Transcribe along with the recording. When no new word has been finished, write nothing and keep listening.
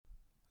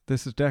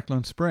This is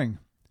Declan Spring.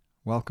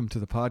 Welcome to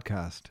the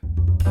podcast.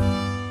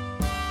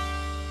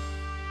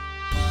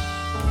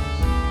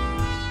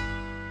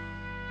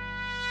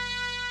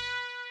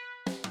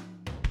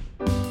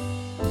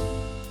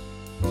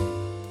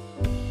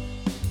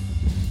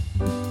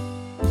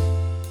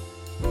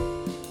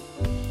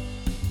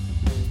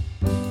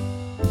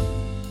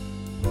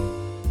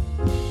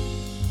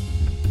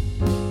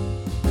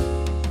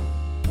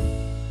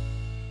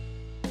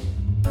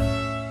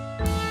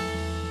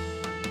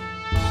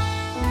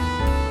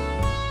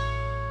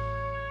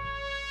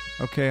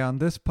 Okay, on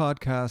this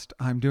podcast,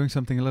 I'm doing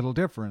something a little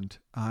different.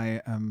 I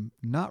am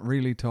not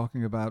really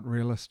talking about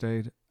real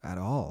estate at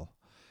all.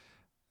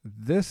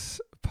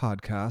 This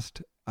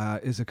podcast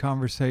is a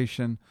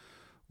conversation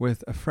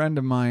with a friend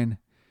of mine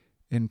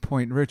in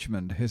Point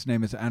Richmond. His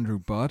name is Andrew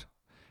Butt,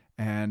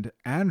 and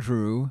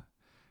Andrew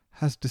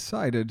has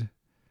decided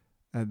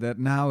that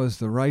now is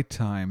the right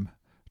time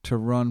to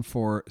run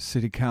for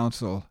City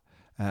Council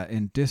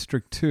in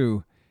District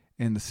 2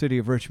 in the city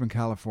of Richmond,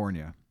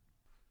 California.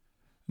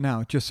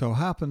 Now, it just so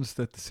happens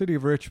that the city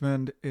of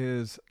Richmond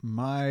is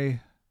my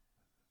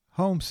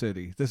home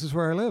city. This is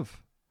where I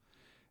live.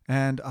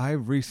 And I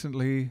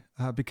recently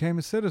became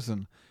a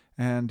citizen.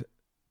 And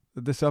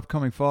this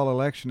upcoming fall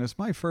election is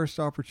my first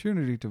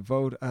opportunity to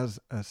vote as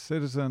a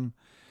citizen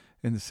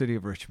in the city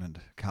of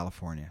Richmond,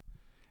 California.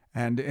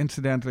 And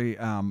incidentally,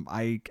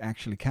 I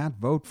actually can't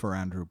vote for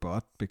Andrew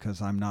Butt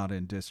because I'm not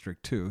in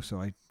District 2. So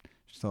I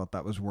just thought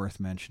that was worth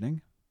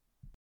mentioning.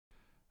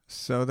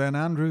 So then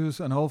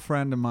Andrew's an old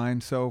friend of mine.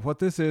 So what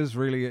this is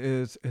really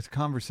is it's a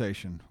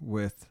conversation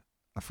with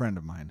a friend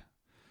of mine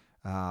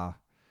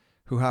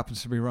who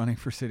happens to be running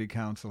for city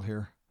council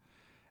here.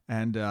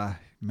 And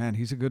man,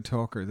 he's a good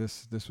talker.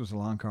 This was a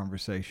long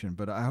conversation,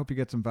 but I hope you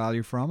get some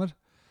value from it.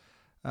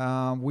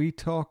 We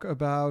talk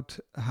about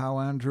how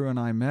Andrew and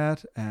I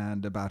met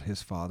and about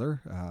his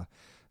father,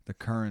 the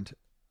current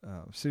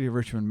City of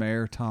Richmond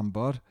Mayor, Tom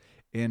Butt,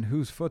 in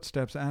whose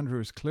footsteps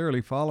Andrew is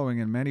clearly following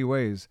in many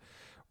ways.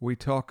 We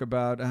talk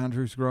about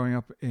Andrew's growing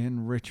up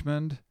in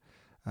Richmond.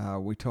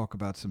 We talk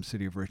about some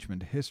City of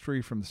Richmond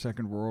history from the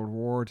Second World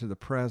War to the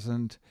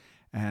present,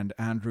 and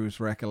Andrew's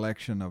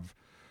recollection of,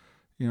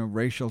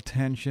 racial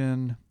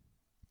tension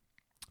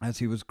as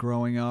he was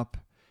growing up,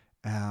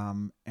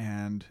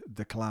 and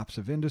the collapse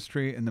of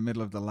industry in the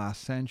middle of the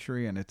last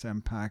century and its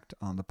impact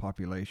on the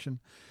population.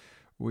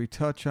 We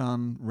touch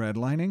on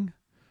redlining.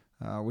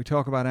 We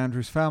talk about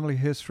Andrew's family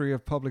history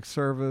of public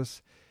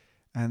service,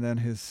 and then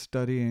his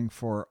studying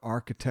for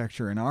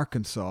architecture in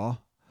Arkansas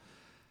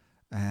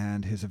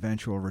and his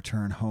eventual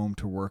return home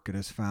to work at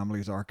his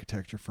family's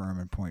architecture firm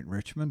in Point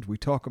Richmond. We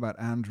talk about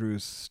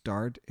Andrew's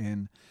start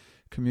in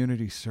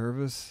community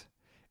service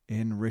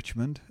in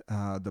Richmond,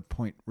 the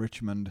Point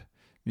Richmond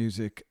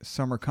Music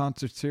Summer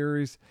Concert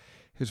Series,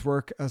 his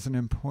work as an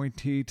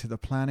appointee to the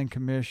Planning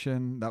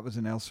Commission, that was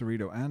in El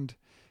Cerrito and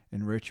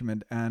in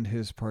Richmond, and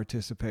his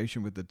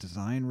participation with the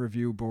Design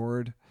Review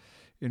Board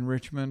in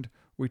Richmond.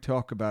 We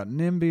talk about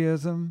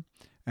NIMBYism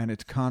and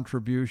its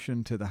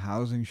contribution to the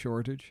housing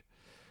shortage.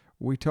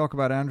 We talk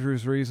about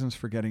Andrew's reasons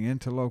for getting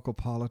into local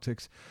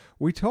politics.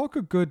 We talk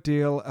a good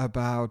deal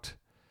about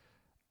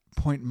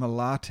Point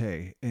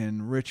Malate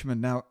in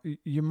Richmond. Now,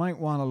 you might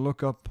want to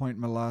look up Point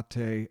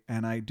Malate,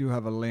 and I do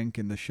have a link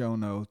in the show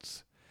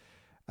notes.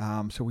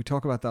 So we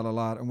talk about that a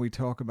lot, and we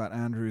talk about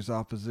Andrew's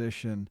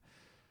opposition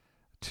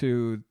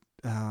to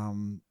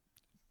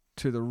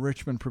the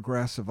Richmond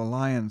Progressive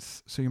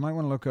Alliance. So you might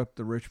want to look up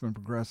the Richmond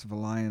Progressive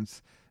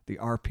Alliance, the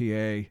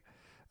RPA.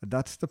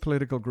 That's the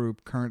political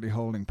group currently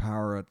holding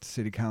power at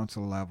city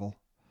council level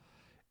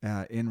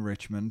in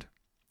Richmond.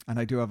 And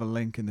I do have a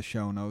link in the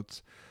show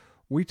notes.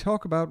 We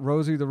talk about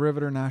Rosie the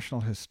Riveter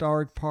National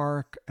Historic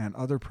Park and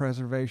other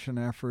preservation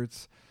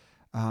efforts.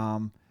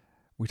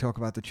 We talk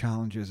about the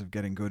challenges of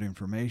getting good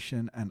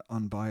information and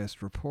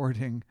unbiased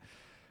reporting.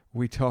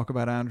 We talk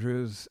about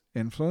Andrew's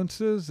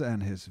influences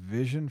and his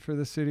vision for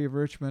the city of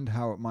Richmond,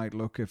 how it might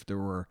look if there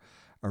were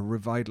a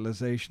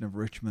revitalization of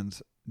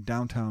Richmond's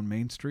downtown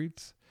main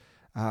streets.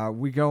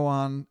 We go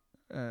on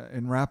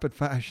in rapid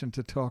fashion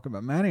to talk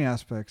about many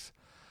aspects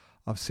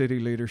of city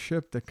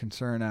leadership that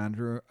concern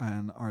Andrew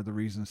and are the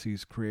reasons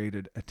he's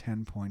created a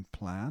 10-point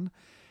plan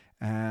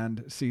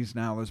and sees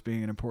now as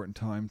being an important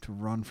time to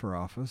run for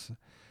office.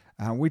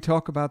 We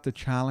talk about the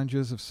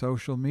challenges of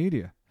social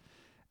media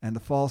and the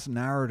false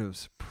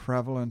narratives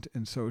prevalent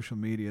in social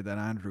media that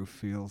Andrew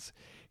feels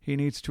he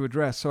needs to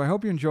address. So I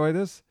hope you enjoy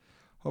this.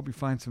 Hope you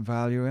find some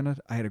value in it.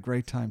 I had a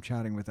great time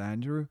chatting with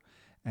Andrew.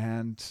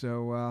 And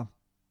so,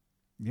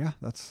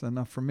 that's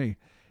enough for me.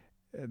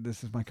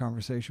 This is my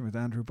conversation with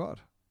Andrew Butt.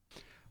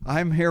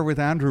 I'm here with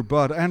Andrew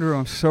Butt. Andrew,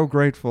 I'm so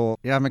grateful.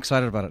 Yeah, I'm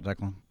excited about it,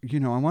 Declan.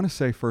 I want to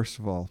say, first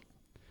of all,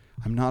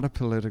 I'm not a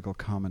political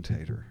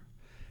commentator.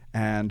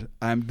 And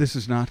this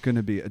is not going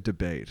to be a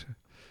debate.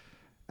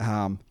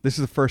 This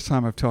is the first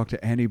time I've talked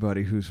to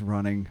anybody who's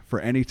running for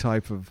any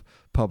type of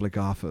public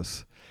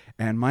office.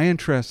 And my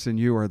interests in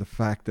you are the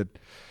fact that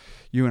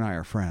you and I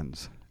are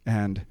friends.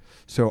 And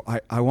so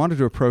I wanted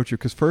to approach you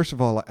because, first of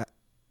all,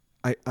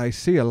 I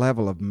see a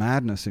level of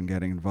madness in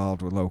getting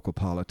involved with local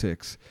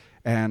politics.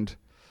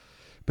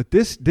 But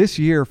this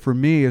year for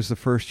me is the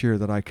first year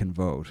that I can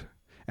vote.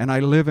 And I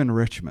live in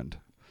Richmond.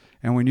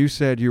 And when you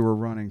said you were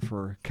running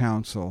for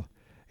council,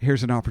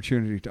 here's an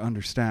opportunity to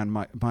understand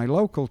my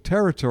local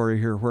territory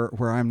here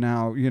where I'm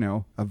now,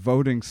 a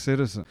voting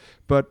citizen.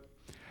 But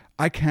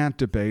I can't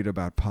debate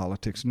about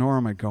politics, nor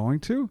am I going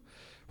to.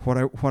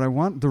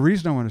 The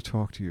reason I want to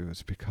talk to you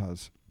is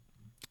because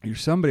you're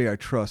somebody I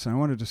trust, and I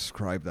want to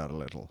describe that a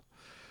little.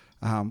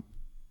 When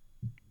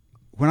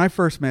I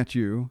first met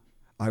you,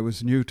 I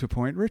was new to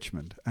Point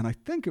Richmond, and I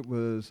think it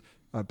was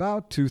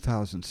about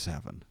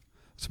 2007.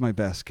 That's my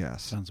best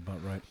guess. Sounds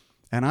about right.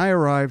 And I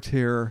arrived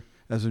here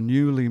as a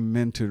newly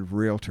minted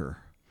realtor,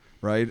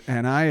 right?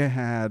 And I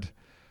had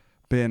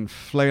been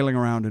flailing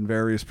around in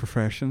various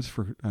professions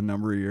for a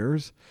number of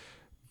years,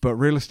 but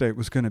real estate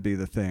was going to be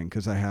the thing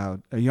because I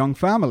had a young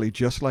family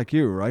just like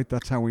you, right?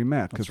 That's how we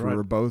met, because we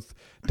were both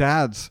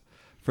dads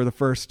for the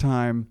first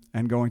time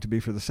and going to be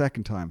for the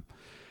second time.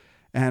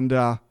 And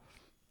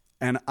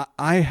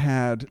I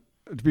had,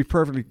 to be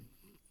perfectly,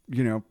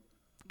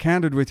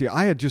 candid with you,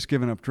 I had just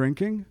given up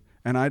drinking,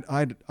 and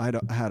I'd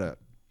had a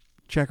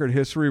checkered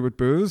history with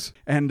booze,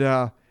 and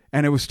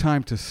it was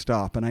time to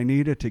stop, and I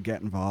needed to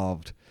get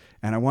involved,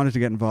 and I wanted to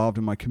get involved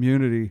in my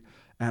community,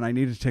 and I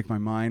needed to take my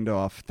mind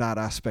off that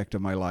aspect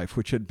of my life,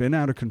 which had been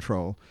out of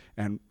control,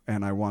 and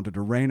I wanted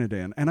to rein it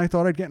in, and I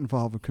thought I'd get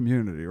involved with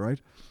community, right?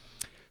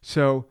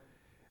 So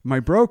my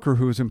broker,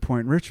 who was in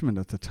Point Richmond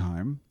at the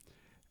time,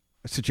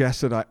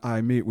 suggested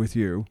I meet with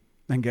you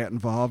and get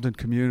involved in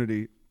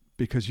community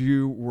because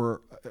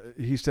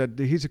he said,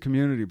 he's a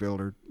community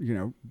builder,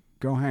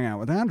 go hang out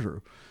with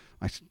Andrew.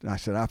 I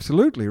said,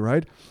 absolutely,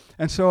 right?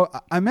 And so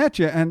I met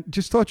you and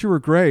just thought you were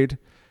great.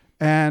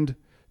 And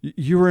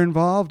you were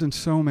involved in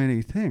so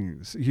many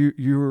things.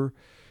 You were,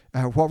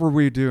 what were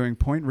we doing?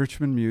 Point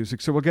Richmond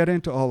Music. So we'll get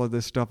into all of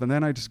this stuff. And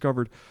then I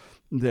discovered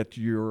that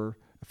your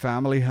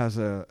family has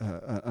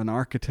an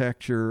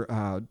architecture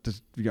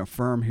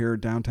firm here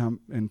downtown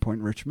in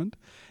Point Richmond.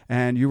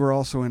 And you were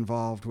also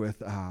involved with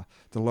the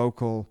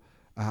local,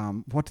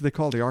 what do they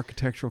call the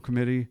architectural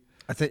committee?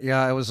 I think,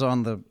 I was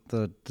on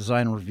the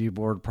design review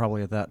board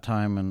probably at that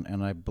time,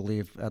 and I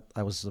believe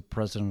I was the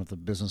president of the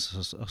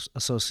business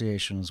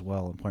association as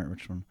well in Point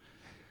Richmond.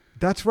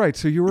 That's right.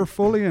 So you were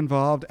fully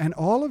involved, and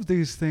all of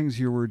these things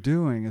you were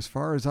doing, as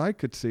far as I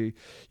could see,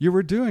 you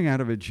were doing out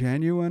of a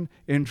genuine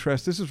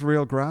interest. This is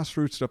real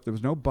grassroots stuff. There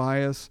was no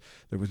bias.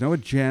 There was no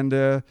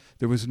agenda.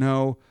 There was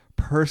no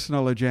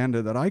personal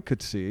agenda that I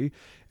could see.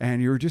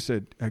 And you were just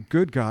a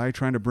good guy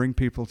trying to bring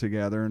people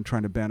together and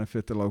trying to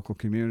benefit the local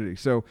community.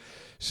 So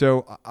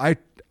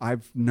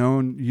I've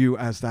known you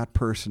as that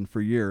person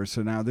for years.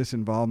 So now this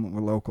involvement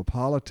with local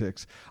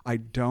politics, I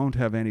don't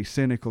have any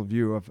cynical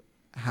view of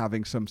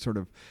having some sort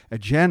of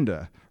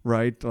agenda,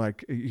 right?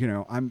 Like,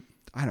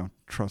 I don't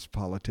trust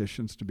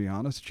politicians, to be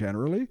honest,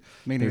 generally.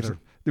 Me neither.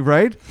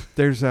 Right?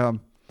 There's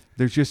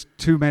just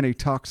too many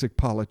toxic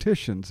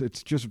politicians.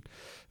 It's just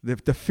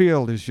the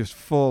field is just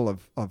full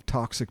of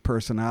toxic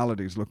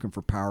personalities looking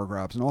for power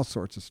grabs and all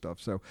sorts of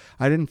stuff. So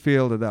I didn't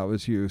feel that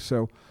was you.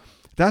 So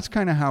that's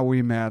kind of how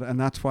we met, and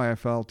that's why I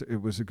felt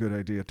it was a good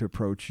idea to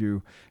approach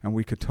you, and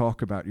we could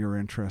talk about your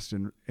interest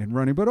in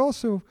running, but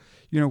also,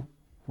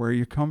 where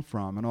you come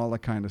from and all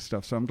that kind of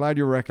stuff. So I'm glad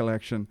your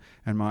recollection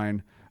and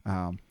mine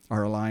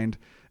are aligned.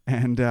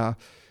 And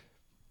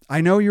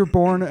I know you're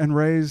born and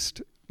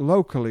raised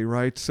locally,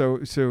 right? So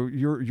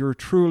you're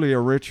truly a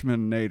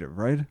Richmond native,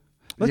 right?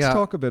 Let's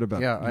talk a bit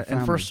about your family.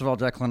 And first of all,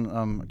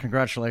 Declan,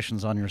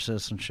 congratulations on your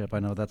citizenship. I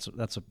know that's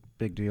a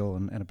big deal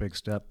and a big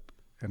step,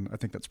 and I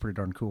think that's pretty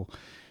darn cool.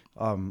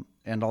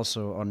 And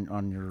also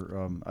on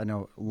your, I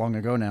know long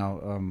ago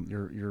now,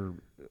 your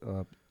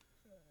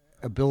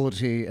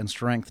ability and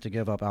strength to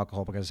give up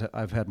alcohol, because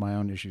I've had my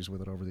own issues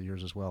with it over the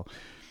years as well.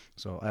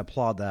 So I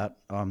applaud that.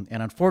 And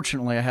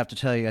unfortunately, I have to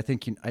tell you, I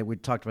think we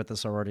talked about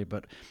this already,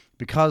 but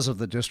because of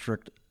the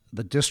district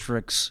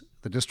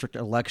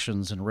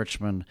elections in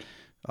Richmond,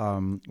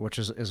 which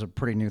is a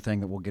pretty new thing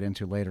that we'll get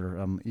into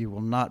later, you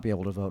will not be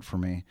able to vote for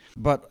me.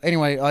 But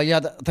anyway,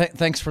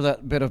 thanks for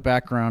that bit of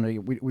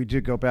background. We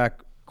did go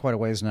back quite a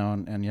ways now,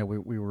 and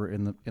we were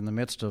in the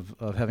midst of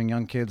having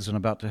young kids and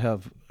about to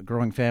have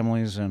growing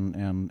families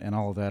and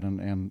all of that,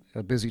 and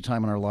a busy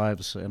time in our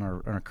lives and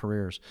our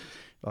careers,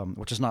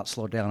 which has not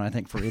slowed down, I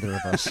think, for either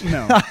of us.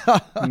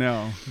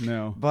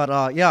 No.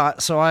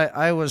 But so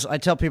I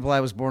tell people I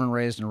was born and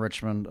raised in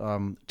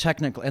Richmond,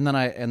 technically, and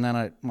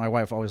then my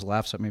wife always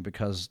laughs at me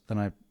because then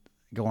I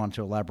go on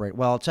to elaborate.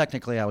 Well,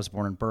 technically, I was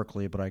born in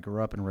Berkeley, but I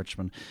grew up in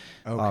Richmond.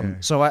 Okay.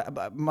 So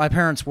my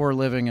parents were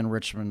living in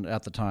Richmond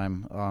at the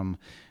time.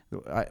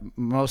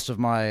 Most of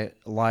my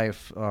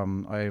life,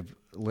 I've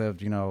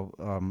lived,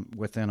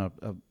 within a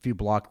few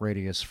block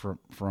radius from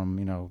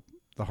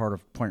the heart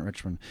of Point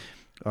Richmond.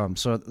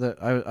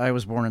 I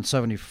was born in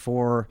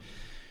 '74,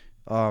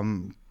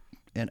 and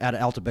at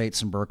Alta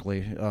Bates in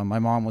Berkeley. My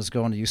mom was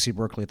going to UC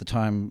Berkeley at the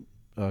time,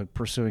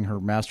 pursuing her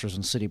master's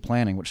in city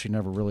planning, which she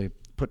never really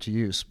put to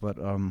use. But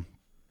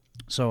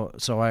So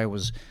I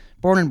was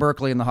born in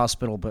Berkeley in the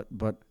hospital,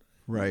 but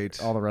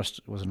Right. all the rest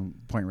was in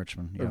Point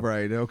Richmond. Yeah.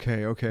 Right.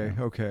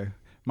 Okay.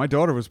 My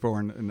daughter was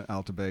born in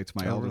Alta Bates.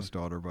 My Oh, eldest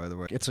daughter, by the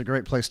way. It's a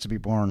great place to be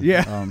born.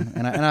 Yeah.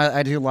 And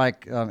I do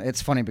like,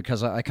 it's funny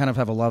because I kind of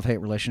have a love-hate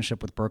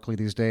relationship with Berkeley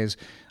these days.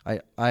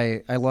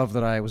 I love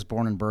that I was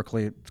born in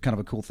Berkeley. It's kind of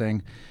a cool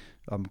thing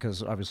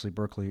because obviously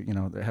Berkeley,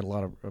 they had a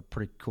lot of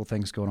pretty cool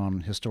things going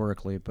on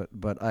historically,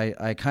 but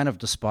I kind of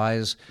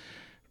despise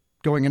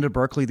going into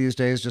Berkeley these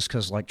days just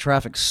because like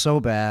traffic's so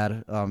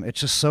bad.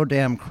 It's just so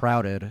damn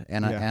crowded,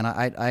 and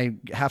I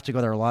have to go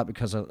there a lot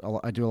because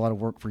I do a lot of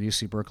work for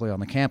UC Berkeley on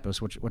the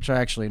campus, which I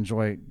actually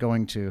enjoy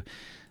going to.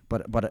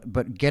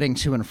 But getting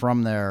to and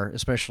from there,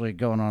 especially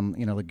going on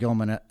the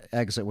Gilman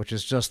exit, which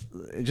is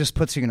it just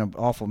puts you in an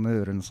awful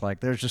mood, and it's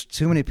like there's just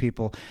too many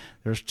people,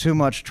 there's too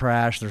much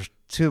trash, there's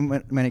too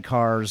many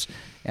cars,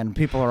 and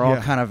people are all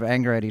kind of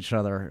angry at each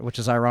other, which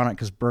is ironic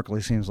because Berkeley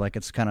seems like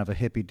it's kind of a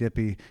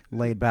hippy-dippy,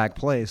 laid-back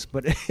place,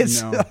 but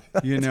it's there's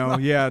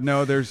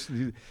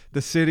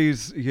the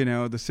cities.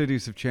 The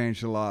cities have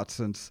changed a lot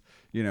since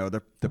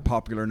the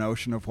popular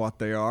notion of what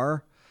they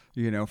are.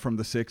 From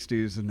the '60s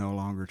is no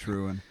longer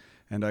true,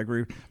 and I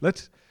agree.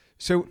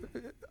 So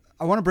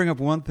I want to bring up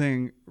one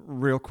thing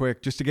real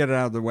quick, just to get it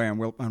out of the way, and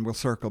we'll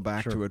circle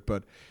back to it.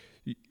 But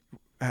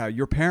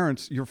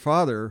your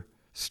father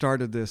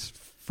started this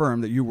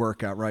firm that you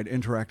work at, right?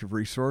 Interactive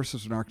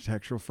Resources, an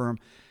architectural firm,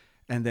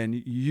 and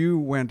then you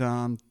went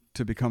on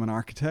to become an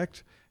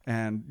architect,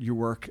 and you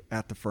work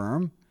at the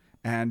firm.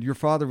 And your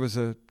father was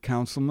a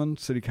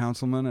city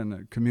councilman, and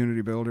a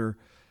community builder,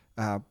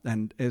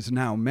 and is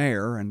now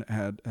mayor, and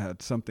had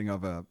something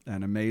of an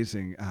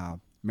amazing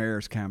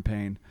mayor's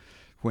campaign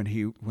when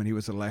he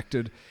was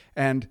elected,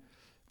 and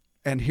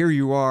here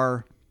you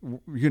are,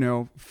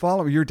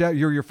 follow your dad.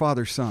 You're your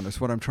father's son,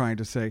 is what I'm trying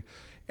to say,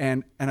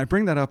 and I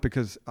bring that up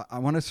because I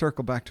want to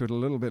circle back to it a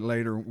little bit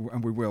later,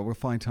 and we'll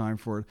find time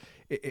for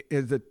it.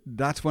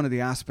 That's one of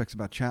the aspects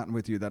about chatting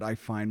with you that I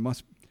find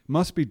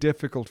must be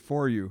difficult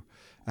for you,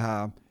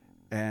 and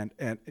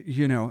I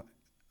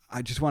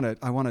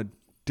want to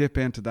dip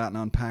into that and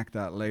unpack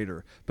that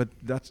later. But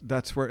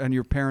that's where, and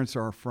your parents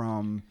are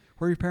from.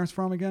 Where are your parents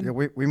from again? Yeah,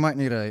 we might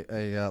need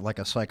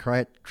a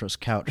psychiatrist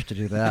couch to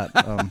do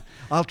that.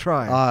 I'll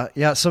try.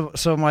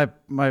 So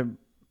my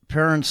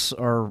parents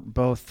are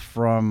both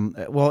from.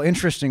 Well,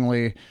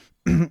 interestingly,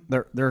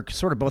 they're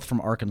sort of both from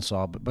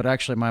Arkansas, but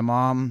actually my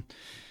mom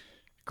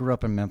grew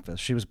up in Memphis.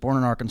 She was born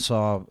in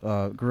Arkansas,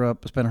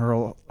 spent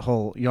her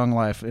whole young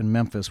life in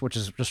Memphis, which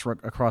is just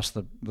across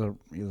the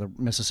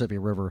Mississippi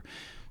River.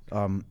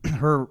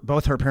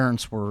 Both her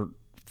parents were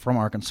from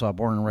Arkansas,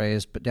 born and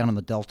raised, but down in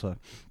the Delta.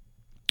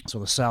 So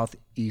the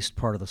southeast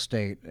part of the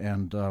state,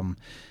 and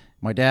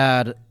my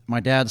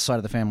dad's side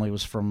of the family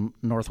was from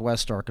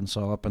northwest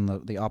Arkansas, up in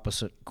the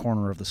opposite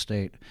corner of the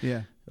state.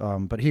 Yeah.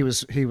 But he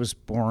was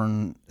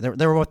born. They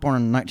were both born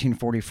in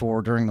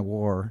 1944 during the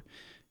war,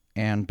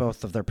 and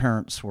both of their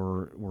parents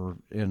were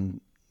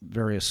in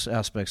various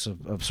aspects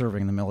of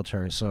serving in the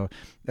military. So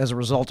as a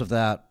result of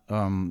that,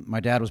 my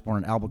dad was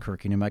born in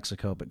Albuquerque, New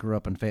Mexico, but grew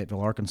up in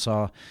Fayetteville,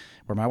 Arkansas,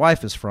 where my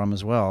wife is from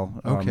as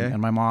well. Okay.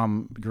 And my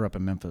mom grew up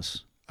in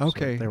Memphis.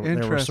 Okay, so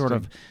interesting. They were sort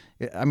of,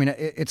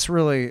 it's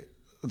really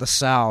the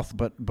South,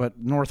 but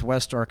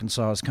Northwest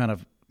Arkansas is kind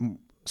of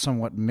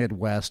somewhat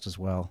Midwest as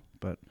well.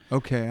 But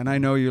okay, and I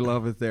know you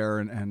love it there,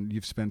 and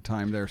you've spent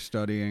time there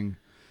studying.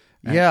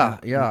 I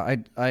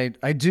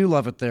do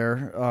love it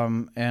there.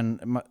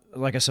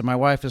 Like I said, my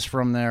wife is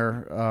from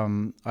there.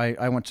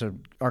 I went to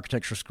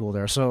architecture school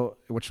there, so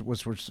which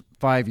was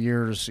 5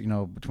 years,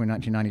 between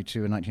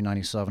 1992 and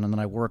 1997, and then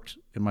I worked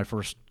in my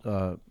first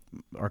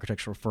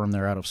architectural firm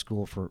there out of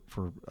school for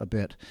a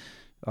bit.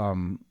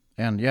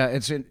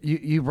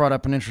 You brought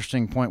up an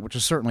interesting point, which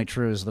is certainly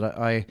true, is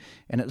that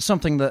and it's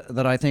something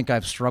that I think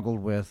I've struggled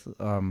with,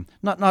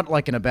 not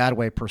like in a bad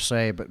way per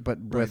se, but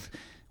right.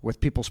 with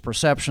people's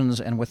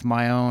perceptions and with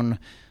my own,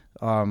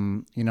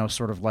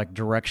 sort of like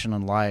direction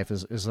in life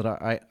is that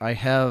I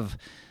have,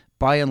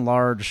 by and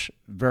large,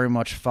 very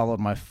much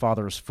followed my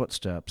father's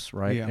footsteps,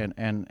 right? Yeah.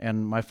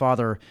 And my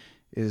father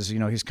is,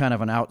 he's kind of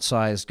an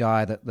outsized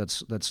guy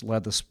that's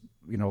led this,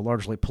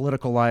 largely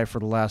political life for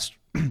the last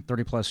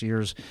 30 plus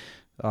years.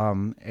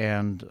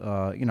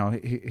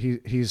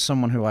 He's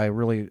someone who I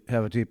really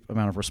have a deep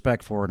amount of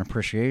respect for and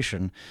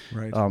appreciation.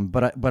 Right.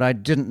 But I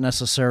didn't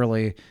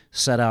necessarily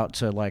set out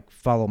to like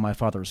follow my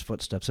father's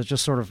footsteps. It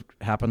just sort of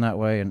happened that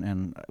way,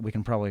 and we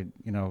can probably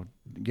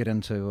get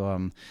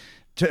into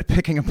to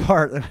picking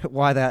apart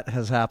why that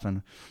has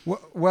happened.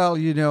 Well,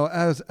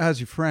 as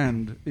your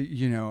friend,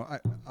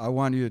 I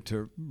want you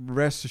to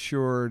rest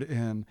assured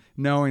in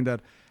knowing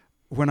that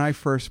when I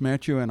first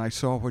met you and I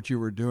saw what you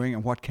were doing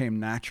and what came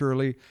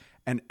naturally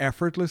and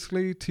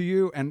effortlessly to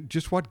you, and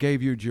just what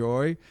gave you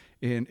joy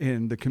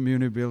in the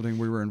community building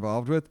we were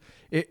involved with,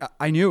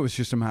 I knew it was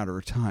just a matter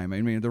of time.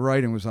 I mean, the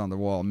writing was on the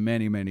wall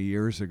many, many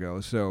years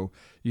ago. So,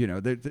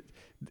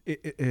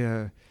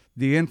 the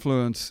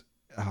influence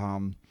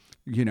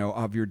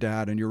of your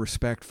dad and your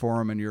respect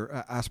for him and your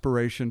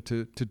aspiration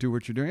to do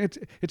what you're doing.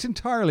 It's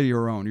entirely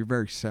your own. You're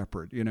very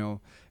separate,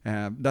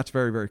 that's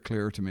very, very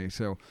clear to me.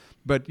 So,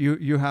 but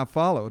you have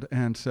followed.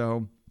 And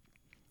so,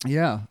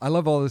 yeah, I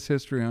love all this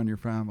history on your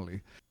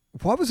family.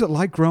 What was it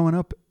like growing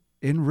up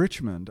in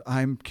Richmond?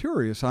 I'm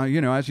curious. As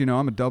you know,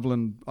 I'm a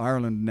Dublin,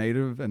 Ireland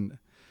native, and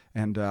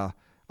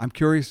I'm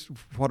curious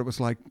what it was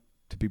like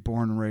to be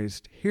born and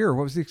raised here.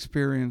 What was the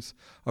experience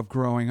of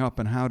growing up,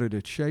 and how did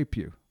it shape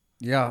you?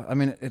 Yeah, I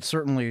mean, it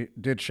certainly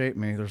did shape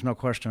me. There's no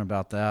question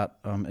about that.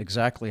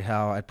 Exactly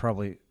how I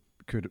probably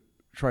could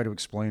try to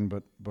explain,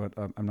 but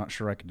I'm not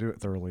sure I could do it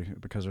thoroughly,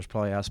 because there's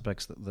probably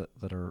aspects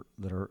that are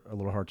a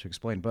little hard to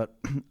explain. But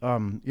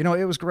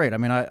it was great. I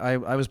mean,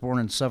 I was born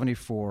in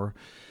 '74,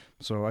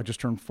 so I just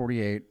turned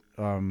 48,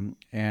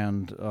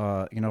 and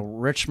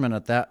Richmond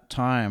at that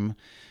time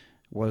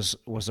was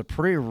a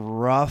pretty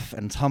rough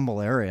and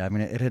tumble area. I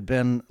mean, it had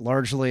been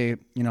largely,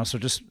 so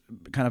just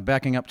kind of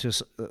backing up to,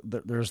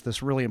 there's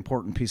this really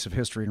important piece of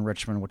history in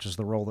Richmond, which is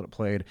the role that it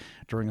played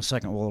during the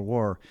Second World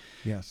War.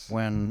 Yes.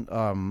 When,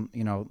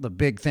 the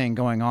big thing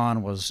going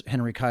on was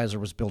Henry Kaiser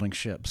was building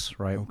ships,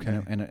 right? Okay.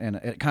 And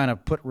it kind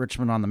of put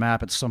Richmond on the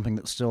map. It's something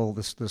that's still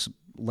this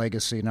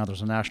legacy. Now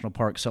there's a national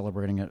park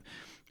celebrating it.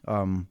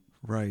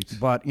 Right.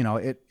 But,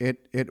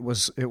 it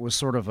was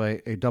sort of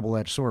a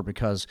double-edged sword,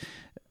 because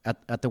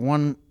on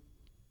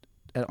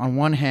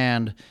one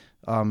hand,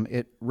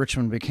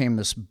 Richmond became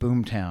this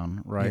boom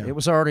town, right? Yeah.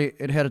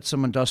 It had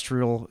some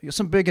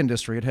big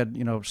industry. It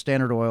had,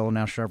 Standard Oil,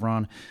 now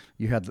Chevron.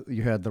 You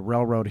had the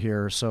railroad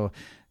here. So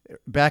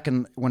back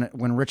when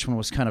Richmond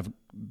was kind of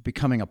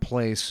becoming a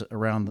place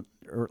around the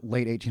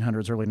late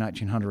 1800s, early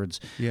 1900s,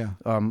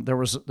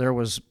 there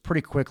was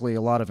pretty quickly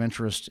a lot of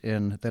interest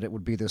in that it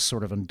would be this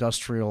sort of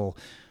industrial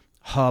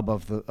hub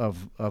of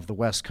the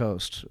West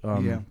Coast.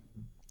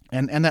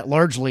 And that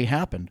largely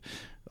happened.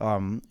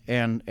 And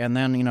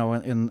then,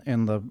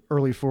 in the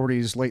early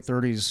 40s, late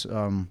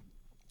 30s,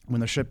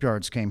 when the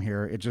shipyards came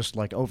here, it just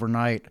like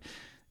overnight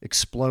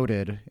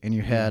exploded, and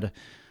you had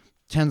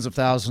tens of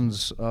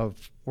thousands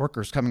of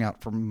workers coming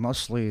out from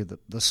mostly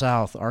the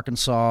South,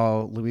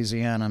 Arkansas,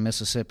 Louisiana,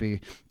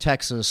 Mississippi,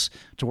 Texas,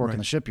 to work in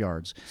the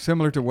shipyards.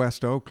 Similar to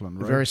West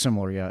Oakland, right? Very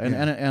similar, yeah.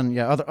 And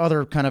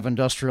other kind of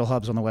industrial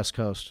hubs on the West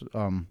Coast.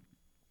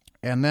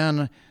 And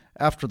then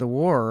after the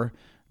war,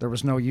 there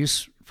was no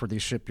use for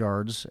these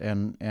shipyards,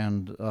 and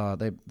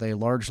they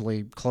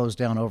largely closed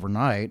down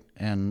overnight,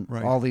 and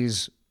all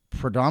these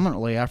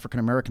predominantly African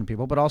American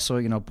people, but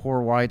also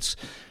poor whites,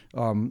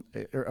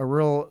 a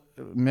real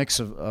mix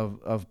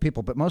of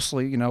people, but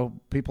mostly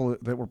people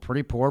that were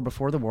pretty poor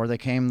before the war. They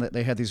came,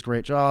 they had these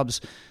great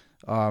jobs.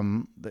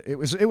 It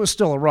was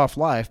still a rough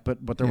life,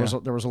 but there was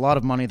a lot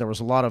of money, there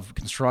was a lot of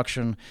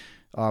construction.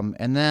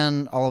 And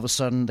then all of a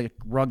sudden the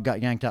rug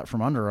got yanked out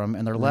from under them,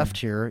 and they're left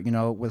here,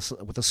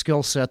 with a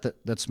skill set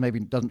that's maybe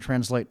doesn't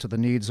translate to the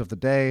needs of the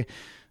day,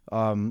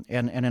 and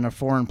in a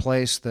foreign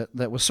place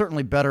that was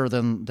certainly better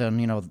than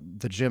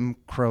the Jim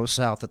Crow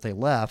South that they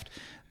left,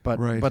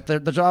 but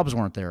the jobs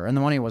weren't there, and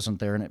the money wasn't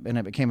there, and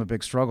it became a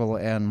big struggle.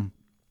 And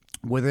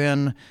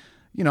within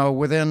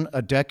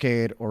a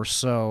decade or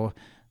so,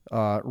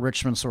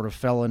 Richmond sort of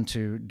fell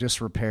into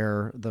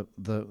disrepair.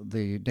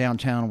 The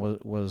downtown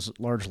was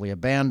largely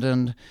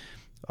abandoned,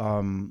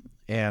 and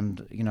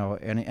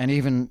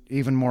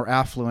even more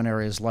affluent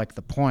areas like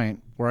the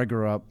Point, where I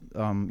grew up,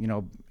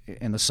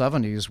 in the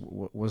 70s,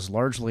 was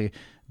largely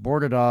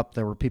boarded up.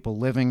 There were people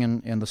living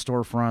in the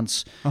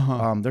storefronts.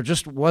 There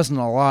just wasn't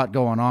a lot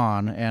going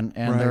on, and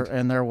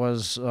there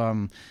was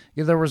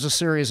a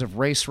series of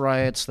race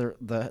riots.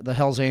 The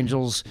Hells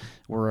Angels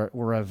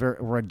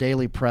were a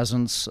daily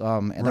presence,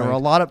 and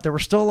there were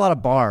still a lot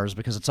of bars,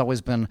 because it's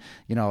always been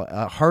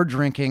a hard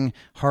drinking,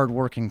 hard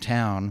working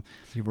town.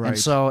 Right. And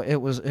so it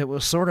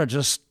was sort of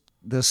just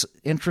this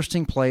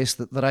interesting place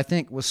that I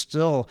think was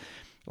still.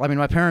 I mean,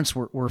 my parents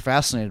were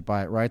fascinated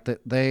by it, right?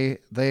 That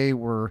they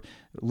were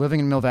living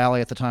in Mill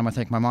Valley at the time. I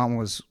think my mom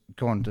was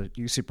going to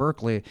UC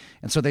Berkeley,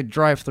 and so they'd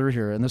drive through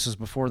here, and this is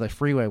before the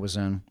freeway was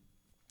in.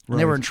 And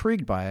they were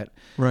intrigued by it.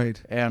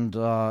 Right. And,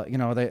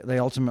 they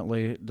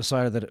ultimately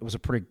decided that it was a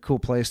pretty cool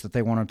place, that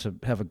they wanted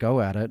to have a go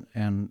at it,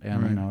 and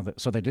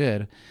so they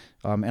did.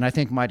 And I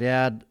think my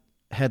dad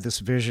had this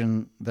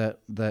vision that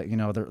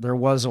there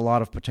was a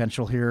lot of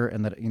potential here,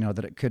 and that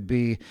that it could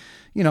be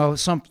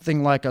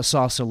something like a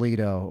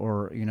Sausalito,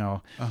 or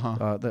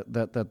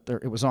that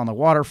it was on the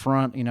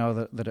waterfront,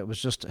 that it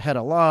was just had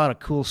a lot of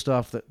cool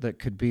stuff that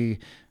could be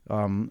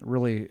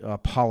really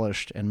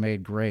polished and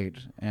made great,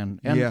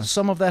 and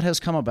some of that has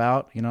come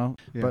about,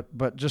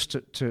 but just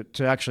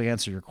to actually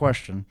answer your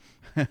question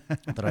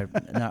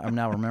that I'm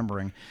now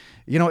remembering,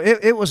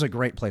 it was a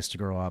great place to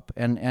grow up,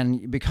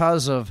 and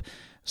because of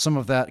some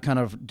of that kind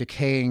of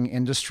decaying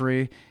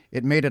industry,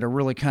 it made it a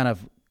really kind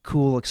of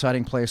cool,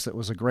 exciting place that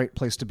was a great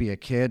place to be a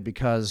kid,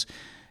 because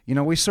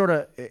we sort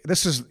of,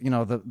 this is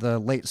the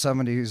late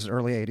 70s,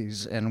 early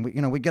 80s,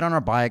 and we get on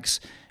our bikes,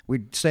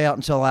 we'd stay out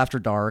until after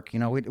dark. You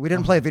know, we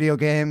didn't play video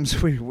games.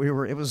 It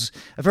was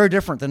very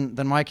different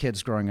than my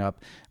kids growing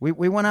up. We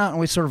went out and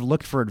we sort of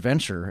looked for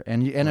adventure,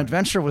 and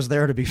adventure was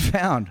there to be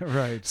found.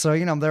 Right. So,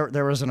 you know,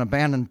 there was an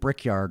abandoned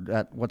brickyard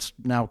at what's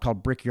now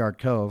called Brickyard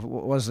Cove.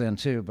 Was then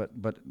too, but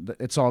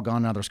it's all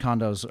gone now. There's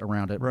condos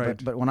around it.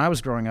 Right. But when I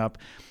was growing up,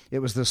 it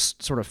was this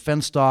sort of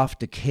fenced off,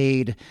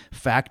 decayed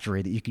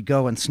factory that you could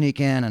go and sneak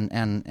in,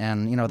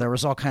 and you know, there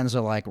was all kinds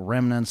of like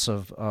remnants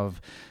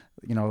of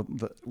you know,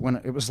 when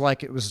it was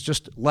like it was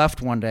just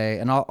left one day,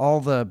 and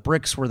all the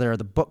bricks were there,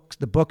 the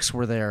books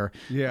were there,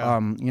 Yeah.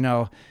 You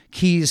know,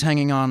 keys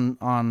hanging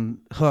on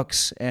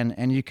hooks,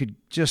 and you could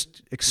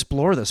just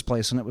explore this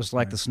place, and it was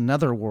like this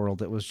netherworld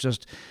that was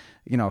just,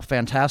 you know,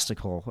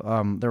 fantastical.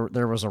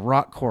 There was a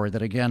rock quarry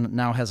that again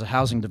now has a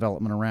housing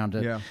development around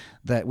it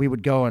that we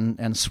would go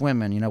and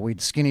swim in. You know,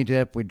 we'd skinny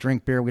dip, we'd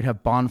drink beer, we'd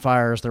have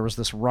bonfires. There was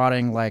this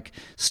rotting like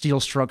steel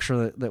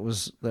structure that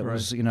was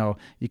you know,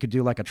 you could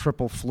do like a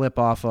triple flip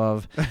off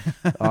of.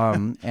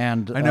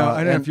 And I know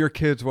if your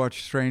kids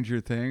watch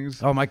Stranger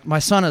Things. Oh, my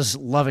son is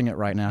loving it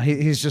right now.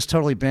 He's just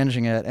totally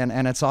binging it,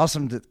 and it's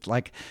awesome to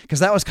like, because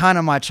that was kind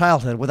of my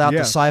childhood without the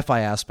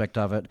sci-fi aspect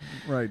of it.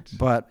 Right.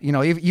 But you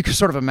know, you could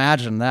sort of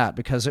imagine that,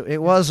 because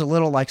it was a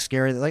little like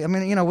scary. Like, I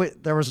mean, you know,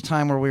 there was a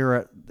time where we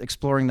were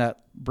exploring that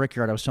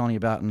brickyard I was telling you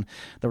about, and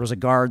there was a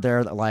guard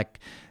there that, like,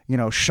 you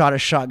know, shot a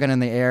shotgun in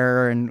the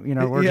air, and you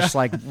know, we're just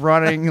like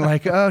running,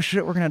 like, oh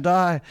shit, we're gonna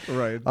die.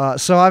 Right.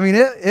 So I mean,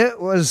 it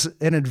was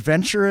an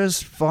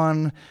adventurous,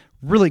 fun,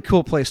 really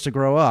cool place to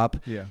grow up.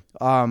 Yeah.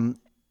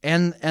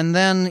 And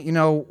then, you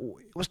know,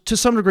 it was to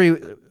some degree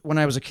when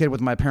I was a kid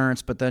with my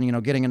parents, but then, you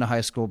know, getting into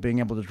high school, being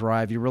able to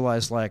drive, you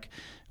realize, like,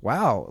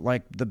 wow,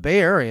 like the Bay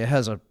Area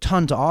has a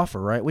ton to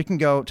offer, right? We can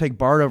go take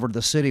Bart over to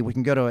the city. We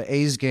can go to an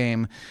A's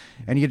game,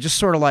 and you just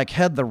sort of like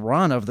head the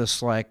run of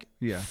this like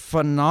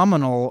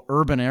phenomenal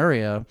urban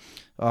area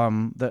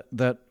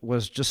that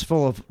was just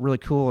full of really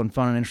cool and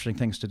fun and interesting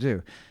things to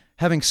do.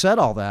 Having said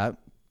all that,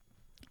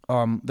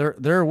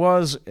 there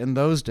was in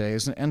those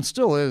days, and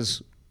still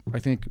is, I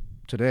think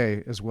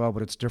today as well,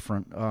 but it's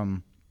different.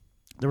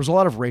 There was a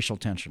lot of racial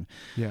tension.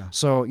 Yeah.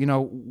 So, you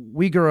know,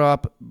 we grew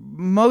up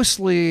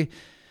mostly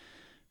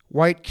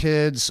white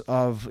kids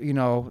of, you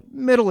know,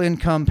 middle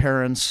income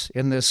parents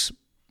in this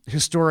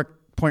historic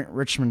Point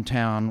Richmond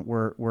town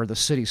where the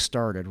city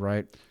started,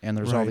 right? And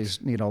there's all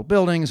these neat old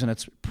buildings, and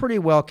it's pretty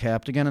well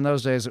kept. Again, in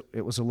those days,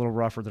 it was a little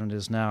rougher than it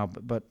is now,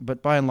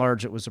 but by and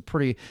large, it was a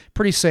pretty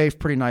safe,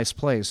 pretty nice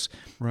place.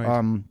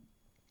 Right.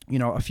 You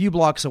know, a few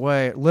blocks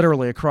away,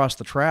 literally across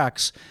the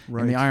tracks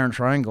in the Iron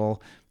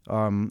Triangle,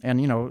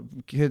 and, you know,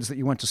 kids that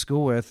you went to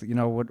school with, you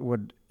know,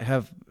 would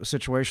have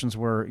situations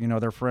where, you know,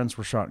 their friends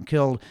were shot and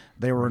killed.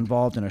 They were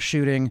involved in a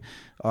shooting.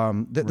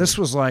 This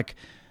was like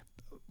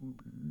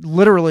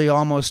literally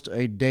almost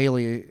a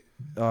daily,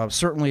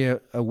 certainly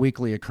a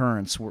weekly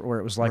occurrence where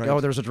it was like, oh,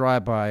 there's a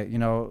drive-by. You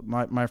know,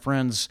 my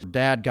friend's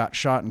dad got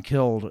shot and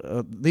killed.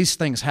 These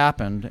things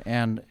happened,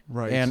 and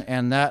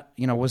that,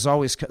 you know, was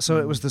always so.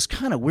 It was this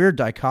kind of weird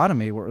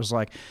dichotomy where it was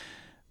like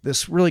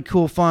this really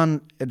cool,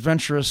 fun,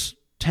 adventurous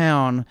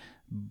town,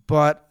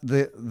 but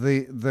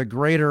the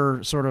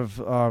greater sort of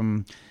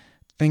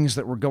things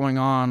that were going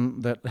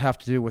on that have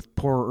to do with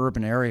poor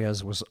urban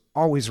areas was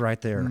always right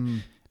there.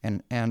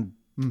 And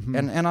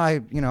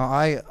I, you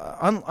know,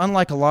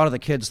 unlike a lot of the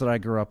kids that I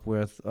grew up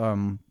with,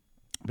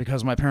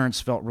 because my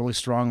parents felt really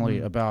strongly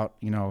about,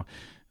 you know,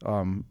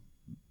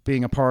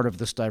 being a part of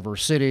this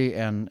diverse city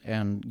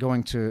and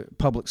going to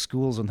public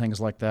schools and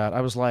things like that,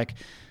 I was like,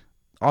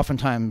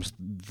 oftentimes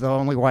the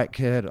only white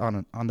kid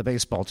on the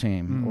baseball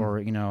team, or,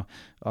 you know,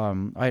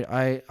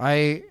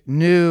 I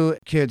knew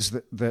kids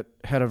that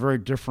had a very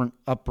different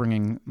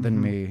upbringing than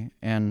me,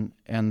 and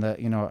that,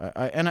 you know,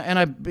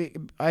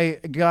 I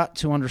got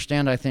to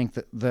understand, I think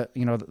that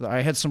you know, that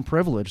I had some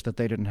privilege that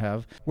they didn't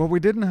have. Well, we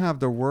didn't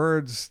have the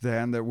words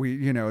then that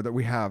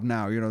we have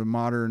now. You know, the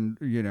modern,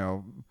 you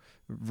know,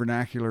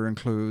 vernacular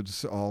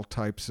includes all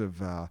types of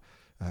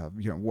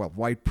you know, well,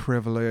 white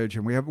privilege,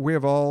 and we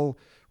have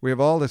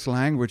all this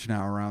language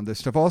now around this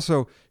stuff.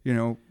 Also, you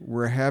know,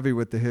 we're heavy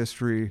with the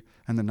history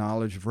and the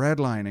knowledge of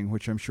redlining,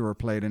 which I'm sure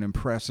played an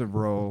impressive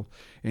role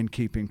in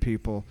keeping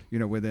people, you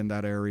know, within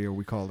that area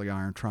we call the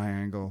Iron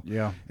Triangle.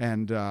 Yeah.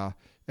 And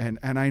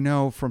I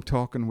know from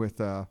talking with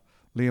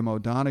Liam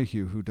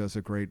O'Donoghue, who does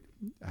a great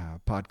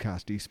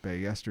podcast, East Bay,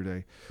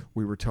 yesterday,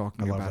 we were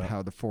talking about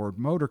how the Ford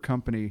Motor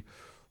Company,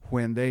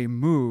 when they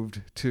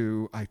moved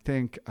to, I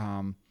think,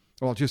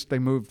 they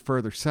moved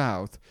further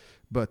south,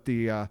 but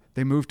they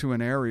moved to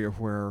an area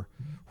where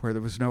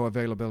there was no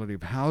availability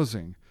of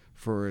housing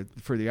for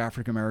the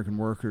African American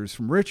workers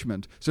from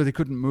Richmond, so they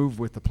couldn't move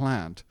with the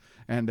plant,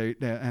 and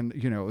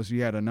you know, it was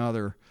yet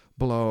another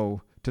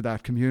blow to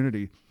that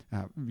community,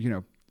 you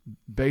know,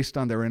 based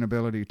on their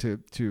inability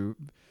to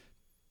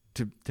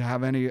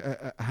have any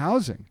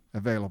housing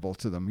available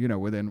to them, you know,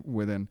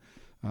 within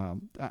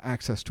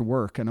access to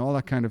work and all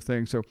that kind of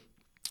thing. So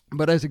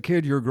But as a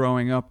kid, you're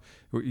growing up.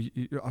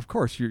 Of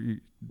course,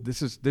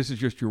 this is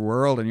just your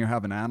world, and you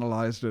haven't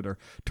analyzed it or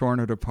torn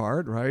it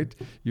apart, right?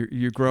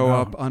 You grow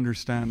up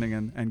understanding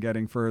and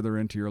getting further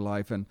into your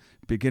life and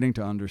beginning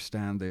to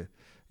understand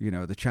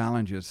the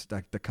challenges,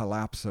 like the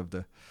collapse of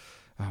the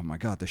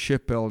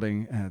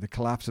shipbuilding, the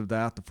collapse of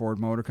that, the Ford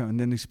Motor Company, and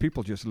then these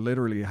people just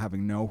literally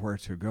having nowhere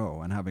to go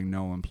and having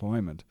no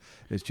employment.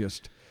 It's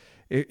just.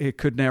 It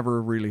could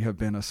never really have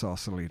been a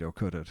Sausalito,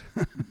 could it?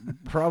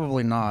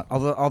 Probably not.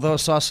 Although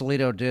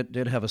Sausalito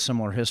did have a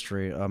similar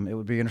history, it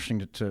would be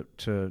interesting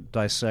to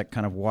dissect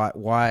kind of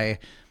why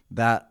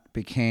that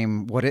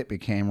became what it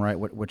became, right?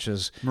 Which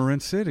is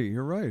Marin City.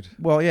 You're right.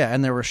 Well, yeah,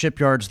 and there were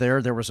shipyards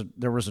there. There was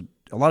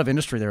a lot of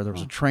industry there. There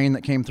was a train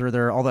that came through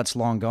there. All that's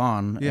long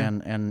gone,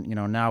 and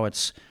now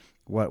it's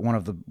one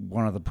of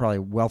the probably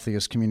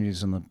wealthiest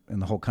communities in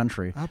the whole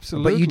country.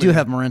 Absolutely. But you do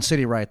have Marin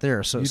City right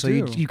there, so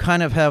you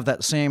kind of have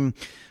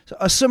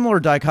a similar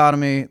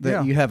dichotomy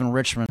that you have in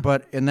Richmond.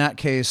 But in that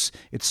case,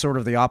 it's sort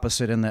of the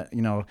opposite in that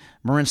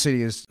Marin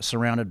City is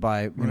surrounded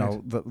by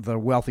the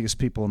wealthiest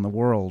people in the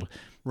world,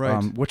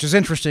 right? Which is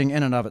interesting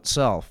in and of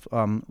itself.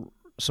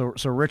 So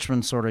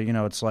Richmond sort of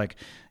it's like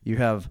you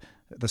have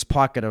this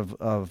pocket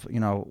of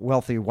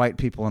wealthy white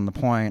people in the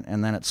point,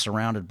 and then it's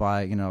surrounded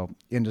by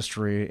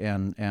industry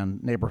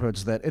and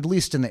neighborhoods that at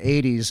least in the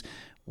 80s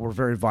were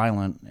very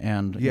violent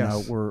and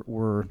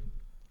were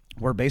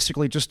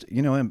basically just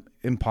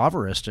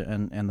impoverished,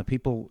 and the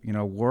people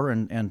were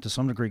and to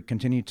some degree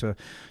continue to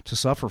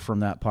suffer from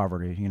that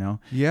poverty.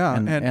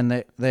 And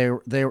they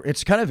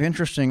it's kind of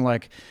interesting,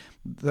 like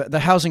the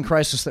housing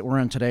crisis that we're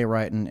in today,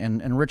 right?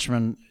 And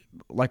Richmond,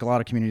 like a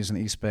lot of communities in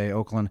the East Bay,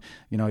 Oakland,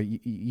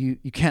 you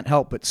can't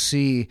help but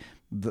see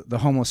the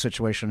homeless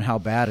situation and how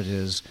bad it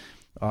is.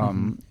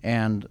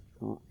 And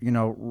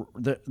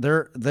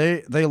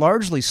they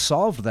largely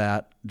solved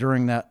that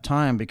during that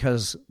time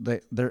because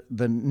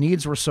the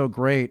needs were so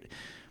great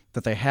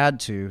that they had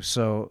to.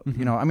 So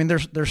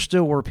there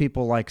still were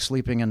people like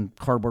sleeping in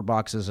cardboard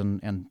boxes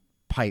and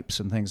pipes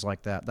and things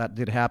like that. That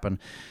did happen,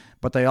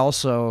 but they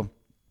also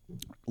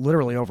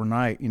literally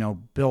overnight,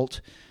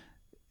 built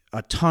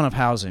a ton of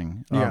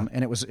housing,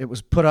 and it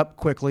was put up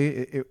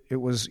quickly. It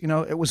was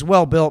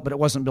well built, but it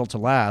wasn't built to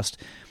last.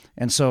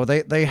 And so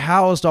they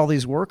housed all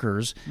these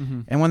workers,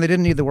 and when they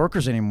didn't need the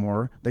workers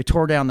anymore, they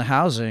tore down the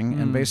housing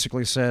and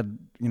basically said,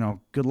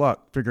 good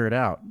luck, figure it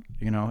out.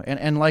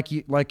 And like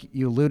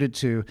you alluded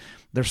to,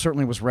 there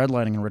certainly was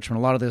redlining in Richmond.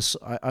 A lot of this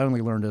I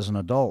only learned as an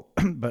adult,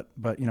 but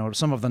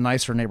some of the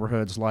nicer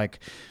neighborhoods like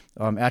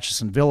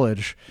Atchison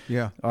Village,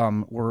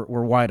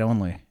 were white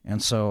only,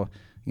 and so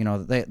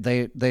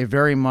they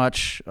very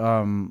much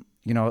a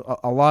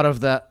lot of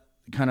that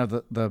kind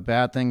of the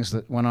bad things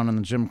that went on in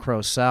the Jim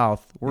Crow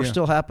South were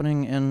still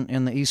happening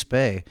in the East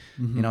Bay,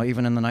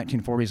 even in the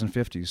 1940s and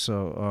 50s.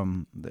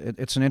 So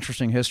it's an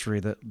interesting history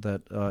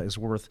that is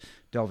worth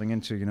delving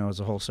into,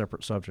 as a whole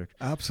separate subject.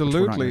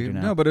 Absolutely.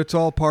 No, but it's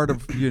all part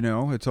of,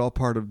 it's all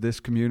part of this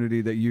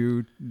community that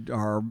you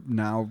are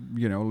now,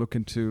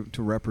 looking to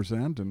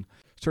represent. And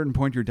at a certain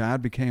point, your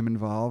dad became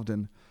involved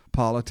in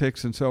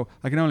politics. And so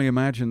I can only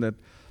imagine that,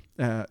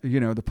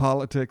 the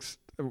politics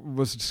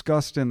was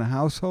discussed in the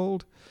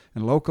household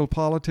and local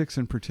politics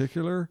in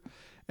particular.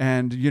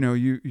 And,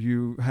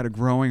 you had a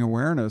growing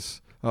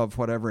awareness of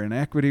whatever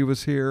inequity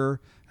was here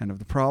and of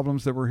the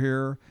problems that were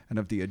here and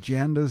of the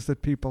agendas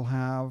that people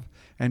have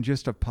and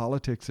just of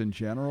politics in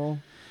general.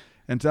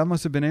 And that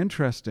must have been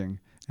interesting.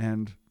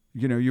 And,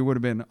 you would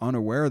have been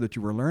unaware that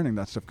you were learning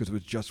that stuff because it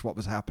was just what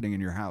was happening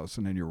in your house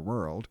and in your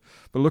world.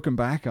 But looking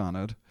back on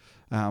it,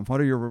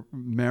 what are your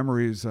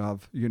memories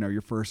of,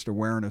 your first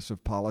awareness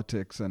of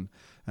politics and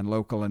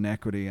local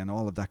inequity and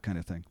all of that kind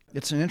of thing?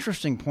 It's an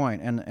interesting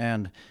point,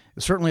 and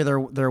certainly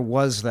there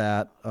was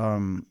that,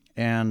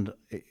 and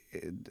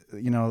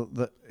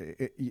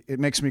it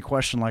makes me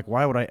question, like,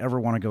 why would I ever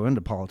want to go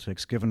into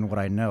politics given what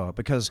I know?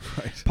 Because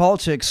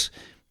politics,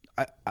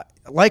 I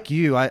like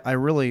you, I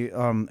really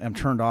am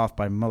turned off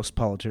by most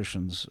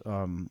politicians,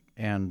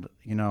 and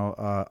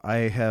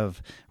I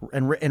have,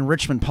 and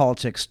Richmond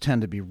politics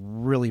tend to be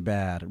really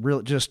bad,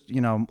 just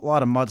a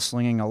lot of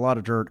mudslinging, a lot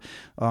of dirt,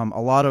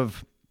 a lot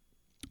of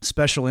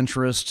special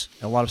interest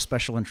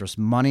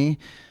money,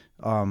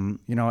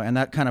 and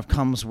that kind of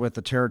comes with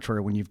the territory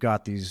when you've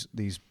got these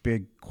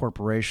big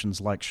corporations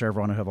like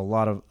Chevron who have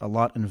a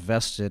lot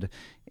invested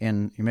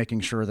in making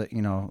sure that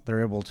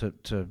they're able to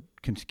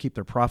keep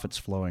their profits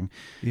flowing.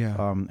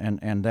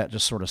 And that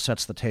just sort of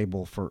sets the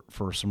table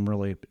for some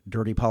really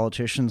dirty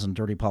politicians and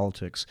dirty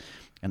politics,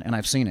 and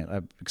I've seen it,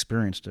 I've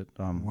experienced it.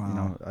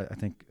 Wow. I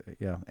think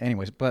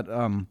anyways, but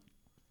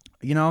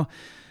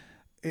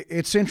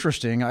it's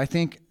interesting. I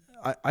think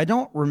I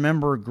don't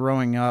remember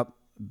growing up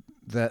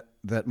that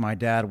my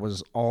dad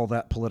was all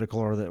that political,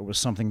 or that it was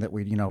something that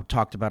we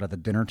talked about at the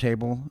dinner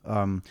table.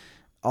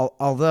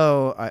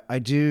 Although I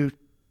do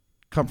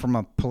come from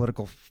a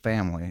political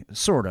family,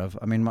 sort of.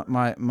 I mean,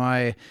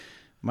 my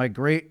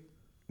great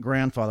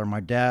grandfather,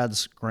 my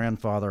dad's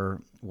grandfather,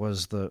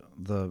 was the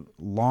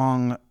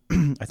long.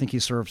 I think he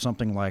served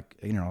something like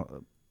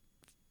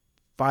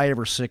 5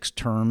 or 6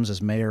 terms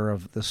as mayor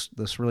of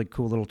this really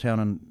cool little town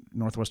in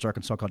northwest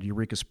Arkansas called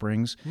Eureka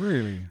Springs.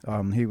 Really?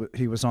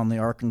 He was on the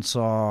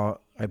Arkansas,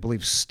 I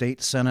believe,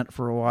 state senate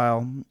for a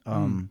while,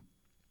 and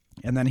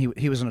then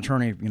he was an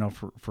attorney,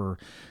 for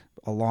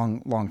a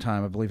long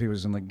time. I believe he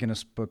was in the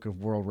Guinness Book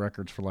of World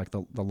Records for like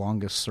the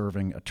longest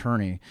serving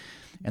attorney.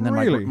 And then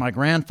Really? my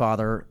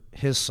grandfather,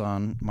 his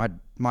son,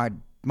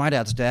 my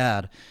dad's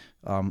dad,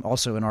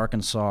 also in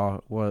Arkansas,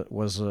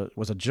 was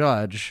a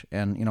judge,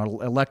 and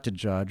elected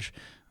judge.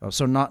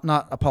 So not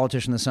a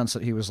politician in the sense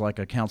that he was like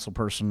a council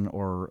person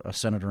or a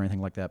senator or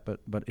anything like that,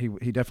 but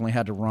he definitely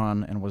had to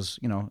run and was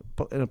in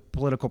a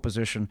political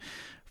position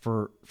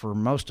for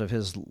most of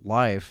his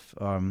life,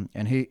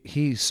 and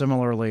he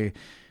similarly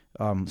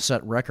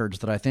set records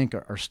that I think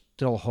are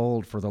still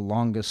hold for the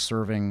longest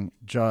serving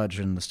judge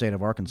in the state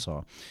of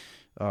Arkansas.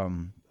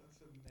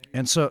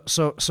 And so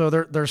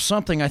there's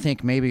something I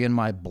think maybe in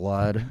my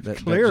blood that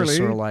Clearly, just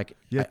sort of like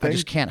I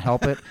just can't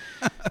help it.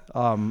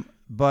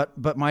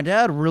 But my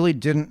dad really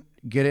didn't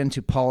get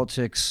into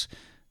politics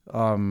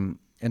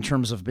in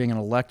terms of being an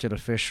elected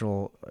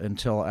official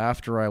until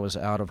after I was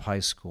out of high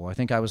school. I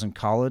think I was in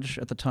college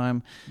at the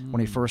time when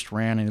he first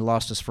ran, and he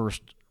lost his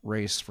first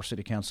race for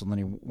city council, and then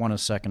he won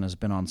his second, has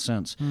been on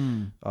since.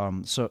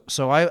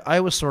 So I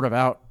was sort of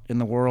out in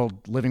the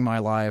world living my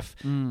life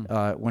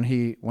when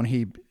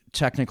he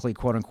technically,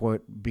 quote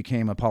unquote,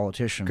 became a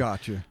politician.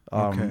 Gotcha.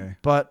 Okay.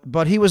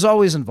 But he was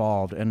always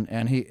involved, and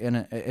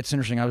it's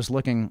interesting. I was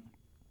looking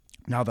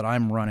now that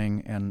I'm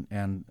running,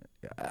 and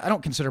I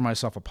don't consider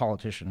myself a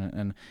politician,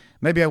 and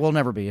maybe I will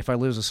never be if I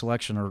lose a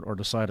selection or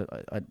decide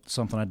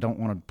something I don't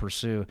want to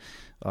pursue.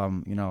 I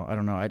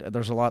don't know.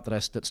 There's a lot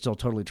that still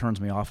totally turns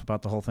me off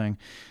about the whole thing.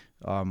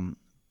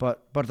 But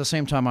at the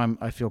same time,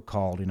 I feel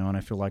called, and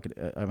I feel like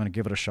I'm going to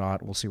give it a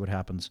shot. We'll see what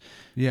happens.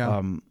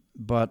 Yeah.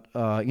 But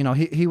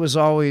he was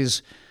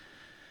always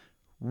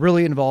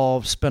really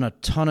involved. Spent a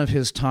ton of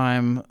his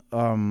time,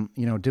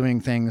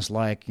 doing things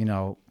like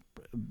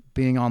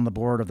being on the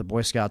board of the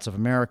Boy Scouts of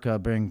America,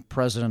 being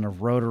president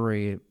of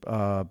Rotary,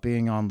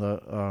 being on the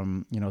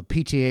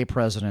PTA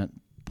president,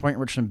 Point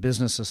Richmond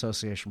Business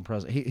Association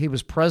president. He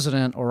was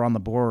president or on the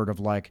board of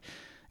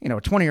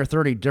 20 or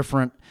 30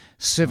 different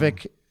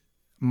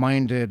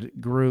civic-minded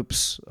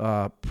groups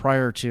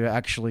prior to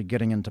actually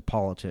getting into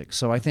politics.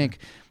 So I think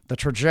the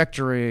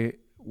trajectory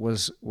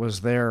was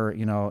there,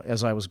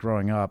 as I was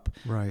growing up.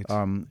 Right.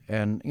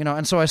 And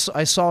so I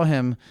saw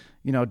him,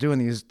 doing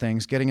these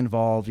things, getting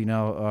involved.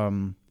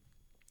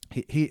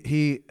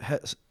 He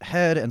has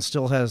had and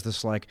still has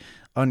this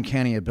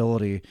uncanny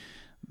ability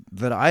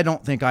that I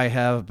don't think I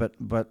have,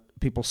 but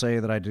people say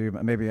that I do.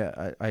 Maybe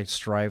I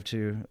strive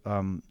to,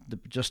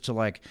 just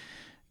to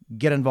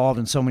get involved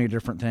in so many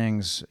different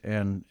things,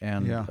 and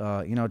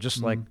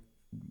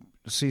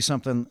see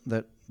something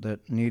that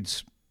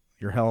needs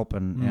your help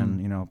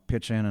and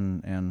pitch in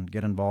and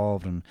get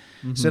involved and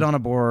sit on a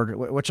board,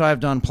 which I've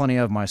done plenty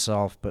of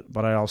myself,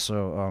 but I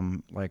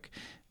also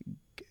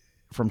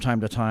from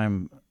time to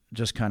time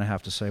just kind of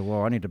have to say,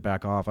 well, I need to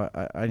back off.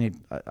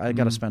 I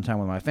got to spend time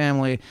with my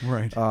family.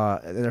 Right.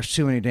 There's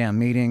too many damn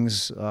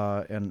meetings,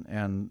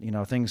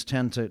 and things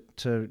tend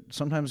to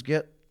sometimes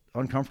get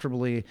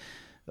uncomfortably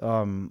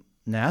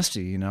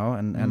nasty,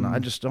 and I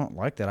just don't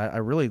like that. I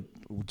really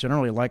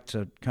generally like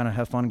to kind of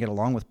have fun, get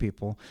along with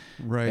people.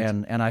 Right.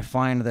 And I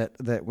find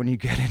that when you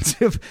get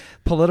into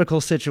political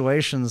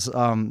situations,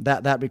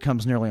 that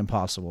becomes nearly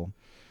impossible.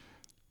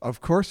 Of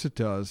course it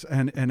does,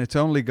 and it's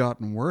only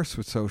gotten worse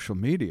with social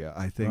media.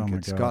 I think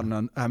it's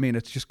gotten.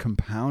 It's just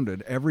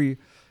compounded. Every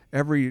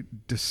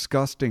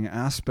disgusting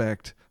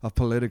aspect of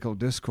political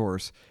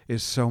discourse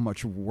is so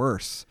much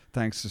worse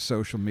thanks to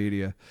social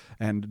media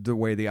and the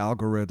way the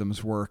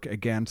algorithms work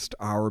against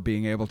our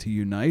being able to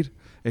unite.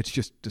 It's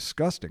just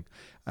disgusting.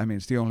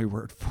 It's the only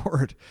word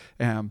for it.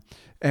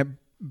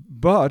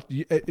 But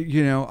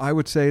I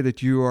would say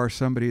that you are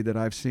somebody that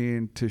I've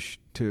seen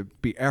to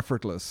be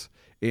effortless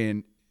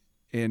in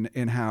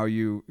how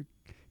you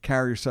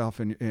carry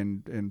yourself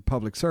in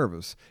public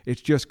service.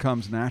 It just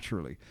comes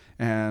naturally.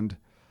 And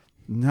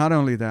not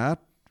only that,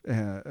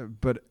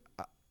 but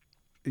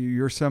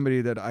you're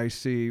somebody that I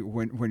see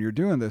when you're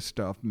doing this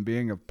stuff and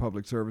being of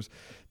public service,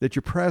 that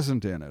you're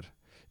present in it.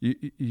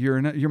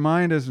 Your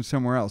mind isn't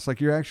somewhere else.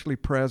 You're actually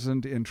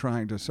present in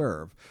trying to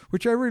serve,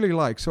 which I really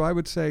like. So I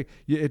would say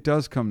it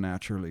does come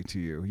naturally to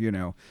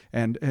you,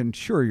 and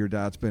sure, your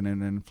dad's been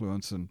an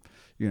influence, and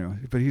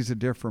but he's a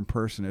different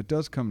person. It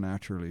does come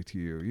naturally to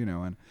you,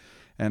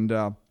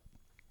 and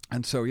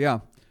so yeah.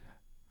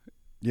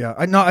 Yeah,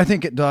 I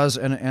think it does,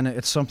 and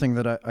it's something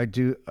that I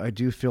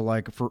do feel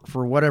like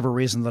for whatever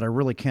reason that I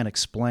really can't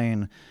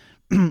explain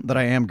that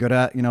I am good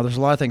at. There's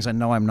a lot of things I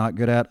know I'm not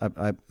good at.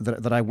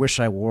 That I wish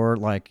I were,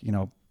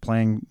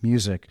 playing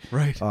music,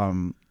 right?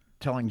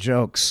 Telling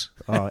jokes,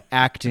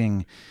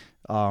 acting,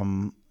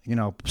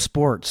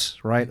 sports,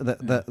 right?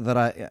 That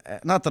I,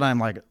 not that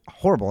I'm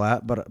horrible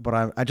at, but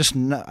I just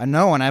know,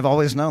 and I've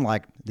always known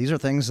these are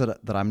things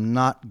that I'm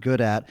not good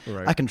at.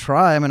 Right. I can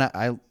try.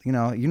 I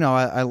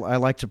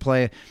like to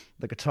play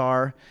the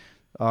guitar,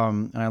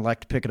 And I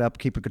like to pick it up,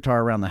 keep a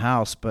guitar around the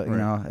house, but you Right.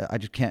 know, I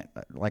just can't,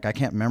 like, I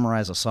can't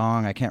memorize a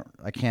song. I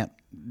can't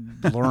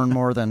learn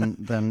more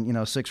than, you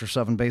know, 6 or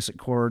 7 basic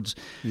chords.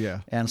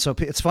 Yeah. And so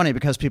it's funny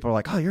because people are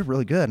like, "Oh, you're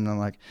really good." And I'm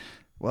like,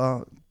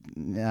 "Well,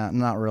 yeah,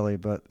 not really,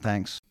 but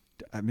thanks."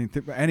 I mean,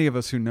 any of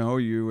us who know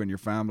you and your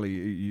family,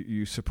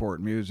 you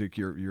support music.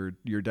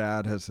 Your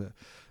dad has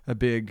a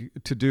big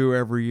to do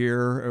every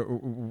year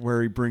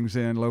where he brings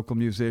in local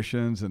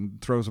musicians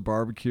and throws a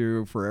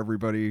barbecue for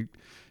everybody,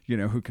 you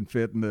know, who can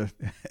fit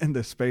in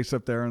the space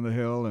up there on the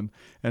hill,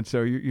 and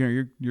so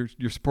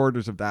you're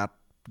supporters of that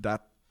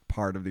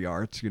part of the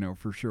arts, you know,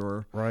 for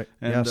sure. Right.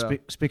 And, yeah.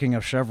 Speaking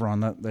of Chevron,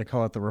 that they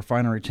call it the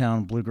Refinery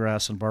Town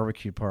Bluegrass and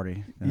Barbecue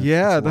Party. And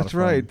yeah, it's a lot that's of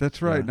fun. right.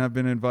 That's right. Yeah. And I've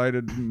been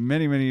invited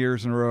many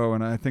years in a row,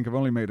 and I think I've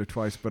only made it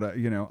twice. But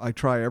I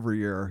try every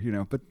year, you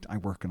know. But I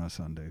work on a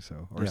Sunday,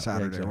 or Yeah,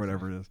 Saturday, exactly. or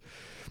whatever it is.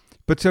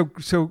 But so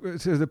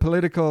the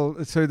political,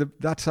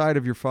 that side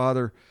of your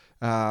father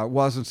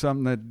wasn't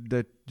something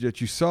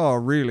that you saw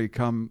really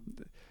come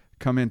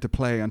into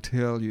play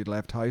until you'd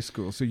left high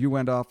school. So you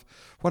went off.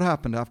 What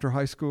happened after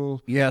high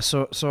school? Yeah,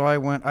 so I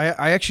went.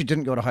 I actually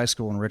didn't go to high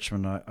school in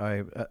Richmond.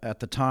 I at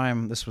the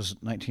time, this was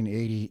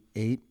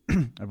 1988,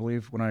 I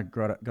believe, when I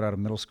got out of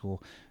middle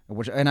school.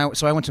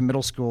 So I went to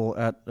middle school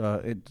at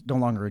it no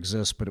longer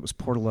exists, but it was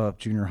Portola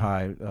Junior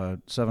High,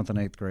 7th and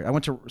 8th grade. I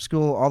went to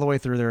school all the way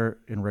through there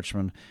in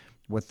Richmond,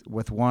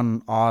 with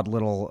one odd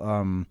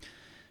little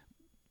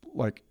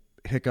like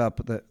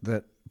hiccup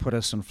that put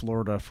us in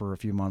Florida for a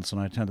few months, and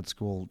I attended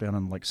school down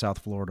in like South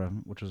Florida,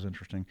 which was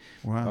interesting.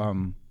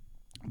 Wow.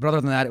 But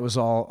other than that, it was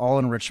all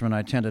in Richmond. I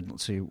attended,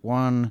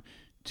 1,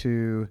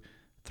 2,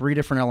 3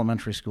 different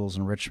elementary schools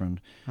in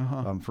Richmond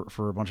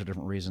for a bunch of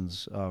different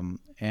reasons.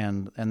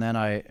 And then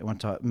I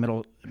went to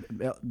middle,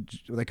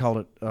 they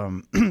called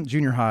it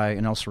junior high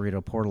in El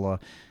Cerrito, Portola.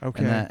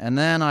 Okay. And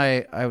then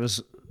I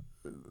was,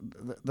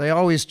 they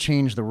always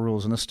change the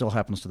rules, and this still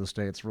happens to this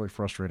day. It's really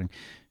frustrating.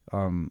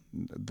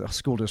 The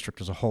school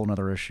district is a whole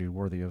other issue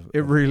worthy of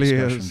It really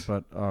discussion, is.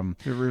 But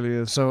It really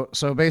is.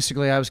 so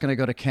basically, I was going to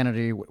go to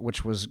Kennedy,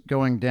 which was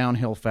going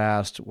downhill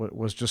fast.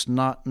 Was just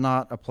not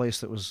a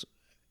place that was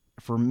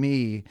for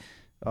me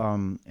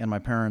and my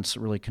parents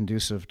really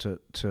conducive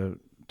to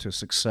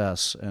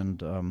success.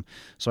 And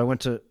so I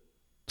went to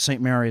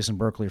St. Mary's in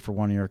Berkeley for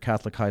 1 year,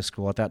 Catholic high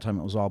school. At that time,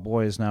 it was all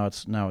boys. Now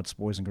it's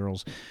boys and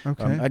girls.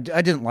 Okay. I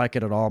didn't like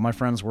it at all. My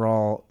friends were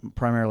all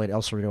primarily at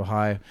El Cerrito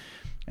High.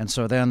 And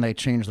so then they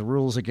changed the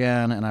rules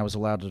again, and I was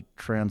allowed to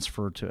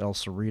transfer to El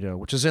Cerrito,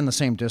 which is in the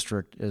same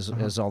district as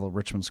all the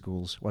Richmond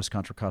schools, West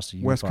Contra Costa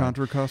Unified. West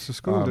Contra Costa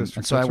School District.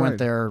 And so That's I went right.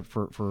 there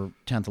for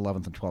 10th,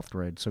 11th, and 12th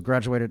grade. So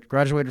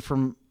graduated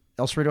from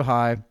El Cerrito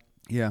High.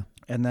 Yeah.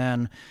 And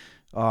then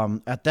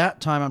at that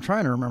time, I'm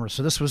trying to remember.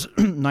 So this was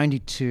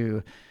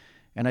 92.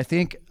 And I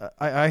think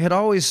I had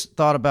always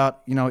thought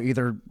about,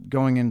 either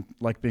going in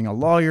like being a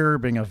lawyer,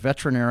 being a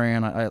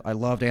veterinarian. I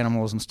loved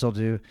animals and still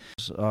do.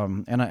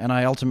 And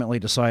I ultimately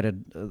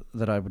decided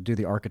that I would do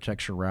the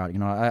architecture route.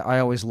 I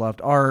always loved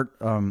art.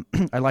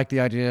 I liked the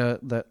idea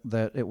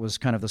that it was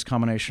kind of this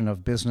combination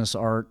of business,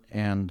 art,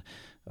 and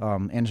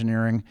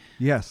engineering.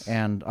 Yes.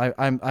 And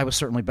I was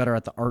certainly better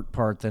at the art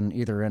part than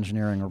either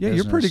engineering or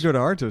business. You're pretty good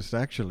artist,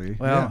 actually.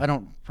 Well, Yeah. I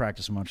don't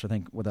practice much. I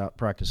think without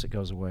practice it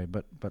goes away.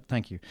 But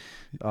thank you.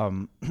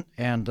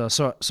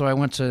 So I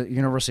went to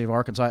University of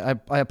Arkansas.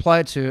 I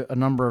applied to a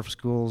number of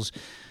schools.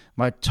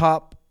 My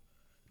top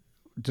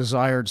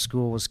desired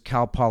school was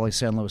Cal Poly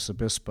San Luis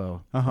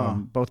Obispo,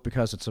 both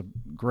because it's a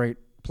great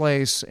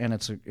place and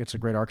it's a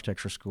great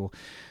architecture school.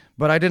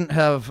 But I didn't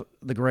have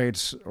the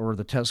grades or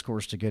the test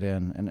scores to get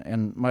in,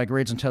 and my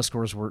grades and test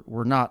scores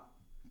were not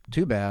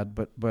too bad,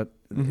 but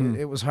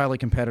it was highly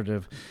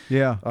competitive.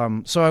 Yeah.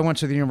 So I went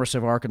to the University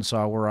of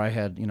Arkansas, where I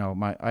had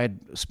I had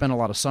spent a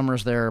lot of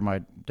summers there. My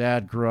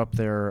dad grew up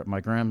there.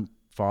 My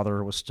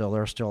grandfather was still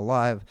there, still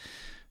alive,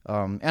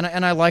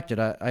 and I liked it.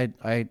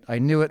 I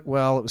knew it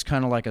well. It was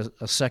kind of like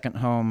a second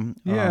home.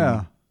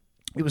 Yeah.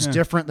 It was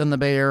different than the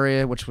Bay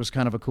Area, which was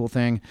kind of a cool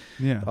thing.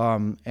 Yeah.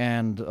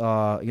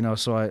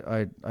 So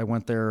I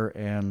went there,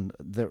 and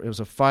it was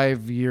a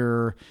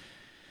 5-year,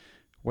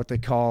 what they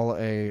call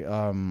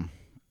a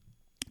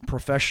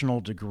professional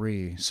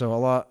degree. So a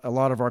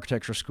lot of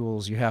architecture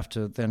schools, you have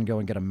to then go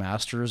and get a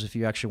master's if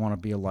you actually want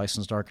to be a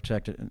licensed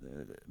architect.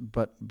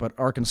 But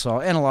Arkansas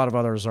and a lot of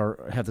others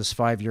have this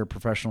 5-year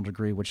professional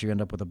degree, which you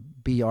end up with a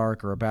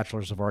BArch or a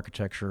Bachelor's of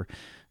Architecture.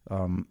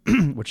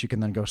 Which you can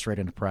then go straight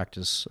into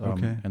practice,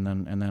 Okay. and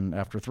then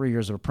after 3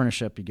 years of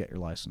apprenticeship, you get your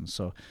license.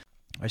 So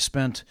I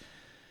spent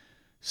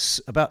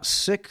about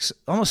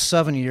almost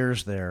 7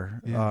 years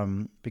there,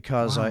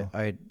 because Wow.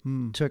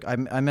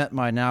 I met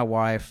my now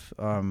wife,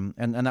 and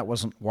that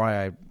wasn't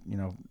why it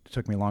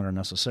took me longer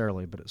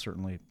necessarily, but it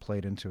certainly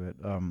played into it.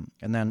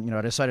 And then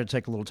I decided to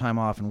take a little time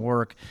off and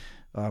work.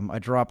 I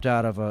dropped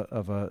out of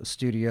a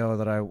studio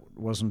that I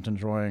wasn't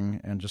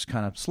enjoying and just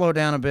kind of slowed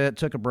down a bit,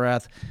 took a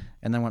breath,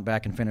 and then went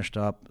back and finished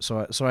up.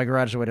 So I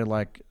graduated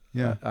like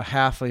Yeah. a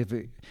half of,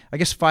 I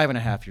guess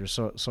 5.5 years.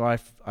 So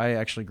I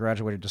actually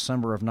graduated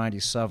December of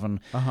 '97,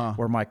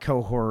 where my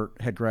cohort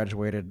had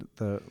graduated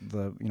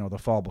the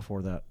fall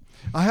before that.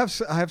 I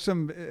have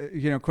some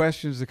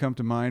questions that come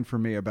to mind for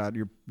me about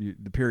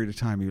the period of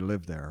time you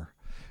lived there.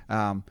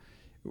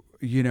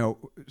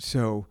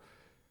 So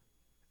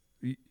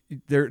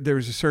there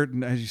was a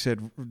certain, as you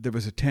said, there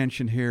was a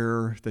tension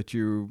here that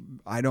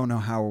I don't know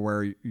how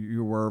aware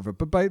you were of it,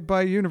 but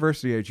by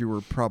university age, you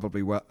were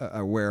probably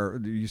aware.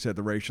 You said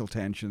the racial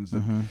tensions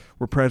that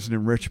were present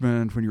in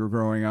Richmond when you were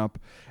growing up.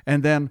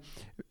 And then,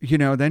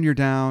 then you're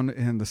down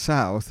in the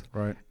South.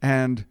 Right.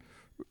 And,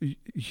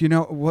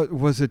 what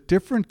was it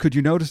different? Could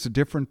you notice a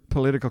different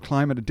political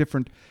climate,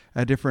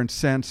 a different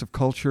sense of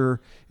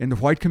culture in the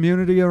white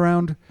community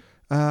around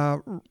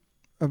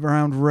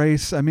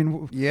race? I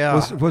mean,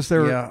 was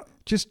there? Yeah.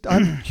 Just,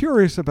 I'm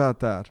curious about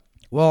that.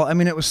 Well, I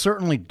mean, it was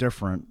certainly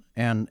different,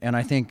 and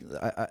I think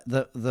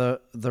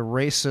the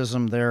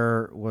racism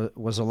there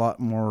was a lot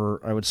more,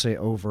 I would say,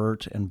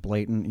 overt and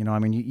blatant. I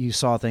mean, you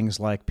saw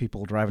things like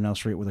people driving down the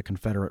street with a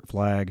Confederate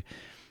flag,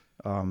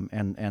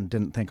 and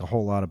didn't think a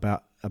whole lot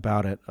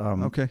about it.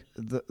 Okay.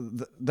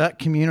 That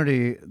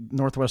community,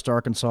 Northwest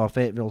Arkansas,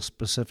 Fayetteville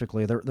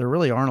specifically, there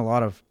really aren't a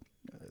lot of,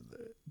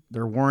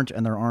 there weren't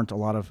and there aren't a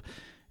lot of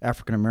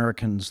African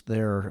Americans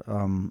there,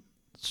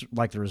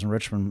 like there is in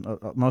Richmond.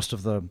 Most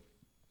of the,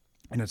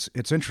 and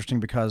it's interesting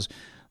because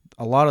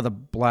a lot of the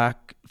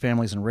black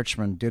families in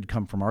Richmond did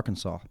come from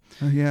Arkansas.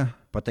 Oh, yeah.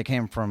 But they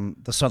came from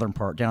the southern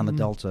part, down the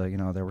Delta.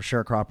 They were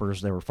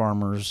sharecroppers, they were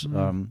farmers,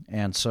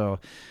 and so.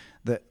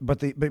 But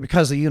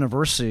because the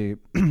university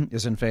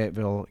is in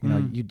Fayetteville,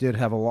 you did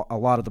have a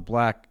lot of the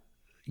black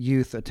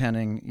youth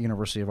attending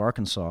University of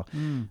Arkansas,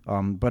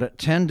 but it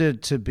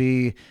tended to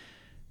be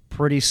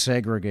pretty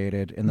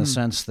segregated in the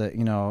sense that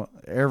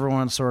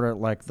everyone sort of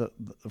like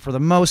for the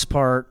most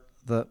part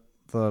the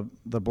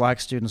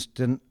black students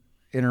didn't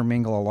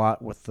intermingle a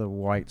lot with the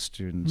white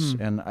students,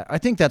 and I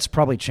think that's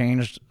probably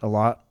changed a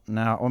lot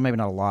now. Well, maybe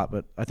not a lot,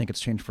 but I think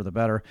it's changed for the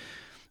better.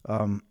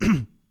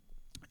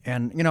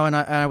 And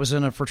I was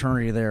in a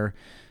fraternity there,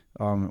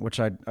 which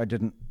I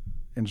didn't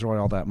enjoy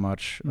all that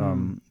much.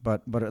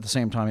 But at the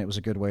same time, it was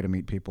a good way to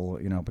meet people,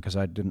 because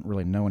I didn't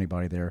really know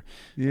anybody there.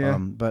 Yeah.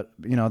 But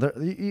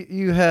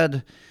you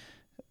had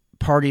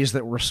parties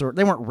that were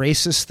they weren't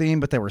racist themed,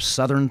 but they were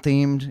Southern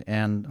themed,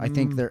 and I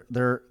think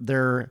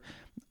they're.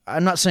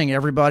 I'm not saying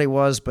everybody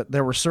was, but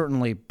there were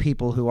certainly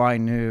people who I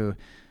knew,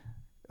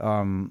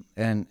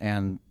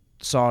 and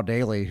saw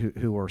daily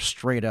who were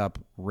straight up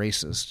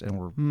racist and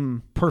were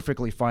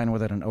perfectly fine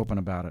with it and open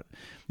about it.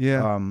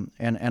 Yeah.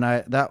 And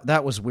I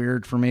that was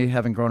weird for me,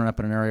 having grown up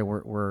in an area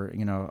where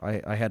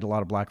I had a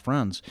lot of black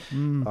friends.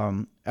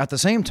 At the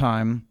same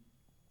time,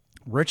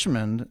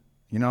 Richmond,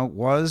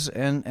 was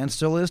and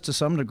still is to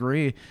some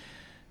degree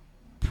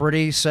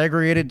pretty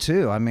segregated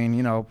too. I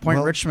mean,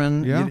 Point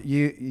Richmond, yeah.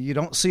 you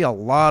don't see a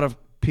lot of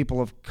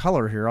people of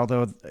color here,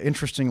 although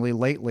interestingly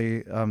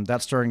lately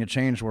that's starting to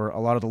change, where a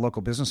lot of the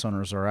local business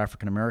owners are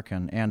African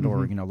American and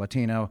or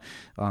Latino,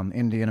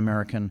 Indian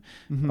American,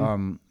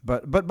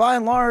 but by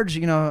and large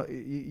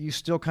you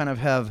still kind of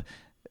have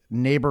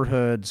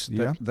neighborhoods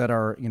that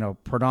are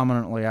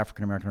predominantly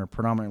African American or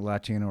predominantly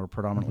Latino or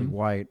predominantly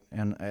white,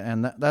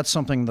 and that's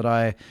something that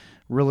I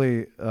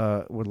really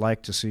would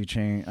like to see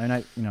change,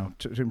 and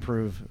to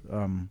improve.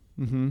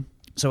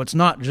 So it's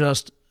not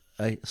just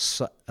a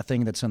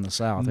thing that's in the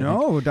South.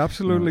 No,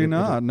 absolutely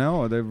not.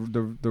 No,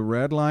 the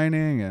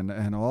redlining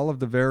and all of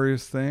the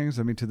various things.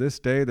 I mean, to this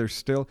day,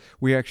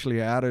 we actually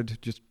added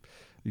just,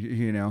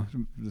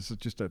 this is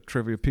just a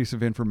trivia piece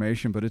of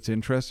information, but it's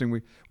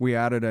interesting. We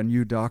added a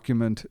new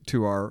document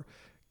to our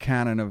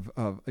canon of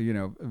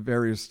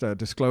various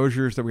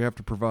disclosures that we have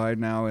to provide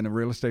now in a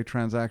real estate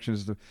transaction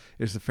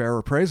is the Fair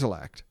Appraisal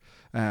Act.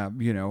 And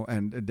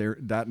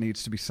that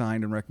needs to be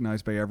signed and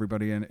recognized by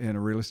everybody in a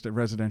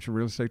residential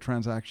real estate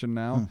transaction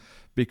now,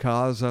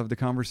 because of the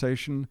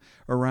conversation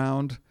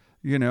around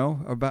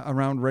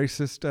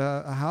racist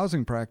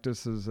housing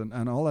practices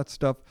and all that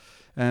stuff.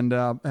 And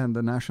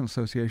the National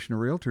Association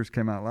of Realtors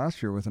came out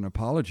last year with an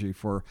apology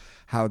for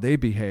how they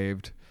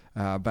behaved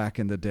back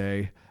in the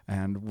day,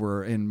 and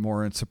were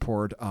more in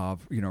support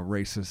of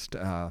racist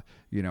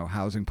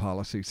housing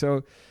policy.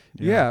 So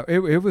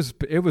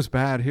it was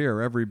bad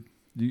here.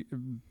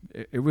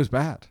 It was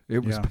bad.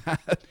 It was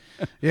bad.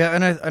 Yeah,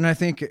 and I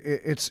think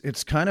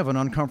it's kind of an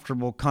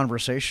uncomfortable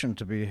conversation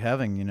to be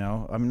having.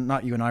 I mean,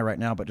 not you and I right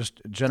now, but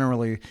just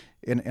generally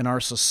in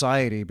our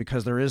society,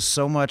 because there is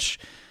so much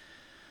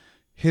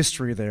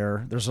history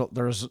there.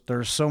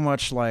 There's so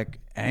much like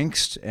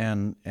angst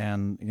and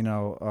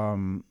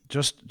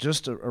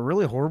just a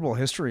really horrible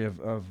history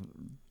of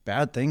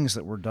bad things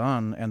that were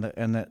done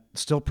and that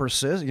still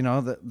persist.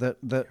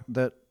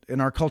 That in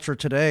our culture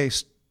today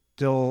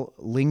still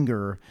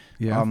linger.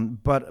 Yeah.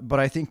 But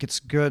I think it's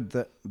good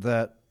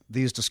that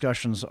these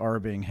discussions are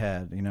being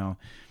had,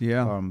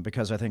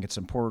 because I think it's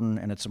important,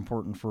 and it's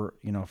important for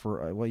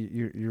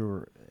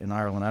you're in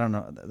Ireland. I don't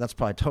know, that's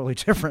probably totally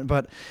different,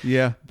 but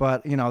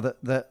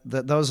that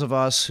those of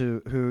us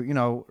who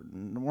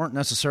weren't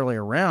necessarily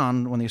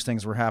around when these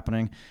things were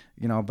happening,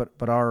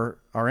 but our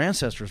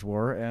ancestors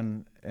were,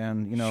 and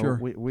Sure.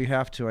 we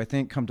have to, I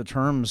think, come to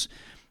terms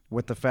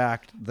with the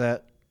fact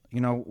that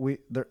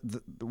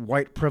the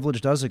white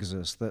privilege does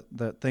exist.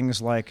 That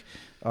things like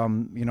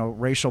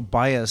racial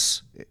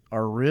bias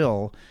are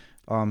real,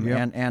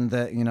 and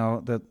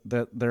that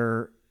that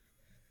there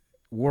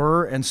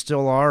were and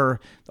still are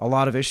a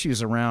lot of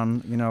issues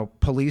around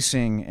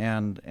policing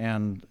and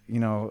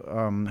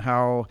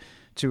how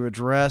to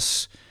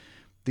address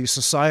these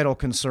societal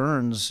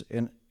concerns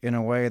in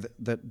a way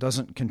that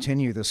doesn't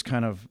continue this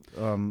kind of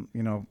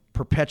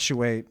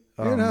perpetuate.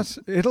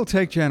 It'll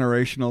take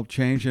generational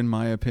change, in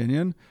my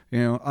opinion.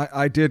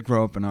 I did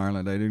grow up in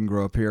Ireland. I didn't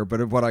grow up here,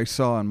 but what I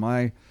saw in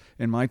my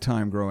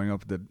time growing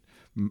up,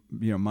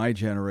 my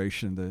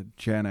generation, the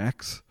Gen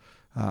X,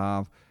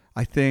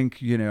 I think,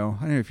 I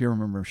don't know if you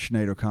remember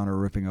Sinead O'Connor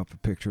ripping up a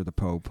picture of the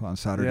Pope on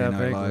Saturday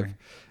Night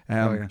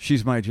Live.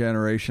 She's my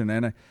generation,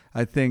 and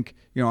I think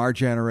our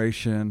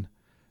generation,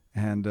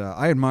 and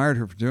I admired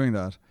her for doing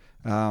that.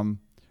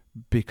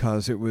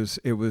 Because it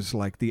was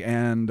like the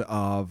end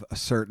of a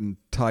certain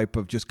type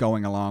of just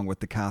going along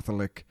with the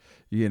Catholic,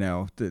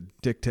 the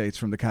dictates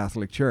from the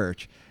Catholic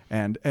Church,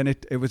 and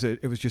it was a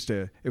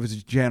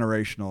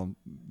generational,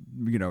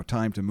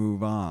 time to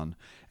move on,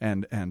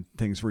 and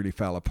things really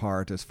fell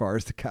apart as far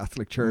as the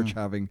Catholic Church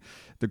having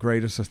the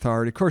greatest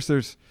authority. Of course,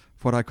 there's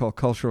what I call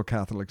cultural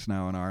Catholics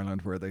now in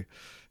Ireland, where they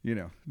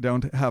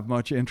don't have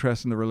much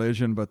interest in the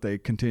religion, but they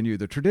continue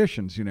the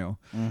traditions,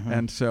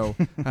 and so,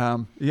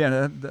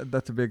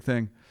 that's a big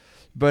thing.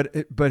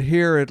 But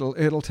here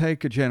it'll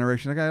take a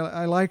generation. Like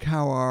I like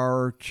how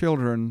our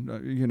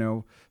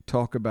children,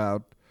 talk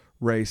about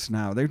race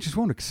now. They just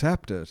won't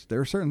accept it.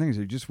 There are certain things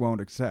they just won't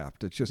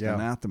accept. It's just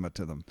anathema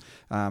to them,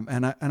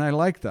 and I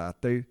like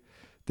that.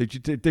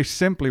 They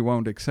simply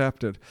won't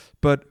accept it.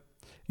 But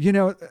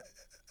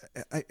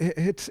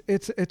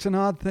it's an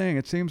odd thing.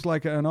 It seems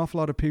like an awful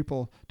lot of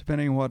people,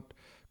 depending on what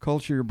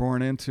culture you're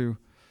born into,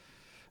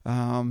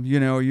 some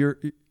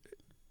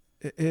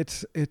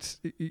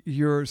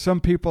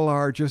people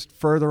are just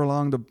further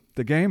along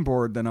the game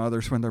board than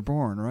others when they're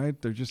born,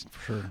 right? They're just,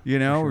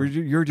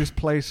 you're just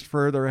placed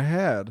further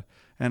ahead,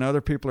 and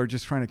other people are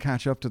just trying to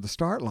catch up to the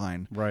start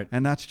line, right?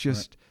 And that's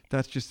just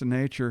the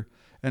nature,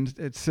 and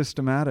it's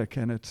systematic,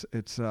 and it's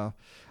I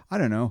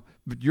don't know,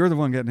 but you're the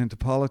one getting into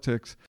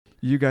politics.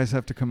 You guys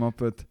have to come up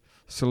with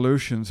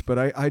solutions, but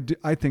I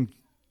think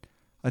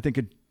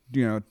it,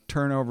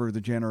 turnover of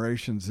the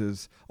generations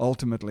is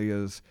ultimately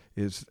is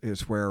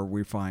where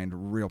we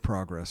find real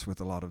progress with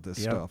a lot of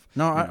this stuff.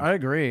 No, I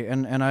agree,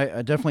 and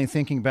I definitely,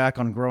 thinking back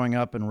on growing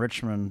up in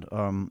Richmond,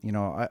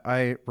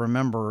 I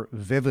remember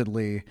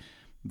vividly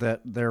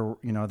that there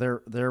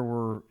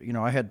were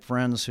I had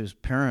friends whose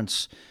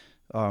parents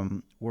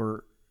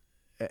were.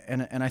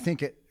 And I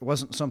think it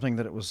wasn't something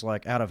that it was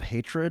like out of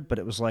hatred, but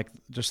it was like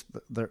just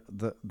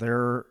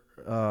their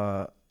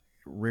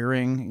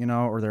rearing,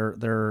 or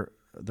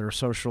their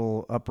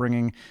social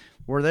upbringing,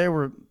 where they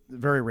were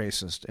very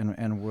racist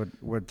and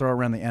would throw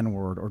around the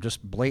N-word or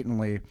just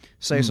blatantly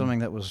say something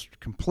that was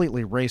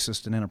completely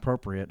racist and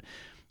inappropriate.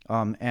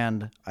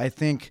 And I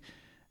think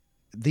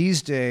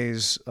these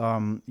days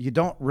you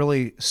don't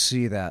really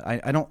see that.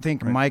 I don't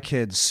think my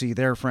kids see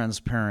their friends'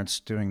 parents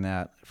doing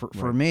that.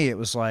 For me, it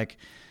was like,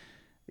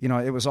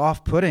 it was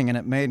off-putting, and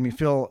it made me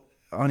feel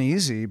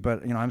uneasy.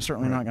 But I'm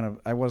certainly not going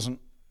to. I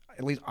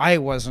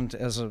wasn't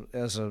as a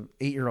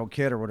 8-year-old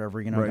kid or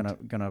whatever.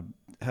 Gonna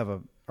have a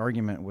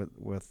argument with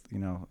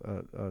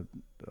a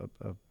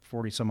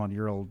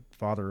 40-some-odd-year-old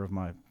father of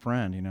my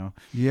friend.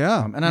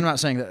 Yeah. And I'm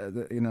not saying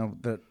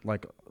that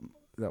like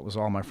that was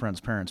all my friends'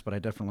 parents, but I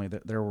definitely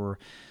there were,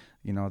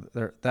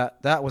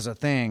 that was a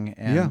thing,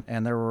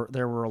 and there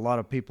were a lot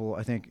of people,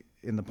 I think,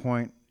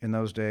 in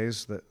those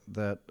days that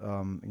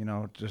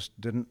just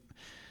didn't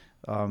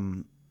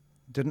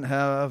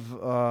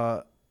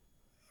have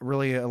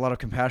really a lot of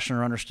compassion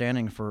or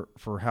understanding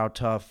for how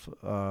tough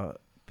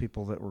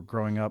people that were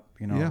growing up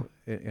in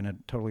a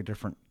totally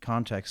different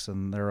context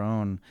than their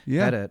own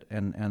had it,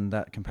 and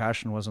that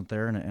compassion wasn't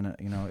there, and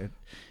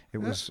it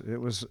was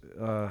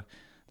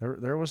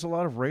there was a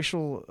lot of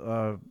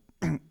racial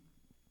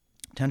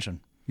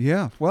tension.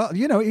 Yeah, well,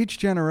 each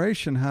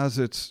generation has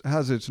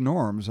its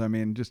norms. I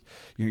mean, just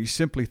you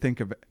simply think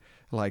of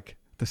like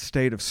the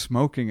state of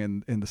smoking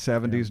in the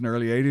 70s and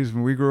early 80s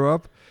when we grew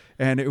up,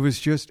 and it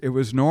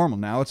was normal.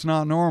 Now it's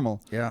not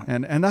normal. Yeah,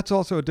 and that's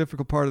also a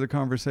difficult part of the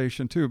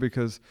conversation too,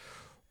 because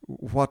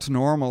what's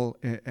normal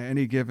in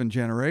any given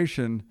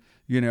generation,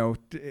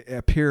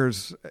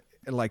 appears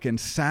like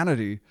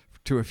insanity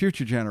to a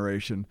future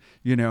generation.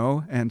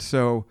 And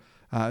so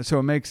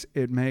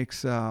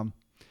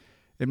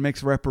it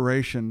makes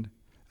reparation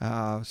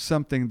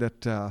something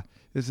that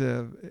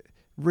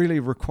really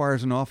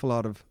requires an awful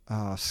lot of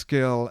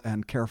skill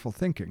and careful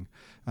thinking,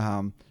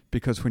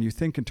 because when you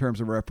think in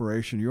terms of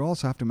reparation, you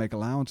also have to make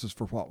allowances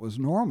for what was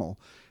normal.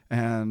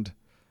 And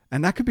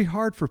that could be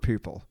hard for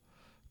people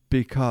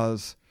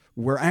because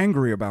we're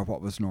angry about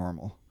what was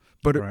normal.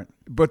 But Right.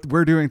 but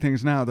we're doing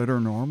things now that are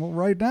normal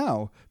right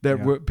now that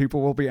Yeah.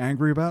 people will be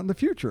angry about in the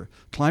future.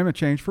 Climate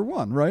change for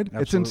one, right? It's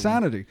Absolutely.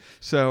 insanity.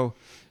 So,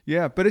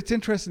 yeah, but it's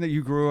interesting that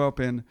you grew up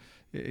in,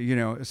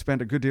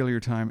 spent a good deal of your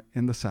time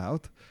in the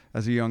South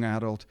as a young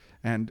adult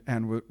and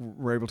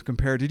were able to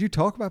compare. Did you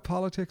talk about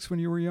politics when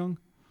you were young?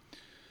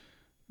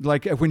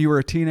 Like when you were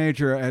a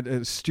teenager,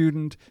 a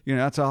student,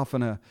 that's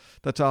often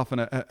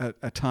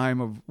a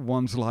time of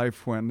one's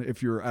life when,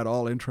 if you're at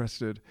all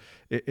interested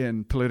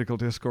in political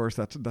discourse,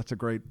 that's a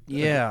great.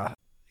 Yeah.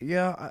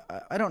 Yeah,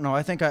 I don't know.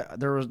 I think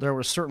there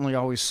was certainly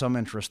always some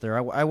interest there.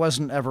 I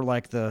wasn't ever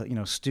like the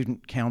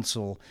student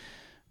council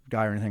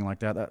guy or anything like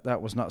that.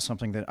 That was not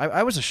something that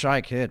I was a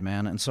shy kid,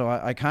 man, and so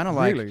I kind of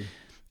like. Really?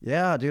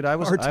 Yeah, dude, I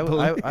was. Hard to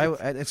believe.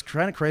 It's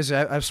kind of crazy.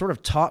 I've sort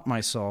of taught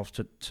myself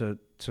to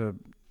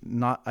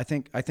not. I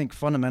think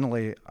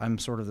fundamentally I'm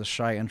sort of the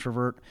shy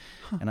introvert,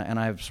 and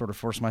I've sort of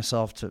forced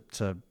myself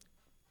to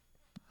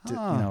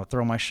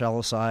throw my shell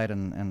aside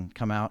and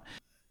come out.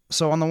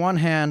 So on the one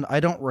hand,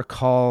 I don't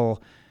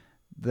recall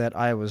that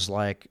I was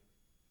like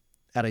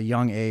at a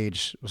young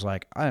age was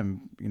like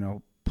I'm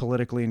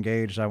politically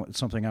engaged. It's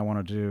something I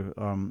want to do.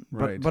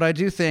 Right. But I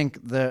do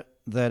think that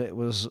it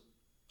was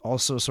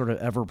also sort of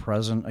ever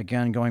present.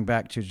 Again, going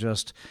back to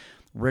just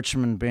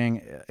Richmond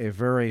being a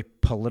very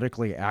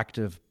politically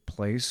active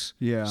place.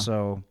 Yeah.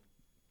 So,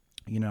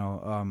 there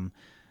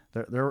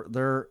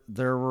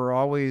were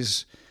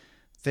always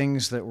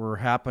things that were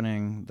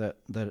happening that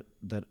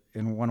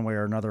in one way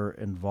or another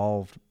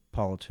involved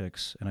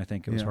politics, and I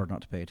think it was hard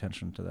not to pay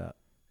attention to that.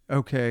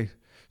 Okay,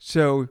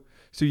 so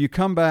you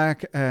come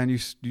back and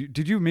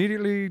did you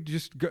immediately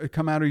just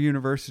come out of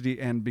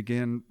university and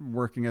begin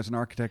working as an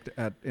architect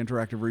at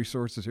Interactive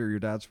Resources here, your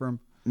dad's firm?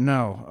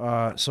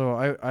 No, so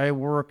I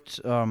worked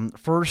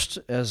first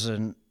as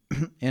an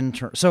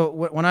intern. So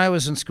when I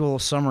was in school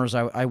summers,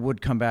 I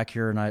would come back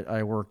here and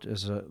I worked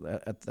as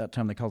at that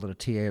time they called it a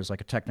TA. It was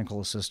like a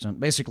technical assistant,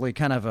 basically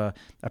kind of a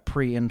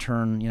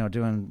pre-intern,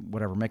 doing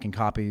whatever, making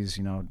copies,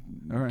 All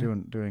right.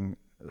 doing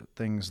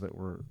things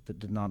that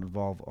did not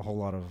involve a whole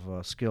lot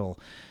of skill.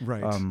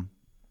 Right.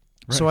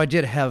 So I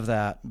did have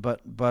that,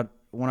 but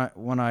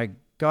when I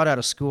got out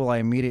of school, I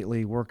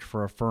immediately worked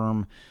for a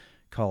firm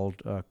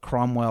called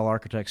Cromwell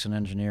Architects and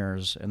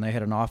Engineers, and they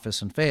had an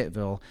office in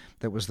Fayetteville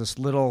that was this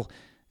little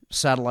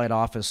satellite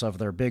office of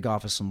their big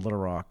office in Little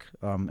Rock.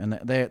 And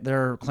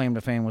their claim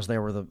to fame was they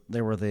were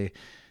the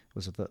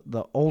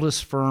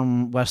oldest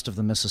firm west of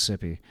the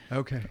Mississippi.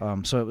 Okay.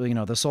 So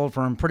this old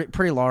firm,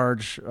 pretty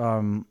large,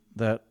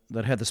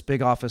 that had this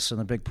big office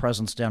and a big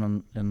presence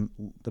down in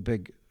the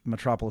big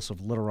metropolis of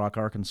Little Rock,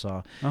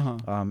 Arkansas. Uh-huh.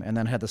 And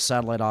then had the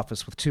satellite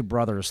office with two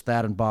brothers,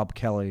 Thad and Bob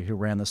Kelly, who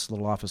ran this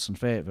little office in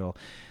Fayetteville.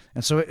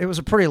 And so it was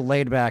a pretty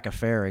laid-back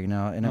affair, and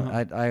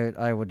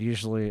I would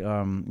usually,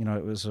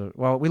 it was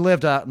we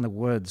lived out in the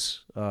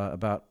woods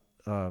about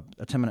a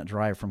 10-minute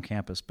drive from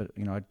campus, but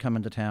I'd come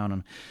into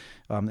town,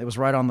 and it was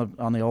right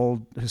on the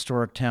old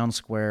historic town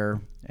square,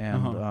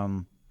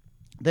 and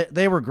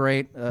they were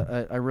great.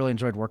 I really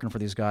enjoyed working for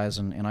these guys,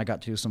 and I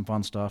got to do some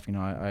fun stuff.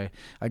 I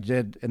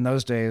did in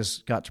those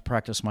days got to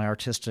practice my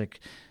artistic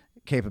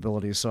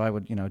capabilities, so I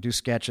would do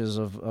sketches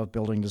of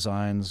building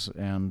designs,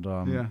 and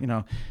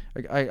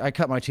I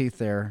cut my teeth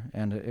there,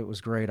 and it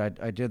was great.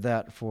 I did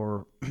that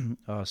for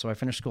so I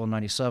finished school in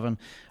 '97.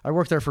 I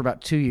worked there for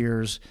about 2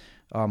 years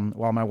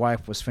while my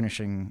wife was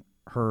finishing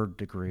her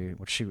degree,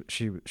 which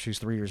she's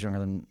 3 years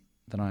younger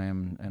than I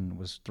am, and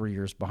was 3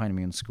 years behind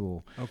me in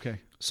school. Okay.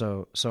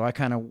 So I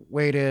kind of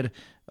waited,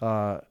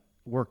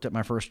 worked at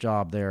my first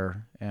job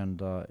there,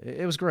 and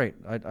it was great.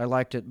 I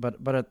liked it,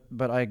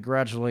 but I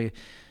gradually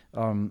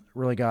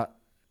really got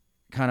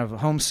kind of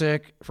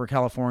homesick for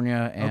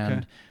California,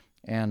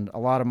 and a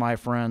lot of my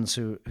friends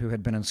who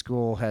had been in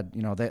school had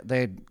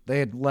they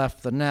had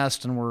left the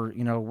nest and were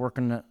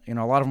working at,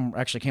 a lot of them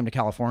actually came to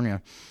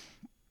California,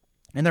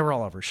 and they were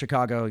all over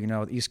Chicago,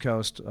 the East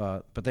Coast,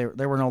 but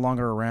they were no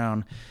longer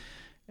around,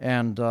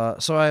 and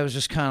so I was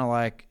just kind of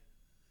like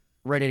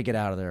ready to get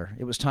out of there.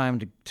 It was time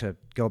to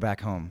go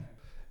back home.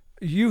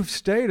 You've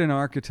stayed in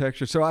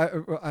architecture, so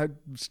I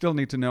still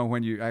need to know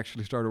when you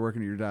actually started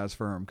working at your dad's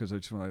firm, because I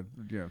just want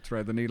to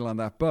thread the needle on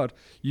that. But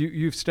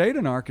you've stayed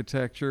in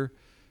architecture,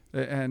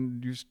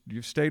 and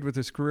you've stayed with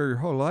this career your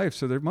whole life,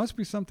 so there must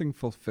be something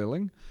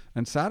fulfilling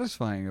and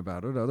satisfying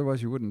about it.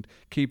 Otherwise, you wouldn't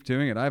keep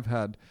doing it. I've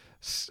had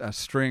a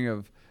string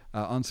of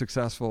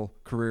unsuccessful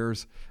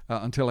careers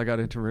until I got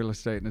into real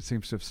estate, and it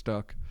seems to have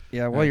stuck.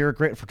 Yeah, well, you're a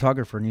great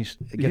photographer, and you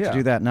get to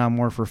do that now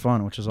more for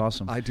fun, which is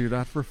awesome. I do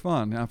that for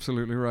fun.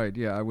 Absolutely right.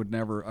 Yeah, I would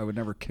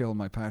never kill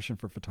my passion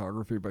for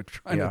photography by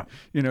trying to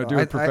do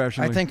it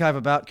professionally. I think I've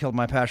about killed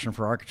my passion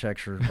for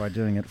architecture by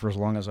doing it for as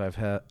long as I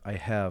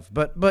have.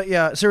 But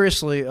yeah,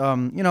 seriously,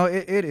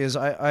 it is.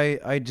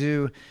 I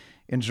do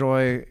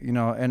enjoy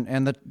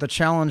and the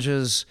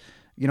challenges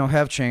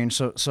have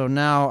changed. So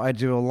now I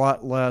do a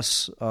lot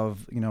less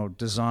of,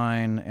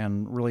 design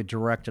and really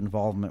direct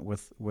involvement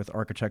with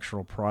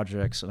architectural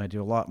projects, and I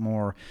do a lot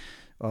more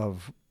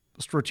of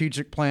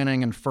strategic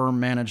planning and firm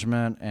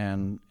management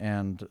and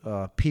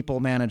people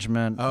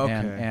management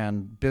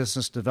and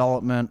business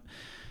development,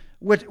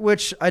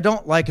 which I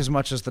don't like as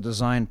much as the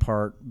design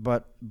part,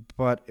 but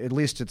at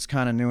least it's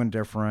kind of new and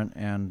different,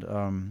 and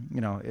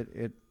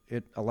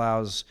it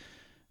allows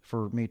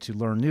for me to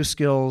learn new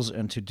skills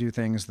and to do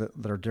things that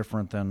are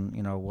different than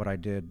what I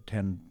did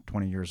 10,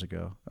 20 years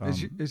ago.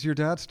 Is your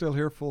dad still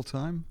here full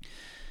time?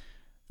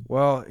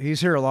 Well,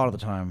 he's here a lot of the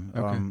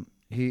time.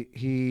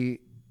 Okay.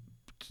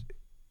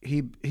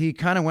 He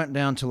kind of went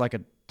down to like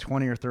a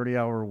 20 or 30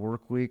 hour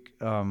work week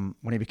when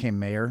he became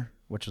mayor,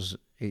 which was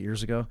 8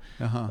 years ago,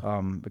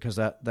 because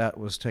that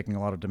was taking a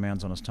lot of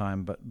demands on his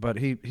time. But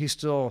he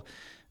still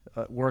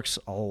works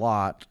a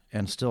lot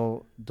and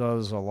still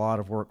does a lot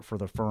of work for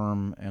the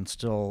firm, and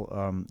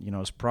still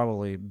is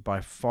probably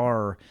by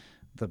far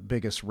the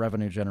biggest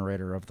revenue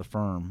generator of the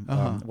firm.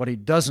 What he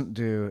doesn't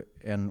do,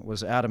 and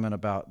was adamant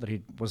about that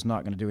he was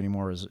not going to do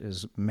anymore,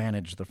 is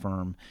manage the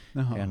firm.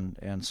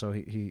 And so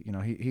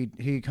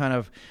he kind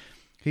of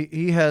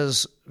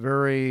has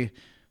very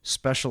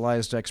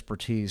specialized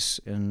expertise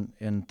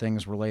in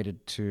things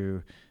related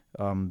to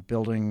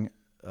building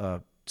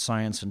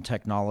science and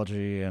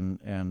technology, and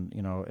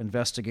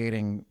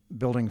investigating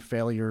building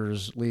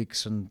failures,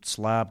 leaks, and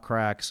slab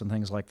cracks and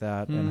things like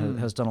that, and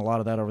has done a lot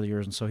of that over the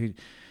years. And so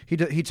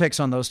he takes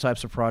on those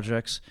types of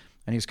projects,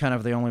 and he's kind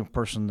of the only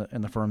person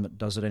in the firm that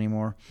does it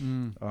anymore.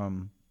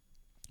 And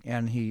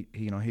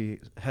he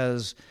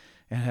has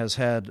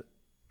had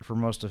for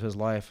most of his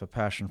life a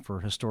passion for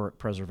historic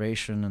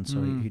preservation, and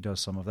so he does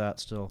some of that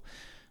still.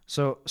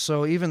 So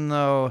even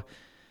though.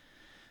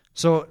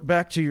 So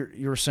back to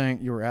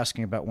you were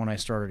asking about when I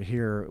started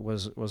here,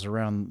 was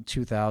around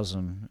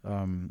 2000,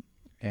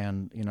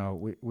 and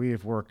we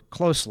have worked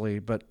closely,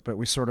 but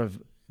we sort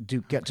of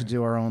get to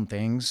do our own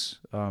things,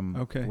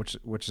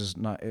 which is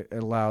not, it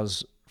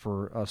allows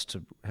for us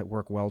to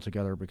work well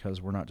together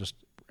because we're not just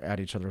at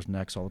each other's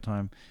necks all the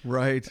time.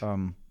 Right.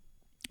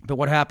 But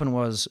what happened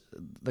was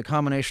the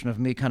combination of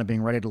me kind of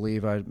being ready to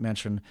leave, I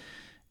mentioned,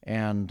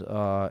 and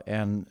a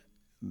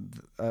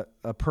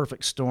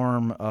perfect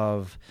storm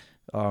of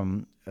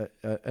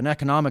an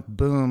economic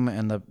boom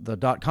and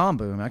the .com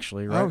boom,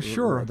 actually, right? Oh,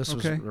 sure. This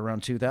was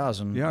around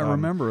 2000. Yeah, I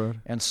remember it.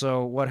 And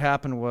so what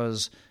happened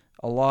was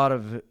a lot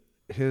of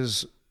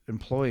his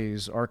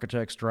employees,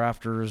 architects,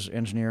 drafters,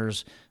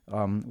 engineers,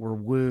 were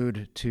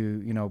wooed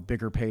to,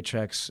 bigger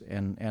paychecks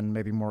and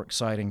maybe more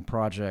exciting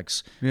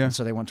projects. Yeah. And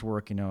so they went to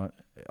work,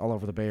 all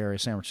over the Bay Area,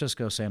 San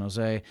Francisco, San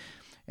Jose.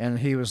 And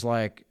he was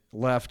like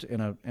left in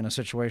a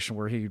situation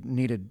where he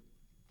needed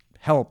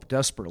help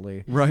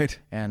desperately. Right.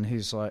 And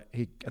he's like,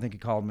 I think he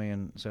called me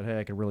and said, "Hey,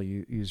 I could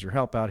really use your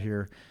help out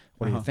here.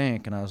 What do you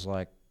think?" And I was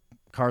like,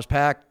 "Car's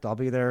packed. I'll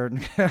be there in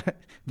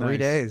 3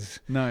 days."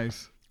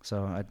 Nice.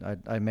 So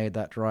I made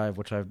that drive,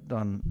 which I've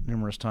done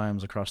numerous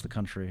times across the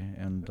country,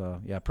 and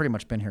pretty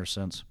much been here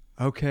since.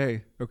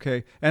 Okay.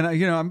 And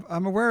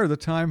I'm aware of the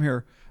time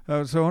here,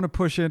 so I want to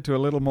push into a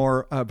little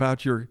more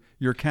about your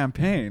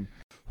campaign.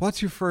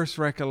 What's your first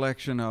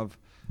recollection of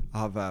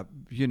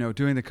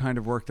doing the kind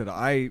of work that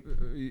I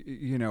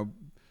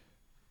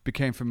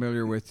became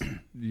familiar with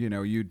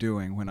you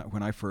doing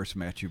when I first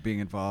met you, being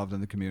involved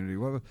in the community?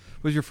 What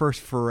was your first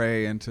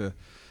foray into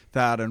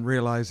that, and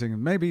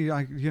realizing maybe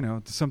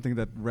it's something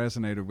that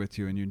resonated with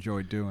you and you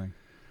enjoyed doing?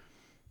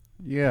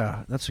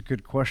 Yeah, that's a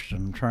good question.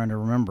 I'm trying to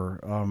remember.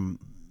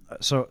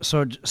 So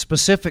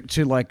specific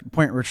to like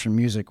Point Richmond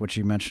Music, which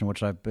you mentioned,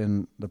 which I've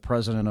been the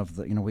president of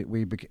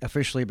we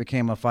officially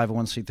became a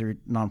 501c3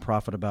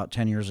 nonprofit about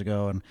 10 years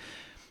ago, and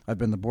I've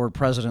been the board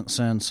president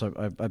since.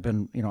 I've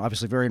been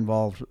obviously very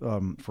involved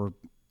for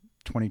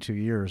 22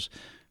 years.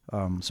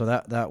 So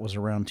that was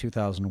around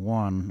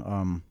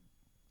 2001.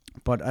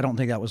 But I don't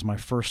think that was my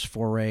first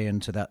foray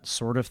into that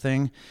sort of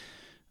thing.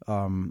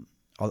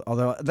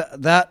 Although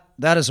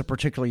that is a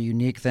particularly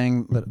unique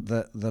thing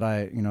that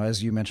I,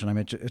 as you mentioned, I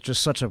mean, it's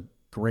just such a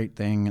great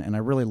thing, and I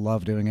really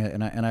love doing it,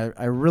 and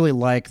I really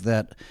like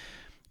that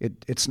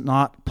it's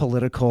not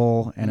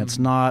political, and it's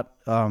not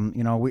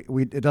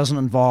it doesn't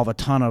involve a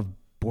ton of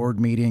board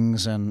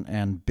meetings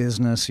and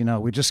business.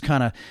 We just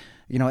kind of,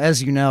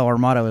 as our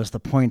motto is,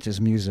 the point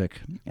is music,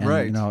 and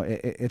right.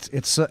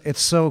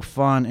 It's so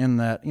fun in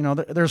that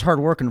there's hard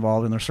work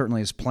involved, and there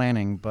certainly is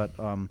planning, but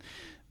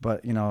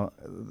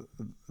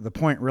the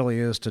point really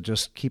is to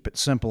just keep it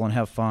simple and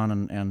have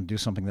fun and do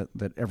something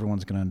that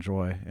everyone's going to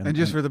enjoy. And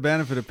just for the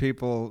benefit of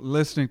people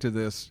listening to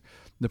this,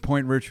 the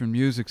Point Richmond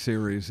Music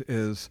Series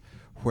is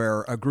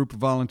where a group of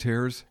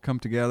volunteers come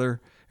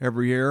together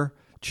every year,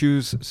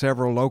 choose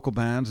several local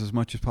bands as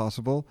much as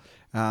possible,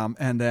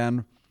 and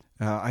then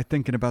I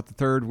think in about the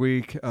third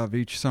week of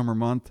each summer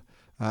month,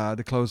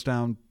 they close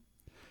down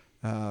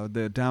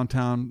the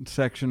downtown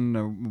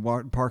section,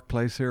 Park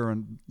Place here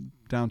in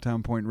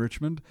downtown Point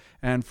Richmond,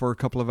 and for a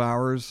couple of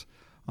hours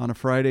on a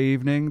Friday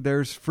evening,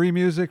 there's free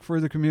music for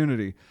the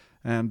community.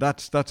 and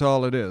that's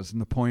all it is.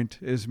 And the point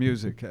is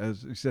music,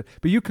 as you said.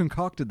 But you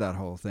concocted that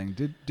whole thing,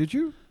 did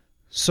you?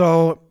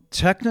 So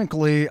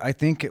technically, I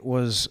think it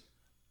was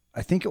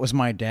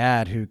my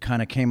dad who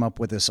kind of came up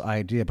with this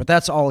idea, but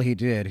that's all he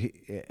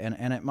did.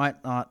 And it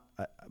might not,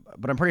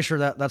 but I'm pretty sure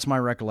that's my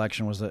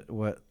recollection, was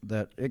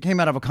that it came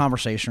out of a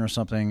conversation or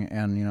something,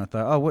 and I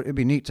thought, it'd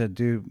be neat to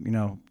do,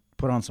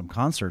 put on some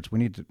concerts. We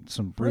need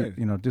to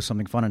Right. do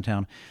something fun in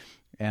town,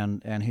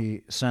 and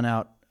he sent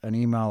out an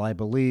email, I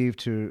believe,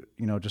 to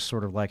just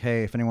sort of like,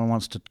 hey, if anyone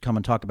wants to come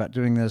and talk about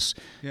doing this,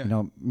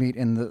 Yeah. meet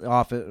in the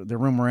office, the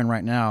room we're in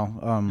right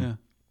now. Yeah.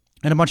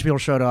 And a bunch of people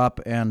showed up,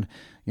 and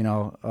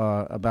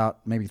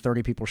about maybe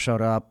 30 people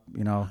showed up.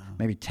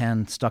 Maybe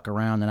 10 stuck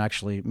around and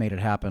actually made it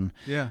happen.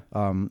 Yeah.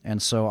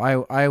 And so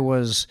I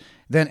was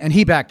then, and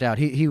he backed out.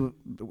 He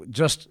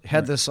just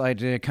had this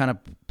idea, kind of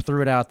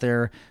threw it out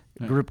there.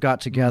 Group got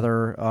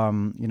together.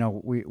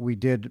 We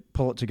did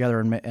pull it together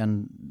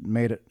and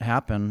made it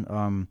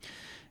happen.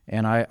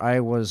 And I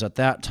was at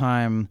that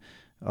time.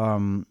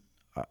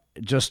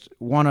 Just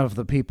one of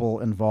the people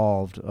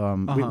involved.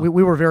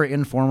 We were very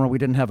informal. We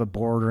didn't have a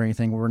board or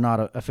anything. We were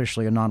not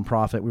officially a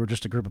nonprofit. We were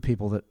just a group of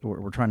people that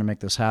were trying to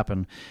make this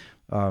happen.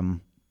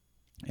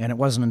 And it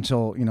wasn't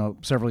until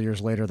several years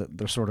later that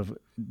they're sort of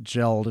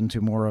gelled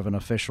into more of an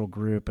official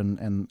group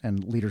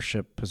and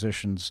leadership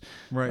positions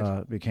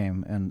Right.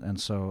 became,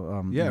 and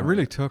so Yeah, it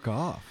really took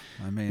off.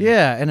 I mean,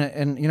 yeah,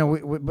 and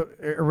but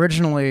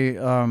originally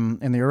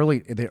in the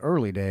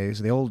early days,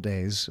 the old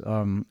days,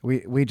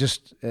 we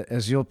just,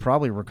 as you'll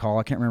probably recall,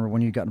 I can't remember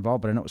when you got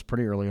involved, but I know it was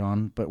pretty early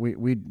on. But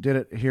we did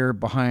it here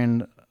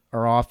behind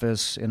our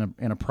office in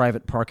a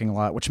private parking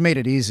lot, which made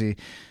it easy,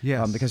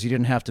 Yes. because you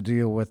didn't have to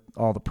deal with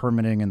all the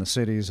permitting in the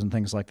cities and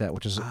things like that,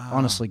 which has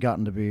honestly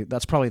gotten to be,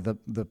 that's probably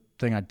the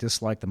thing I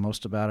dislike the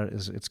most about it,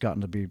 is it's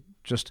gotten to be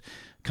just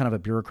kind of a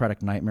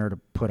bureaucratic nightmare to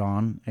put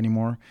on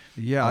anymore.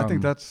 Yeah, I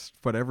think that's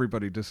what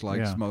everybody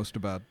dislikes yeah. most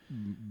about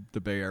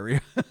the Bay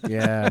Area.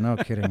 Yeah, no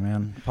kidding,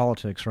 man.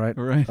 Politics, right?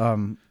 Right.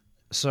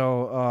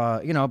 So,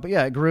 but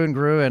yeah, it grew and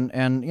grew,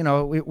 and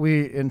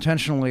we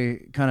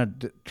intentionally kind of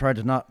tried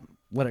to not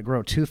let it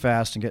grow too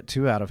fast and get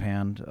too out of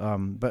hand.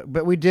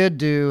 But we did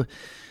do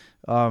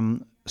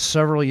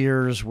several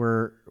years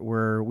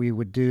where we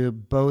would do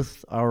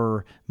both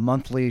our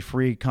monthly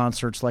free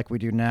concerts like we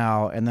do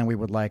now, and then we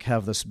would like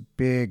have this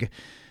big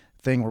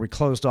thing where we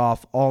closed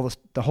off all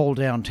the whole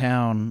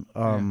downtown,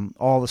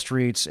 all the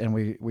streets, and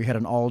we had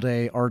an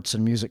all-day arts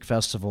and music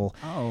festival.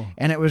 Oh.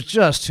 And it was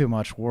just too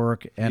much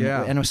work, and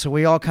Yeah. and so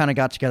we all kind of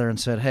got together and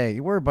said, hey,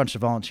 we're a bunch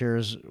of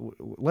volunteers.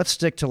 Let's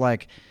stick to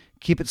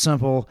keep it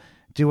simple,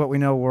 do what we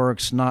know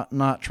works,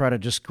 not try to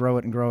just grow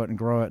it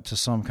to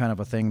some kind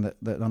of a thing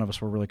that none of us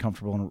were really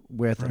comfortable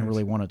with and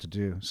really wanted to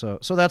do. So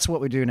that's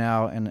what we do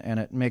now, and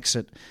it makes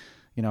it,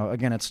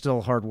 again, it's still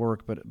hard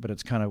work, but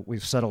it's kind of,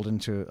 we've settled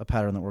into a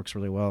pattern that works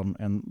really well.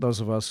 And those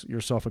of us,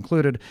 yourself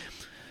included,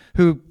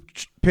 who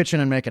pitch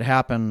in and make it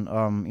happen,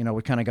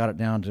 we kind of got it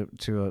down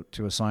to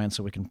a science,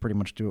 so we can pretty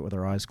much do it with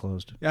our eyes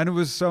closed. And it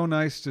was so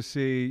nice to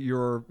see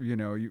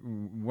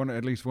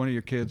at least one of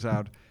your kids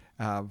out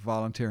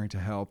volunteering to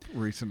help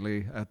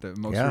recently at the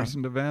most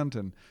recent event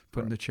and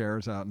putting the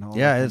chairs out and all.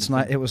 Yeah,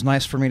 that it was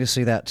nice for me to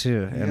see that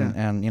too.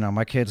 And Yeah.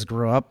 my kids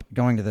grew up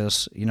going to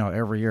this,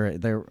 every year.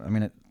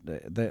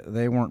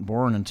 They weren't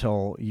born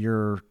until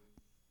year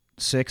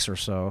 6 or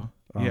so.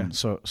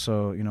 So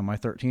my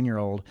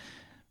 13-year-old,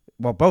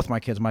 well, both my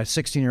kids, my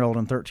 16-year-old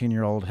and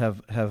 13-year-old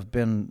have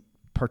been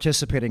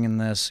participating in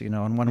this, in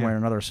one way or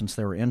another since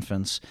they were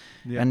infants.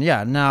 Yeah.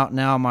 And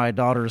now my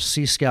daughter's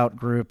Sea Scout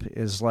group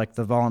is like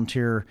the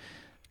volunteer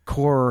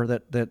core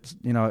that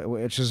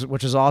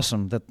which is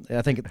awesome. That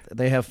I think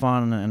they have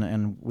fun,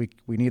 and we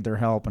need their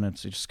help, and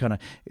it's just kind of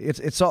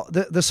it's all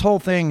this whole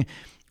thing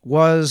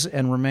was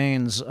and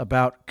remains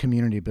about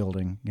community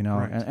building,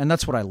 Right. and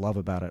that's what I love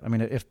about it. I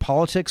mean, if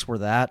politics were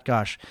that,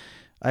 gosh,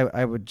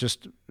 I would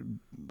just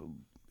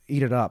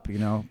eat it up,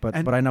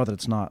 but I know that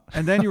it's not.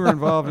 And then you were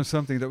involved in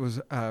something that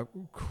was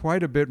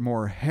quite a bit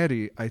more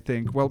heady, I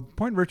think. Well,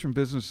 Point Richmond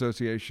Business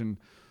Association,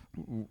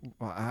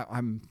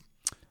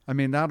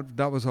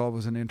 that was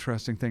always an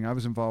interesting thing. I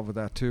was involved with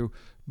that too.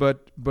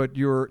 But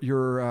your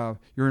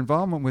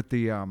involvement with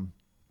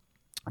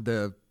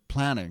the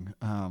planning.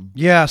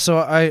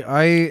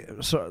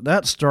 So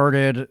that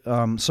started.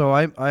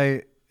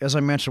 I as I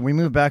mentioned, we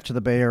moved back to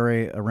the Bay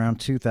Area around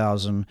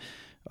 2000.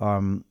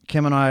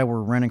 Kim and I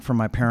were renting from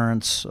my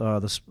parents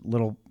this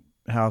little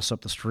house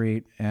up the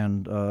street,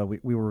 and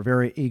we were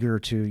very eager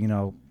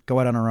to go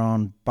out on our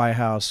own, buy a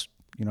house,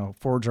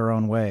 forge our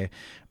own way,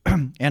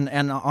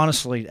 and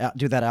honestly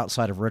do that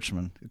outside of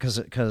Richmond,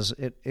 because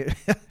it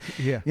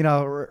Yeah.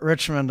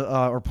 Richmond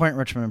or Point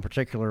Richmond in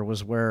particular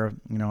was where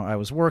I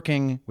was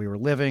working, we were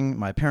living,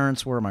 my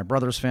parents were, my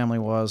brother's family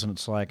was, and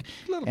it's like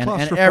A little and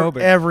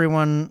claustrophobic.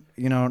 everyone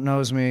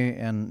knows me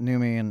and knew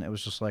me, and it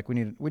was just like we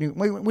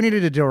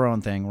needed to do our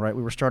own thing, right?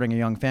 We were starting a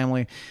young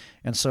family,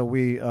 and so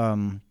we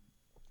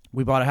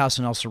bought a house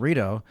in El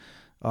Cerrito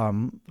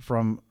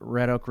from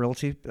Red Oak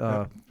Realty.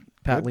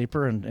 Pat Good.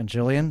 Leeper and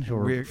Jillian, who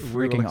were We will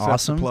freaking accept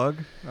awesome. the plug.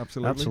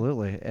 Absolutely.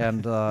 Absolutely,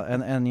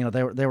 and you know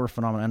they were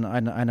phenomenal,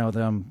 and I know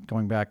them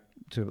going back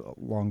to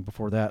long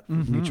before that,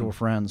 mutual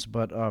friends.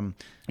 But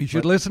you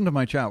should listen to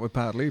my chat with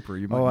Pat Leeper.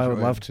 You might I would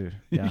enjoy love it. to.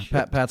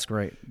 Yeah, Pat's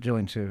great.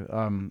 Jillian too.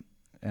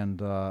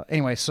 And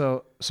anyway,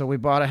 so we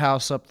bought a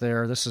house up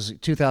there. This is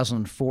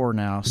 2004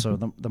 now,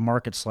 so the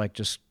market's like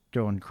just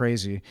going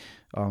crazy.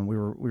 We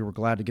were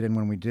glad to get in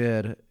when we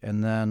did,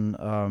 and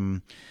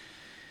then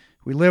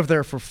we lived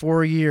there for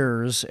 4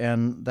 years,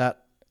 and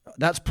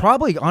that's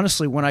probably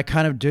honestly when I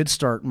kind of did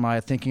start my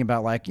thinking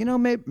about like, you know,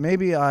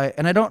 maybe I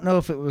don't know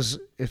if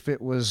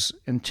it was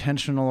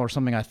intentional or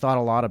something I thought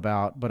a lot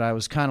about, but I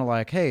was kind of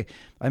like, hey,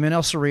 I'm in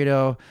El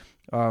Cerrito.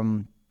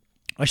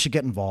 I should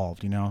get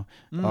involved, you know?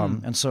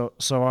 And so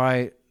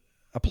I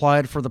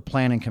applied for the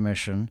planning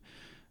commission.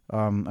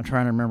 I'm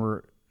trying to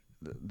remember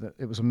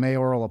it was a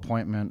mayoral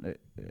appointment.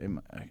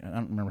 I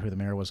don't remember who the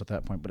mayor was at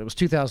that point, but it was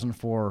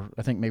 2004.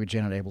 I think maybe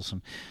Janet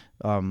Abelson.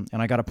 And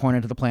I got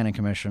appointed to the planning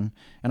commission.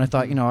 And I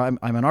thought, you know,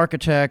 I'm an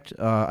architect.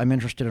 I'm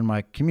interested in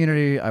my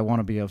community. I want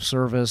to be of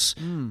service.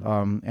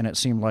 And it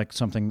seemed like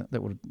something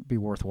that would be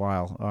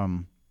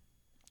worthwhile.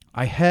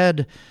 I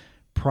had,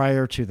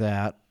 prior to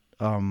that,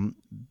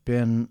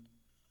 been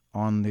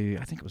on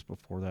I think it was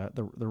before that,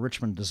 the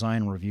Richmond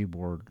Design Review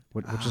Board,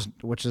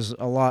 which is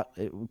a lot,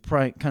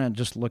 probably kind of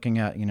just looking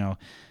at, you know,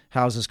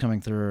 houses coming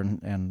through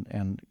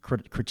and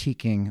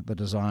critiquing the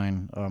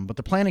design. But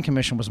the Planning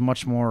Commission was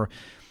much more,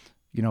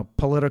 you know,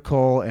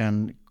 political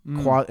and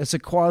it's a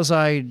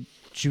quasi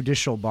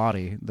judicial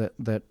body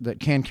that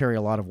can carry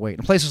a lot of weight.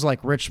 In places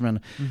like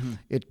Richmond,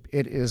 it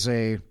is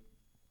a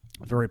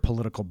very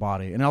political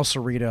body. In El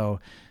Cerrito,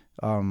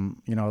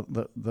 you know,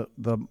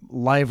 the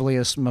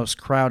liveliest, most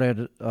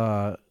crowded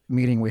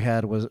meeting we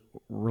had was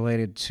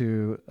related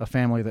to a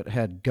family that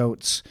had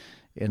goats,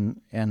 and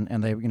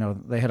they, you know,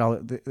 they had all.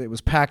 It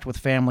was packed with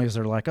families.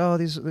 They're like, oh,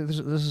 this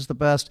is the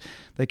best.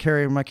 They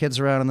carry my kids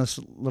around in this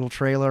little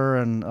trailer,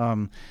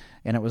 and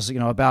it was, you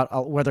know,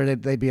 about whether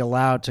they'd be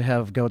allowed to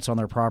have goats on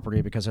their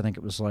property, because I think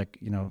it was like,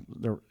 you know,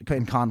 they're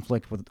in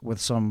conflict with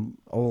some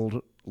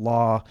old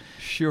law.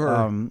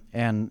 Sure.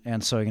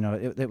 And so, you know,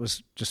 it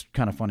was just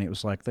kind of funny. It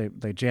was like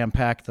they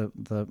jam-packed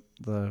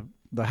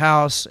the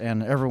house,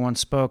 and everyone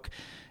spoke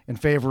in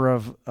favor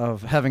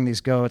of having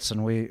these goats,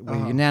 and we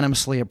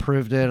unanimously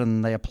approved it,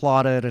 and they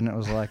applauded, and it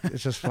was like,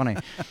 it's just funny.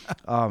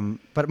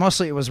 But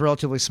mostly it was a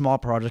relatively small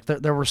project.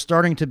 There were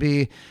starting to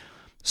be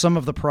some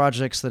of the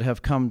projects that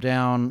have come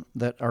down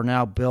that are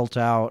now built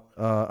out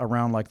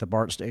around like the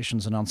BART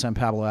stations and on San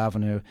Pablo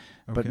Avenue,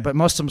 but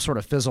most of them sort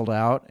of fizzled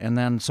out. And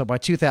then so by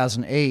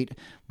 2008,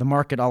 the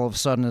market all of a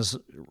sudden is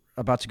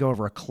about to go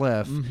over a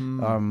cliff.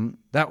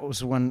 That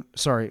was when,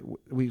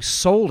 we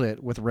sold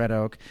it with Red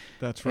Oak.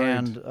 That's right.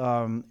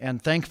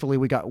 And thankfully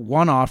we got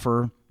one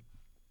offer.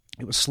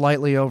 It was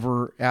slightly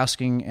over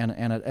asking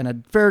and a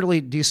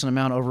fairly decent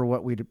amount over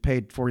what we'd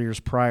paid 4 years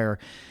prior.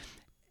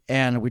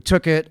 And we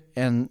took it,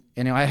 and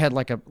you know, I had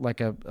like an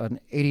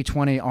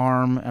 80-20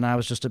 arm, and I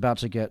was just about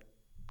to get,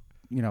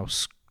 you know,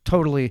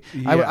 totally.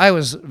 Yeah. I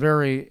was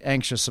very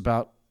anxious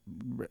about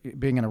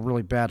being in a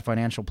really bad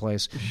financial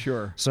place.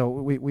 Sure. So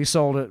we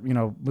sold it, you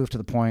know, moved to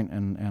the point,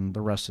 and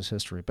the rest is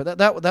history. But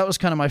that was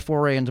kind of my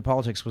foray into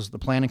politics, was the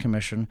Planning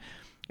Commission,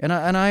 and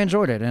I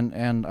enjoyed it,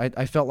 and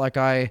I felt like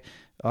I,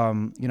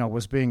 you know,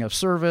 was being of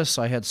service.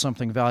 I had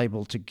something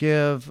valuable to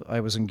give.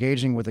 I was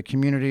engaging with the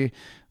community.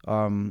 You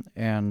know,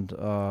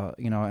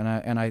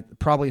 and I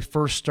probably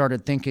first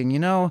started thinking, you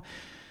know,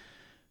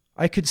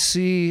 I could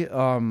see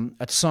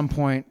at some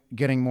point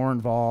getting more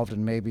involved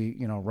and maybe,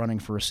 you know, running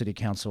for a city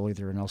council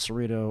either in El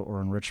Cerrito or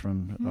in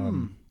Richmond,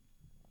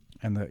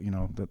 and that, you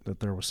know, that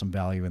there was some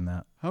value in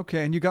that.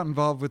 Okay, and you got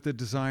involved with the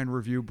Design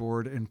Review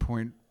Board in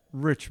Point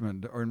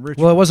Richmond, or in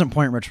Richmond? Well, it wasn't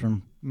Point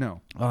Richmond.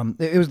 No.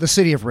 It was the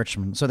city of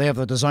Richmond. So they have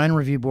the Design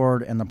Review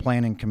Board and the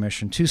Planning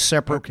Commission, two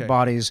separate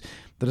bodies.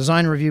 The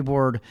Design Review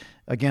Board,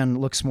 again,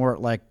 looks more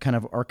at like kind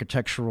of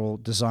architectural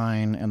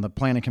design, and the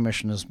Planning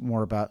Commission is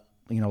more about,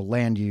 you know,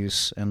 land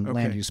use and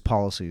land use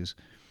policies.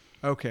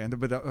 Okay,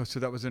 so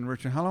that was in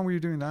Richmond. How long were you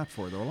doing that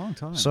for, though? A long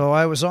time. So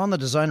I was on the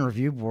Design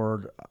Review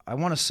Board, I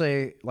want to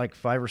say like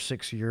 5 or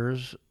 6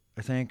 years,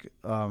 I think.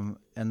 And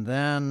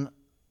then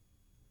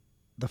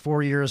the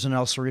 4 years in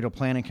El Cerrito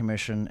Planning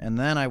Commission, and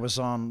then I was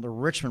on the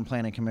Richmond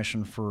Planning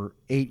Commission for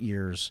 8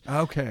 years.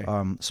 Okay.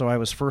 So I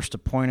was first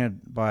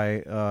appointed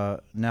by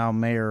now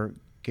Mayor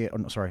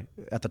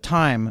at the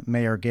time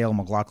Mayor Gail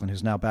McLaughlin,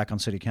 who's now back on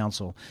City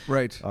Council.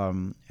 Right.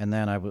 And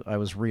then I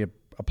was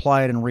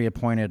applied and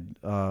reappointed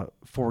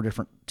 4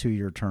 different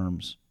 2-year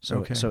terms.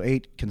 So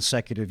 8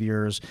 consecutive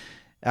years,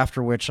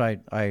 after which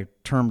I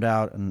termed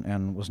out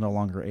and was no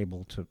longer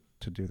able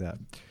to do that.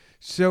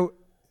 So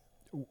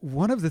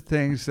one of the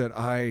things that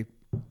I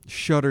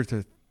shudder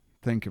to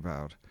think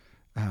about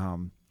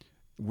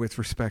with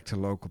respect to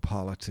local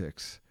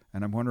politics,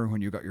 and I'm wondering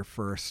when you got your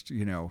first,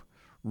 you know,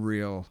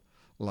 real,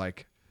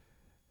 like,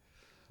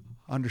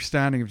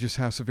 understanding of just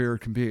how severe it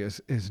can be,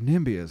 is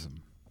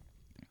NIMBYism,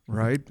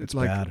 right? It's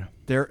like bad.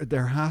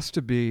 There has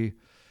to be,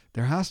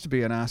 there has to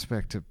be an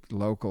aspect of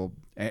local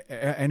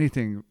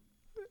anything.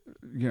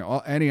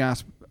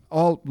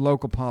 All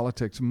local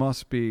politics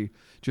must be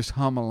just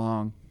hum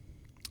along,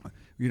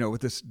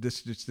 with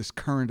this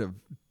current of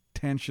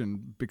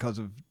tension because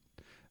of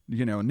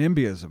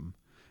NIMBYism.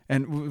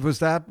 And was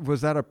that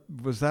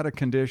a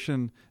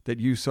condition that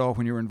you saw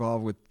when you were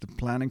involved with the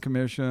planning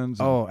commissions?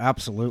 Oh,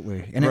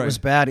 absolutely. And Right. It was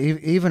bad.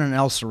 Even in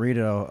El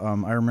Cerrito,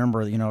 I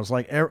remember, it was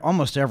like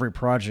almost every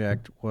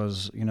project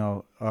was,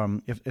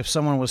 if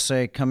someone was,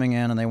 say, coming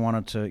in and they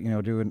wanted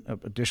to, do an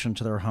addition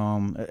to their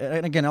home.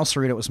 And again, El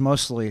Cerrito was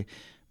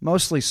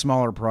mostly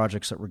smaller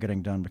projects that were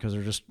getting done because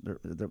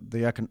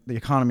the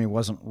economy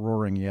wasn't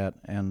roaring yet.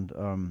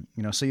 And,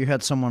 so you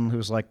had someone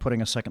who's like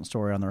putting a second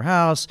story on their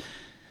house,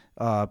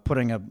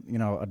 putting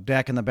a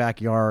deck in the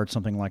backyard,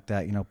 something like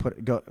that.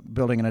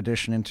 Building an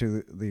addition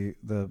into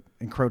the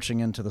encroaching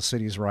into the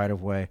city's right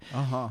of way,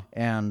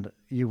 and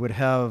you would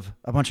have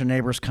a bunch of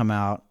neighbors come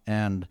out,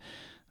 and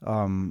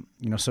so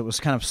it was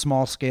kind of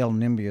small scale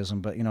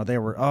NIMBYism. But they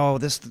were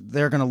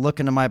they're going to look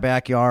into my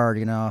backyard,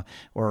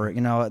 or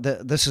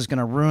this is going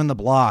to ruin the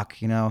block,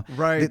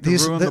 Right.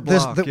 Ruin the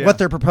block. What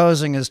they're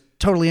proposing is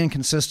totally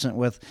inconsistent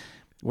with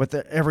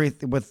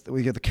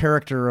the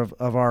character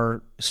of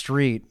our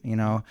street,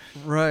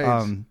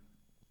 Right.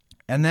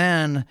 And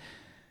then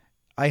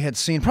I had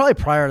seen, probably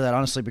prior to that,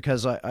 honestly,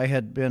 because I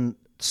had been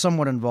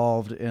somewhat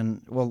involved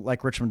in,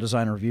 like Richmond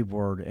Design Review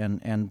Board,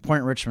 and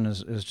Point Richmond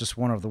is just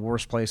one of the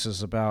worst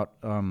places about,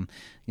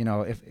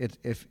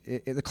 if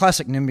the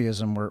classic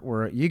NIMBYism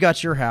where you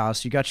got your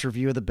house, you got your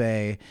view of the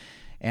bay,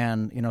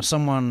 and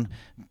someone,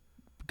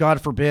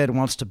 God forbid,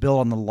 wants to build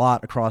on the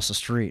lot across the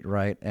street,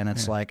 right? And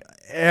it's like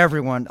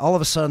everyone, all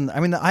of a sudden,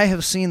 I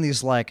have seen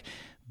these like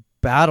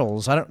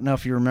battles. I don't know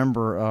if you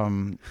remember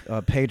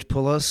Paige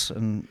Pullis,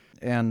 and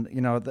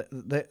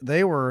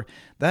they were,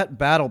 that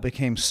battle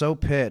became so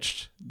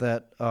pitched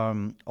that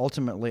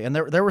ultimately, and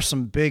there were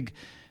some big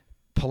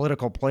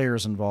political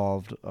players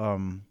involved,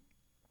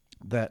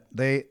 that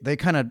they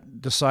kind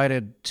of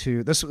decided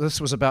to, this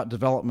was about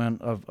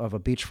development of a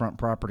beachfront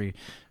property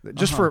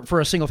just for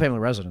a single family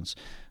residence.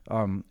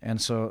 And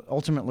so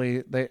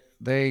ultimately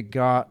they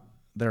got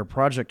their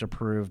project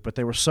approved, but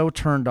they were so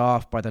turned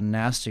off by the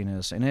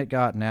nastiness, and it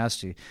got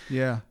nasty.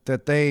 Yeah.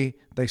 That they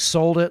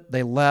sold it,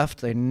 they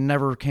left, they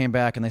never came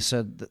back, and they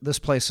said, this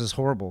place is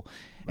horrible.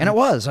 And it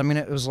was.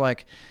 It was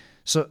like,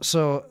 so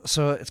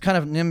it's kind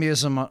of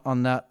NIMBYism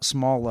on that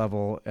small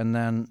level, and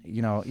then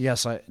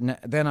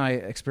then I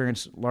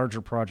experienced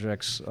larger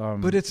projects.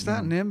 But it's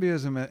that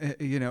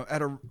NIMBYism,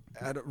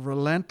 at a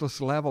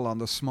relentless level on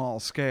the small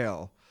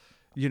scale,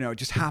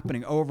 just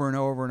happening over and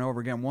over and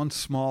over again. One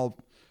small,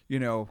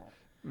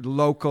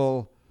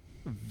 local,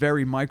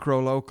 very micro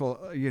local,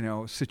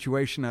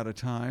 situation at a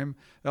time,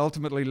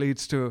 ultimately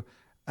leads to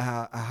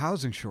a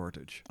housing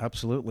shortage.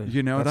 Absolutely.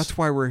 That's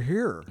why we're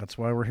here. That's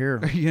why we're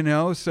here.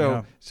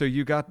 So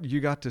you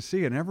got to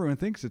see it, and everyone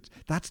thinks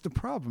that's the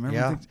problem.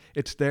 Everyone thinks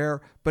it's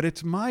there, but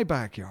it's my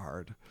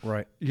backyard.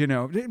 Right.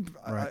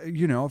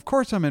 Of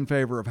course I'm in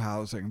favor of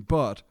housing,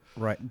 but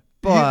right.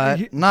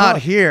 But not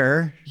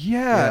here.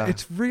 Yeah,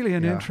 it's really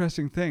an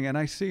interesting thing. And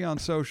I see on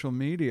social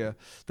media,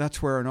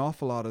 that's where an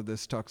awful lot of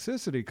this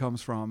toxicity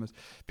comes from, is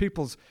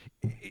people's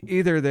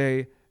either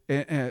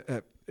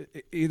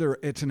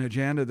it's an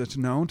agenda that's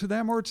known to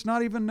them, or it's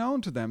not even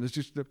known to them. It's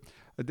just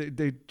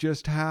they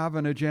just have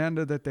an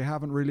agenda that they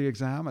haven't really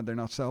examined. They're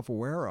not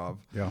self-aware of.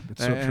 Yeah,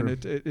 it's so true.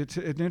 And it's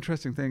an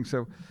interesting thing.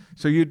 So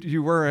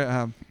you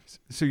were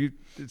so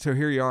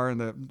here you are in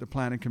the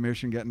planning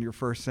commission, getting your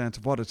first sense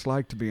of what it's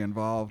like to be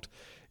involved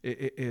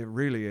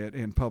really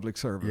in public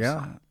service.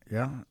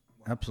 Yeah,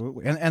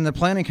 absolutely. And the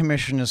planning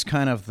commission is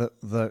kind of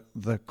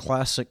the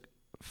classic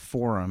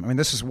forum.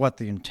 This is what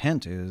the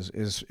intent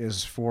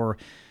is for,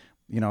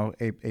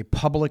 a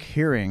public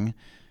hearing.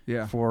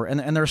 Yeah.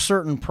 And there are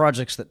certain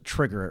projects that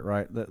trigger it,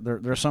 right?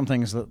 There are some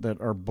things that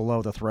are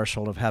below the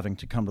threshold of having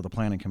to come to the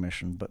planning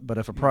commission. But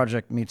if a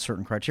project meets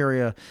certain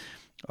criteria,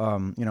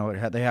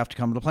 they have to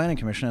come to the planning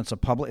commission. It's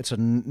a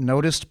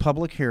noticed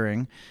public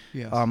hearing.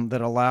 Yes.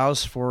 That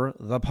allows for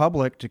the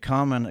public to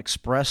come and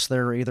express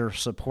their either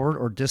support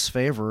or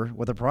disfavor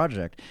with a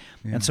project.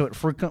 Yeah. And so it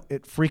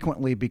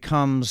frequently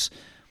becomes,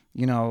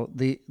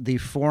 the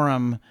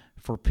forum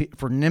for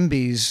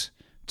NIMBYs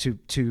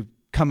to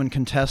come and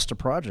contest a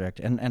project,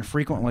 and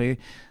frequently,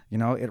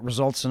 it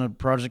results in a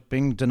project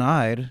being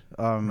denied,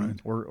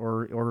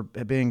 or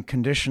being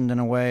conditioned in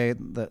a way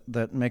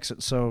that makes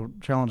it so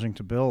challenging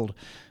to build,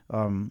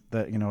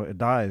 that it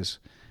dies.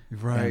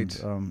 Right.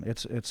 And,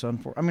 it's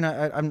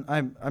unfortunate.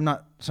 I'm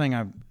not saying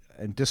I'm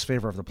in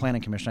disfavor of the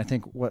planning commission. I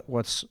think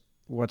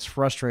what's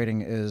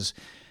frustrating is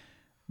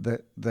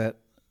that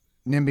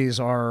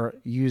NIMBYs are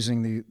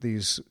using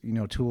these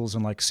tools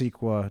in like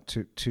CEQA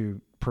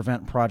to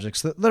prevent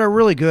projects that are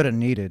really good and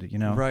needed,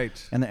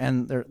 Right.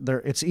 And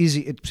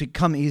it's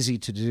become easy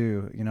to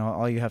do,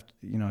 all you have to,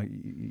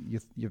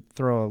 you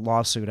throw a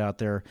lawsuit out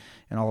there,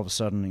 and all of a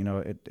sudden,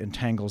 it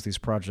entangles these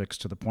projects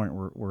to the point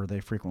where they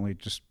frequently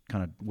just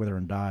kind of wither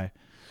and die.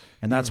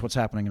 And that's what's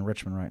happening in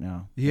Richmond right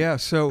now. Yeah.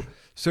 So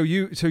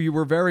you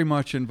were very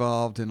much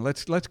involved in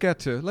let's get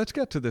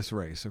to this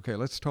race. Okay.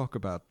 Let's talk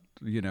about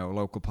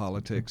local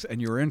politics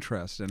and your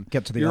interest and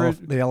get to the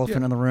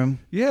elephant in the room.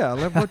 Yeah.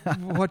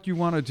 What you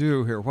want to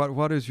do here?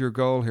 What is your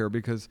goal here?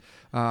 Because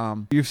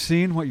you've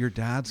seen what your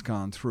dad's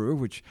gone through,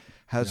 which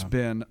has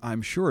been,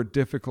 I'm sure,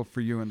 difficult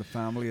for you and the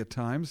family at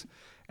times,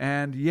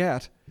 and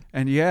yet,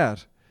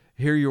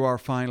 here you are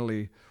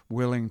finally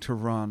willing to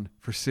run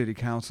for city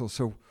council.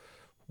 So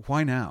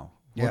why now?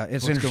 Yeah,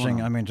 it's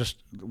interesting. I mean,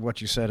 just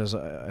what you said is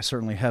I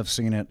certainly have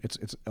seen it.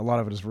 It's a lot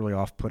of it is really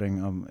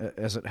off-putting.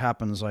 As it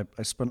happens, I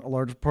spent a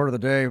large part of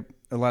the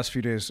last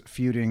few days,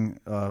 feuding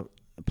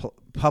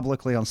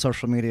publicly on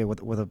social media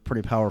with a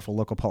pretty powerful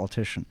local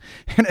politician.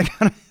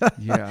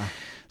 Yeah.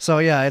 So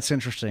yeah, it's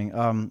interesting.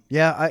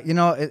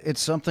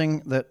 It's something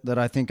that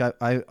I think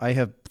I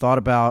have thought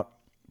about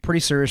pretty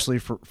seriously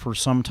for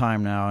some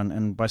time now,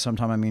 and by some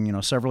time I mean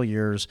several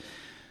years.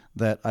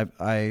 That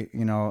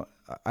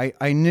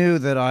I knew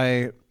that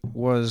I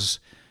was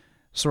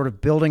sort of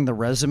building the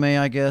resume,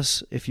 I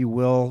guess, if you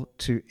will,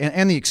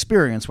 and the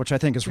experience, which I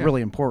think is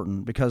really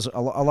important, because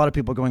a lot of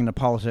people going into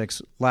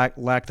politics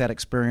lack that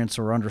experience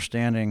or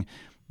understanding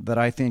that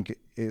I think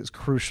is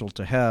crucial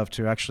to have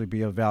to actually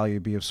be of value,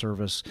 be of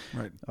service.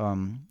 Right.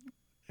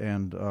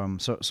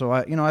 So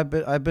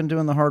I've been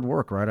doing the hard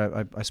work,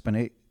 right? I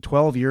spent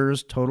 12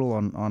 years total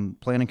on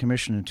planning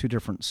commission in 2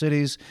 different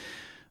cities.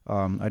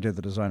 I did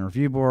the design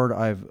review board.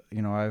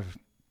 I've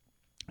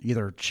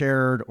either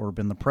chaired or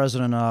been the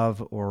president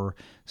of or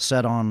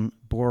sat on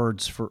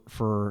boards for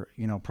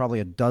probably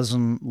a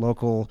dozen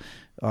local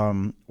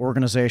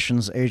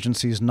organizations,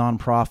 agencies,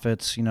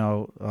 nonprofits,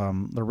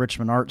 the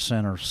Richmond Art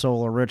Center,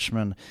 Solar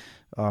Richmond.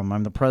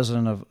 I'm the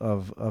president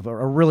of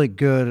a really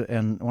good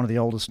and one of the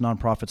oldest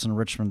nonprofits in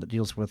Richmond that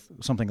deals with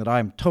something that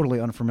I'm totally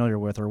unfamiliar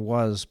with, or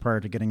was prior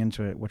to getting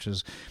into it, which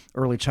is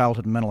early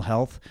childhood mental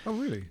health. Oh,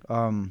 really?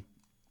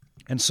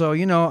 And so,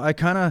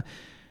 I've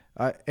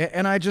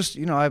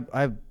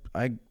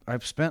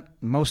spent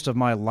most of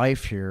my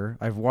life here.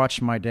 I've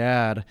watched my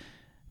dad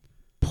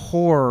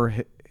pour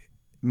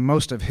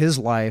most of his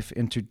life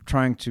into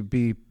trying to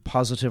be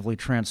positively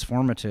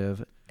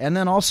transformative, and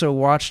then also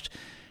watched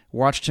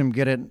him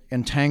get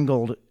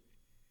entangled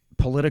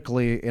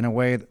politically in a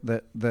way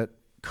that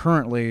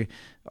currently,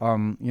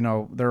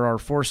 there are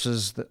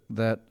forces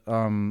that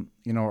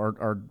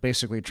are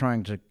basically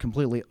trying to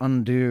completely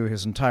undo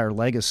his entire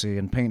legacy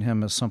and paint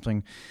him as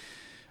something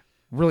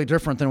really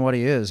different than what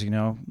he is,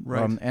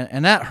 Right.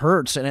 And that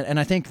hurts. And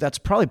I think that's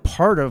probably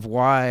part of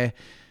why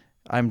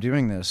I'm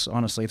doing this.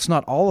 Honestly, it's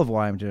not all of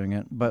why I'm doing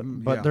it, but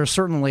there's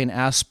certainly an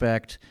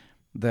aspect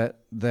that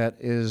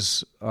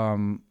is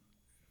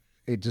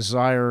a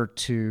desire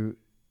to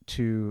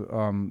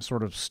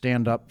sort of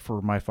stand up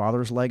for my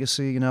father's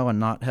legacy, and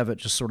not have it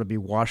just sort of be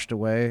washed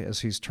away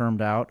as he's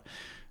termed out,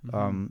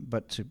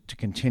 but to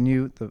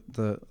continue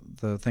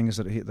the things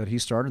that he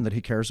started and that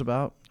he cares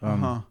about.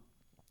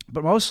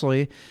 But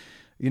mostly,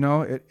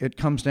 it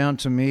comes down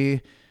to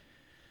me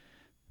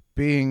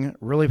being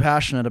really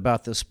passionate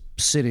about this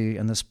city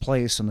and this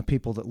place and the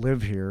people that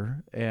live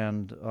here,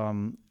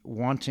 and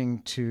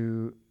wanting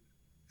to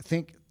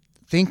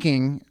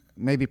thinking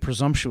maybe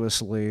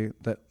presumptuously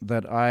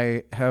that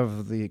I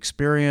have the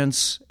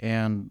experience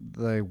and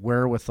the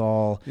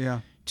wherewithal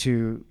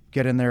to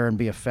get in there and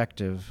be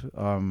effective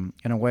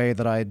in a way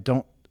that I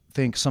don't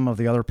think some of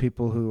the other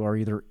people who are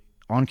either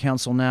on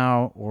council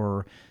now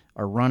or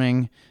are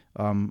running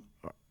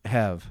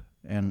have.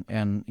 And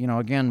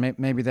again,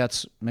 maybe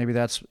that's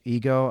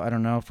ego. I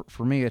don't know.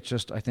 For me, it's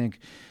just I think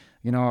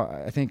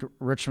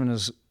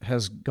Richmond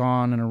has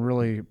gone in a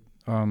really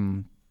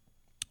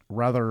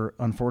rather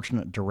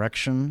unfortunate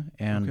direction,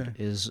 and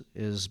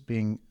is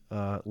being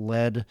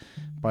led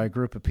by a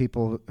group of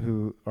people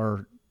who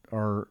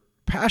are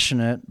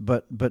passionate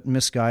but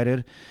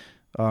misguided.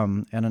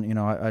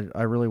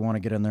 I really want to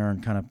get in there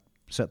and kind of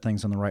set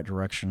things in the right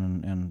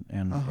direction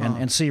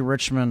and see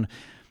Richmond.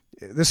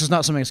 This is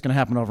not something that's going to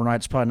happen overnight.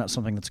 It's probably not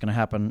something that's going to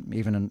happen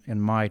even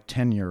in my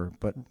tenure.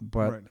 But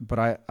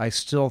I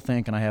still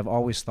think, and I have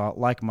always thought,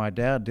 like my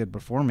dad did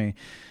before me,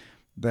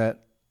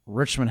 that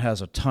Richmond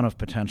has a ton of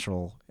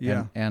potential.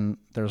 And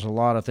there's a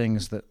lot of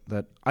things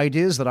that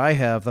ideas that I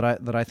have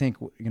that I think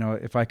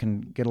if I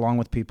can get along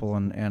with people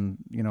and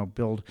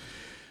build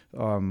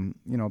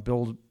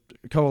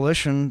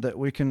coalition, that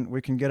we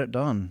can get it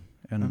done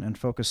and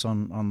focus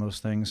on those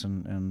things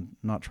and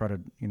not try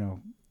to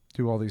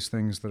do all these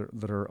things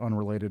that are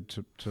unrelated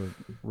to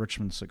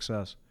Richmond's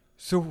success.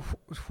 So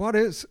what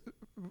is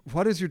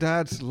your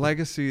dad's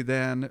legacy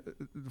then?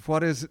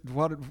 What are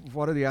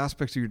the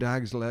aspects of your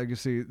dad's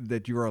legacy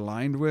that you're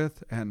aligned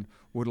with and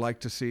would like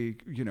to see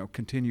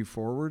continue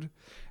forward?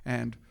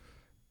 And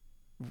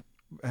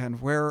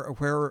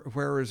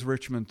where is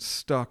Richmond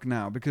stuck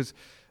now? Because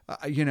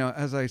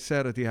as I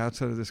said at the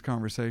outset of this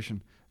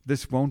conversation,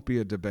 this won't be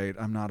a debate.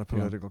 I'm not a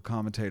political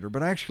commentator,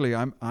 but actually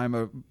I'm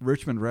a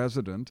Richmond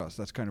resident.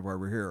 That's kind of why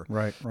we're here.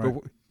 Right.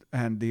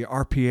 And the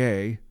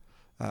RPA,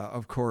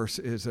 of course,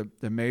 is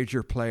a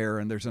major player,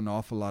 and there's an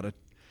awful lot of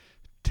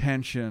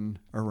tension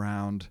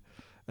around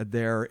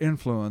their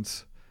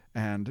influence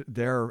and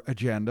their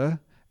agenda.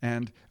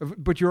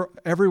 But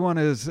everyone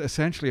is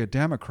essentially a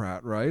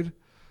Democrat, right?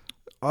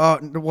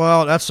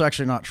 Well, that's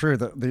actually not true.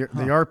 The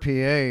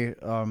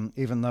RPA,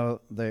 even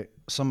though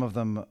some of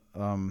them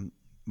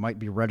might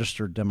be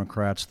registered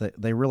Democrats,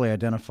 they really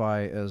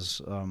identify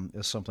as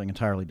something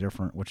entirely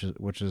different, which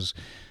is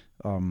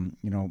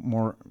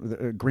more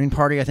the Green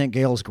Party. I think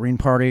Gale's Green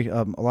Party.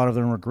 A lot of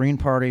them are Green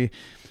Party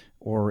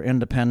or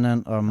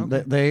independent.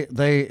 Okay.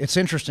 They it's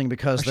interesting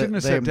because I shouldn't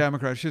have said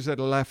Democrat. I should have said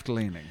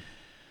left-leaning.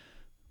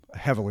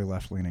 Heavily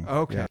left-leaning.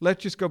 Okay. Yeah.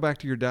 Let's just go back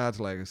to your dad's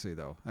legacy,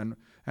 though, and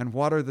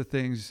what are the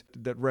things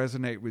that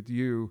resonate with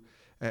you,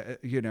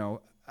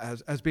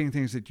 as being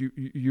things that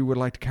you would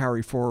like to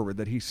carry forward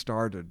that he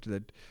started,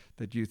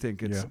 that you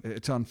think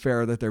it's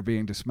unfair that they're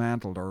being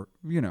dismantled, or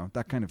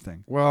that kind of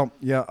thing. Well,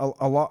 yeah,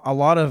 a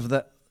lot of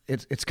that.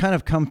 It's kind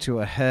of come to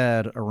a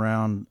head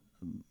around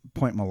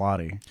Point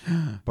Mulati,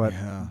 but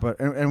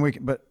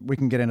we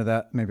can get into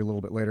that maybe a little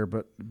bit later.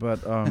 But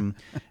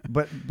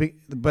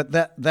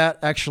that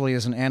actually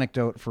is an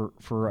anecdote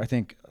for I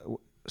think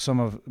some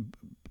of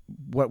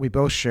what we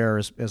both share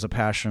as a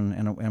passion,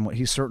 and what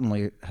he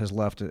certainly has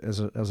left as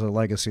a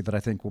legacy that I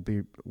think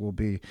will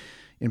be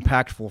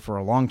impactful for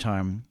a long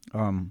time,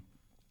 and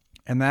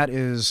that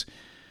is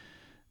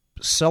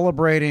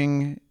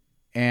celebrating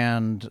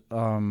and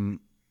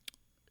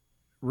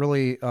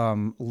really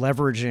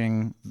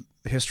leveraging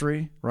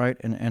history, right?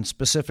 And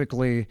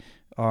specifically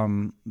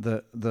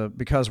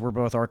because we're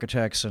both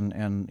architects,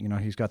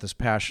 and he's got this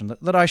passion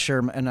that I share,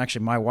 and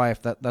actually my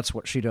wife, that's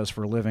what she does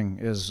for a living,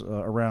 is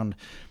around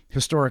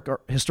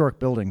historic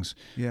buildings.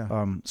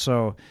 Yeah.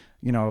 So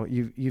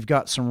you've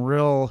got some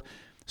real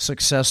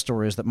success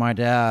stories that my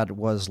dad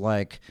was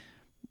like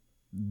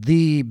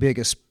the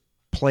biggest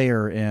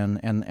player in,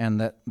 and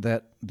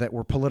that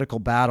were political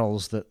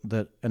battles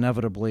that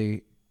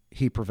inevitably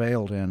he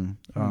prevailed in,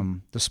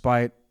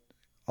 despite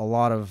a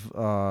lot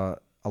of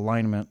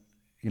alignment,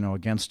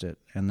 against it,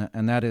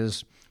 and that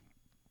is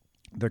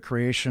the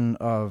creation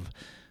of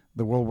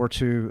the World War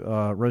II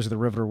Rosie the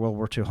Riveter World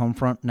War II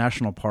Homefront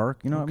National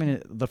Park. Okay. I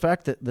mean, the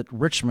fact that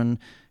Richmond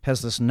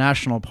has this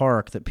national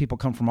park that people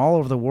come from all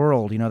over the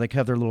world. They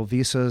have their little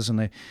visas, and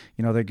they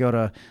go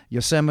to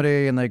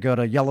Yosemite and they go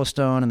to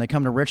Yellowstone, and they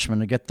come to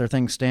Richmond to get their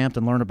thing stamped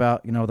and learn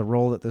about the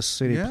role that this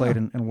city played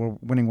in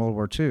winning World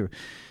War II.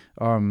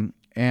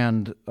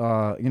 And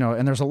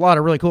there's a lot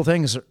of really cool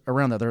things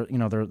around that.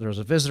 There's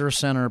a visitor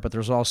center, but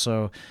there's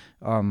also,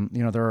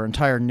 there are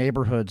entire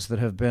neighborhoods that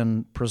have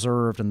been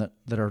preserved and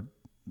that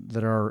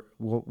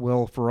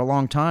will for a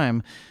long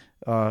time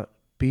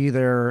be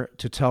there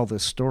to tell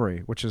this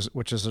story, which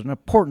is an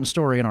important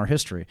story in our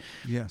history.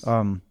 Yes.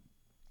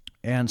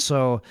 And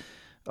so,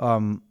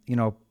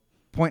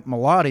 Point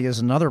Mulati is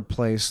another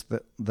place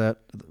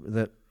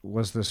that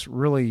was this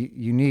really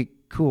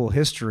unique, cool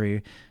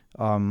history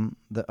of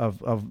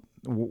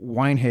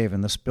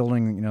Winehaven, this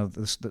building,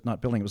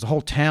 not building, it was a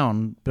whole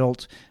town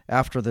built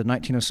after the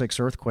 1906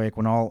 earthquake,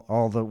 when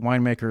all the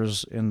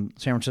winemakers in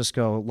San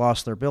Francisco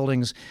lost their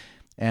buildings,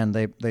 and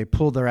they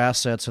pulled their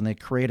assets and they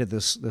created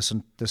this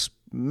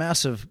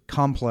massive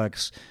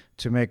complex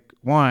to make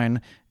wine.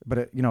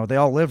 But they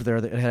all lived there.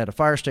 It had a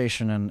fire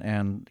station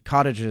and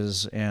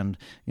cottages and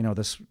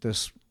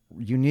this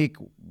unique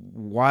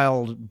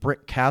wild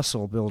brick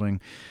castle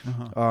building.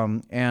 Uh-huh.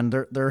 And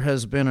there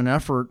has been an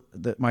effort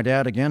that my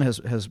dad again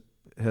has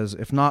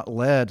if not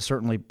led,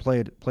 certainly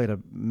played a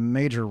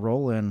major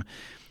role in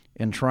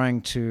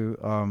trying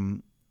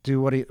to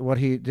do what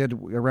he did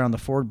around the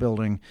Ford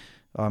Building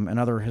and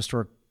other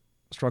historic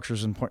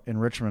structures in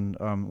Richmond,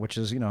 which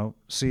is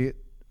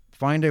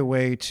find a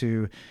way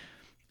to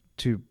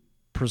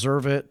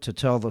preserve it, to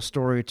tell the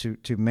story,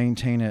 to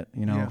maintain it,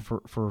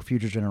 for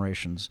future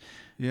generations.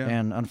 Yeah.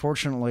 And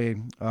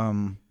unfortunately,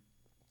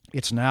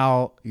 it's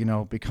now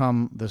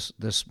become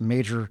this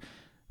major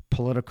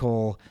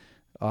political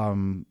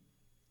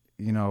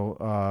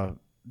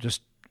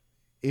just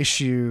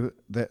issue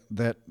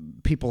that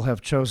people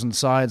have chosen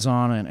sides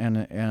on,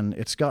 and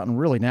it's gotten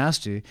really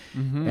nasty.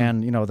 Mm-hmm.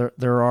 And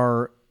there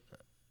are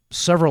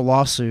several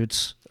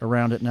lawsuits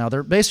around it now.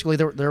 There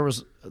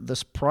was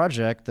this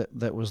project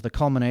that was the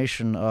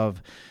culmination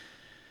of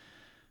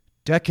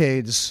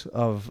decades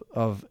of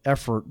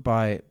effort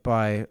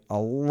by a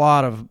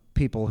lot of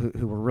people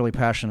who were really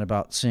passionate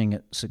about seeing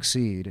it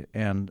succeed.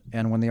 And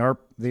when the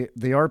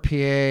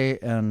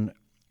RPA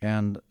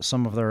and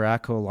some of their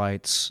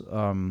acolytes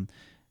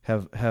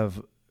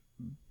have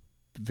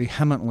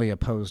vehemently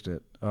opposed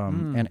it,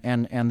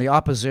 and the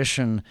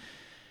opposition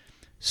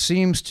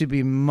seems to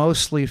be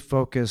mostly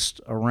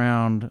focused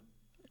around,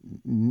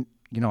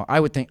 I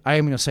would think,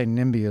 I'm going to say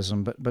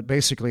NIMBYism, but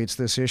basically it's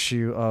this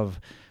issue of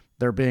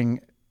there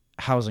being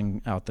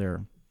housing out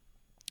there,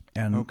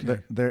 and okay.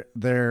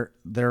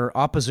 their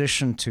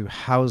opposition to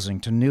housing,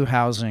 to new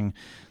housing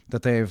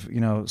that they've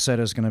said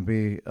is going to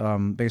be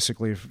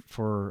basically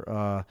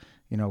for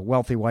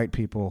wealthy white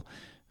people,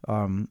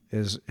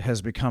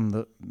 has become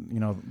the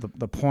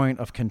point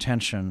of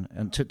contention,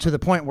 and to the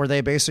point where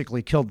they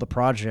basically killed the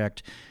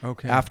project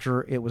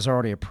after it was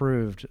already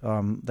approved.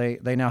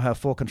 They now have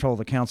full control of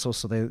the council,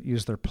 so they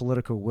use their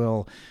political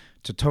will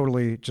to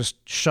totally just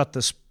shut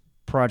this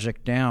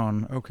project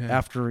down.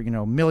 After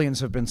millions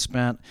have been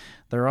spent,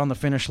 they're on the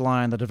finish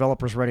line. The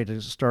developer's ready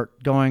to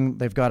start going.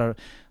 They've got a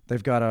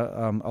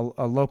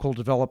local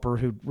developer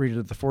who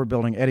redid the Ford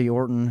building, Eddie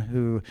Orton,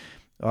 who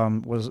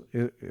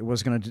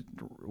was going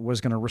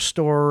to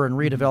restore and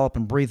redevelop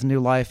and breathe new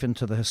life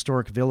into the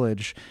historic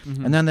village,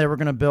 and then they were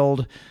going to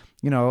build,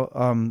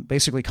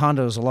 basically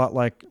condos a lot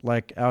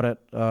like out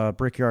at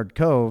Brickyard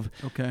Cove,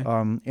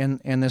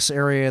 in this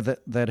area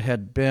that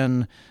had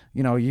been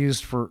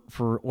used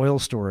for oil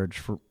storage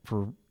for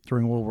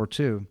during World War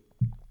II,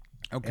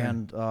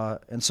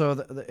 and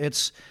so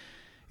it's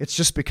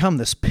just become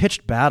this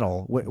pitched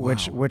battle,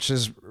 which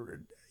is.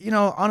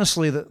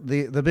 Honestly,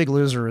 the big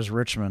loser is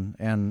Richmond,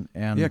 and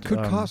it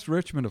could cost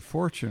Richmond a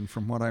fortune,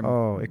 from what I'm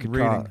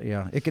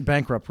reading. It could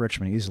bankrupt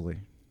Richmond easily.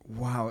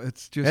 Wow,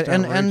 it's just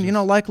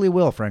and likely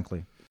will,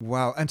 frankly.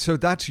 Wow, and so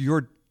that's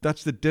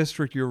the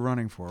district you're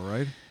running for,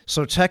 right?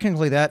 So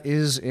technically, that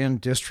is in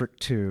District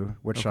 2,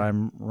 which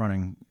I'm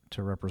running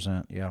to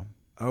represent. Yeah.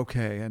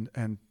 Okay,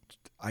 and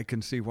I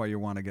can see why you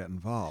want to get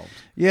involved.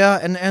 Yeah,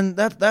 and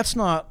that's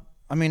not.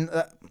 I mean.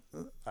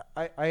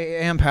 I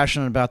am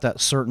passionate about that,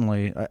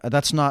 certainly.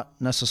 That's not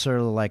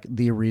necessarily like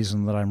the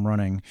reason that I'm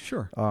running.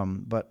 Sure.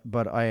 But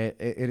it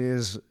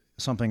is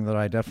something that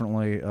I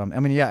definitely.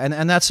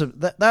 And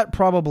that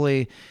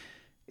probably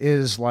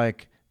is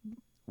like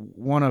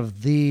one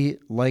of the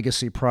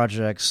legacy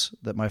projects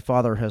that my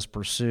father has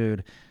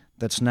pursued.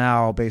 That's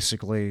now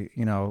basically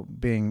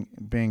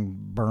being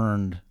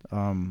burned,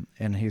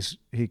 and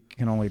he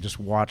can only just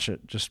watch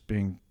it just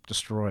being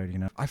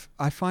destroyed.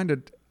 I find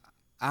it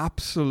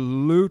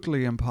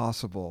absolutely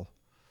impossible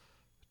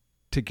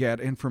to get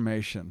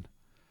information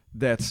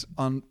that's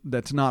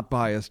not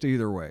biased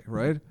either way,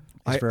 right?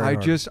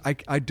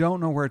 I don't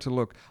know where to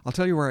look. I'll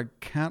tell you where I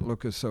can't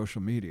look is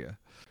social media.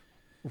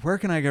 Where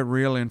can I get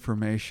real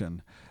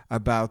information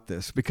about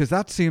this? Because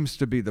that seems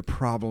to be the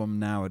problem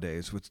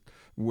nowadays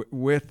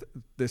with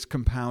this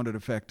compounded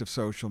effect of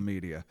social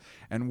media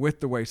and with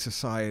the way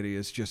society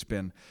has just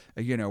been,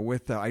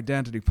 with the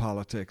identity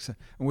politics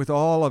and with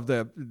all of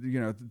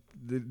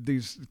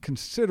these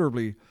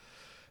considerably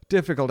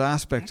difficult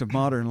aspects of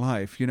modern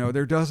life.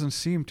 There doesn't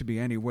seem to be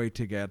any way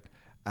to get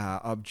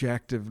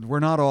objective. We're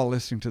not all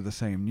listening to the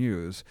same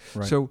news.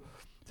 Right. So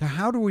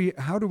how do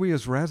we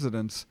as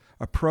residents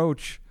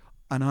approach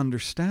an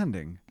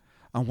understanding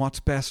on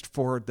what's best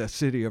for the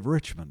city of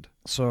Richmond?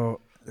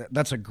 So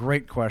that's a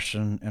great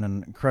question and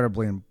an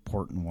incredibly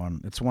important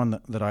one. It's one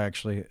that I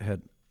actually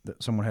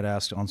that someone had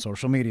asked on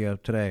social media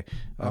today,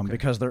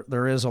 because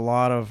there is a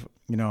lot of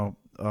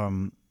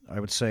I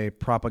would say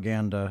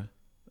propaganda,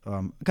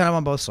 kind of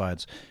on both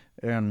sides,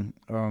 and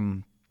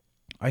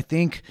I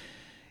think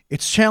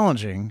it's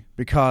challenging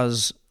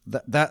because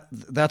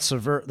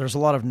there's a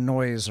lot of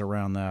noise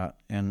around that,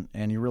 and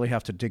you really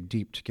have to dig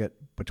deep to get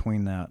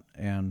between that,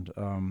 and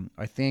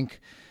I think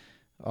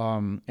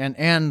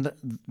and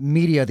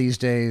media these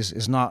days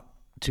is not,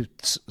 to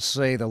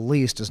say the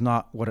least, is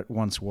not what it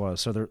once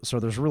was. So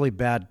there's really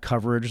bad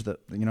coverage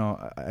that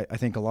I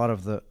think a lot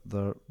of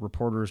the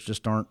reporters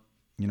just aren't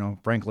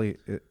frankly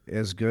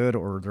as good,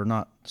 or they're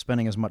not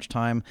spending as much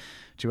time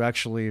to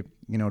actually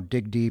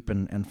dig deep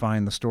and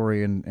find the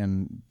story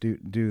and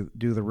do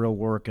the real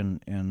work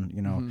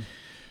and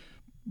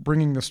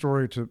bringing the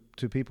story to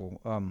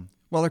people.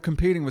 Well, they're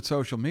competing with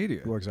social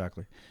media. Well,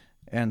 exactly.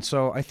 And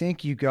so I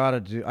think you got to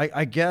do.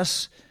 I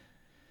guess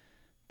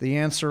the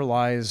answer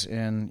lies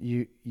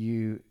in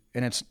you.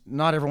 And it's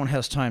not everyone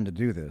has time to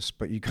do this,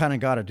 but you kind of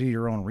got to do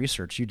your own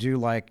research. You do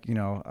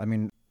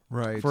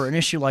right. For an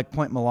issue like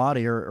Point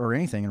Melody or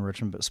anything in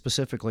Richmond, but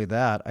specifically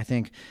that, I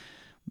think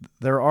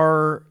there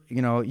are,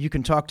 you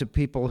can talk to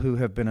people who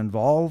have been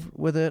involved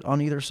with it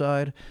on either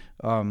side.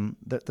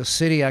 The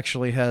city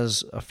actually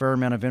has a fair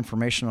amount of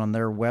information on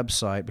their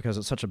website because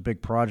it's such a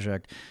big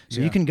project. So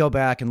you can go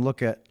back and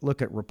look at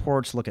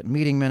reports, look at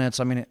meeting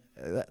minutes. I mean,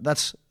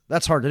 that's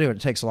hard to do.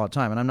 It takes a lot of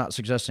time, and I'm not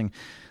suggesting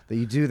that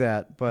you do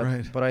that,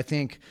 but I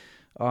think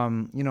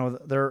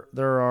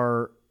there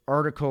are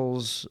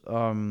articles.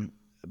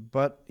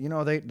 But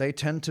they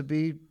tend to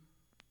be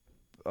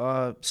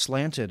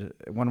slanted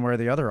one way or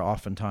the other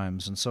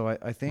oftentimes, and so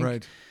I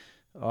think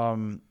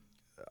probably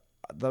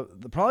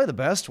the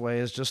best way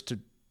is just to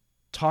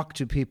talk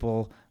to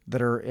people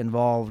that are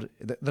involved,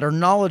 that are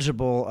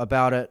knowledgeable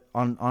about it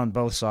on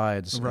both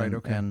sides, right?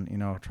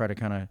 And try to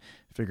kind of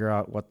figure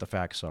out what the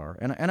facts are.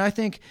 And I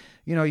think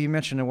you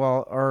mentioned,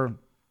 well,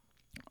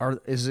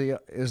 is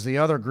the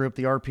other group,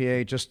 the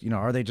RPA, just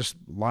are they just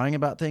lying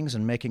about things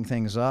and making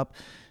things up?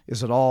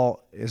 Is it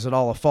all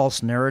a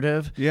false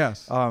narrative?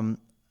 Yes.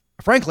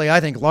 Frankly, I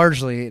think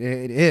largely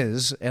it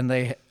is, and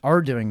they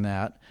are doing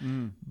that.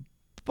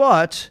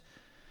 But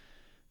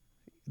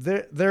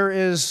there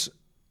is,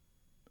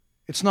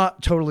 it's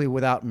not totally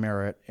without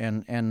merit,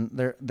 and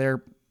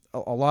they're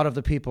a lot of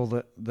the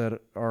people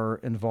that are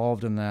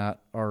involved in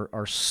that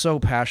are so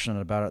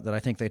passionate about it that I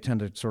think they tend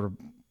to sort of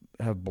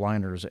have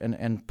blinders,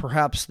 and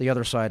perhaps the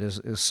other side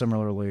is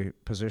similarly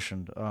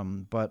positioned.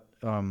 But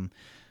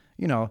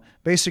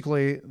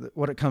basically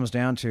what it comes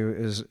down to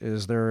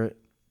is there's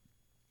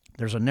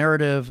a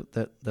narrative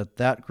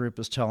that group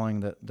is telling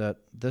that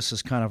this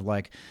is kind of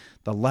like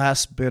the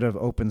last bit of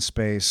open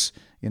space,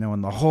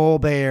 in the whole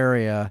Bay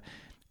Area,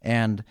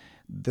 and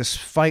this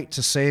fight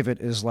to save it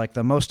is like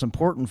the most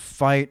important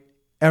fight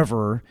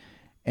ever.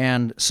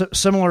 And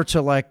similar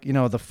to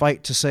the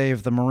fight to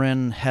save the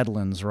Marin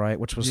Headlands, right,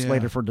 which was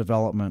slated for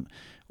development,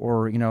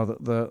 or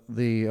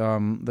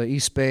the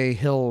East Bay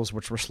Hills,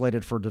 which were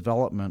slated for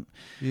development.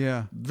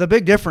 Yeah. The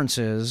big difference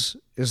is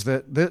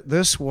that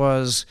this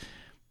was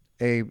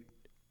a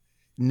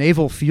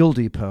naval fuel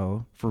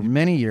depot for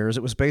many years.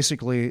 It was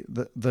basically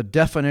the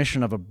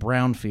definition of a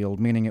brownfield,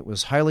 meaning it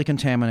was highly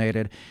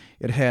contaminated.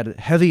 It had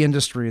heavy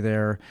industry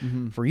there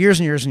for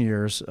years and years and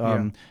years.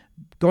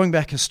 Going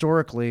back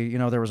historically,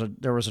 there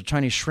was a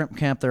Chinese shrimp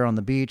camp there on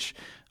the beach.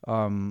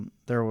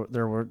 There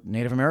were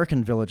Native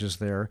American villages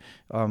there.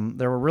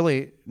 There were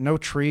really no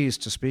trees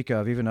to speak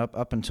of, even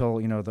up until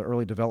the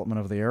early development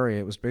of the area.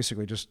 It was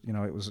basically just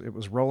it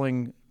was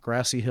rolling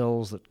grassy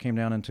hills that came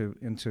down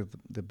into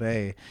the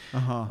bay.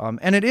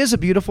 And it is a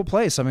beautiful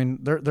place. I mean,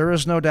 there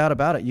is no doubt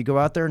about it. You go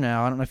out there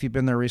now. I don't know if you've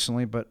been there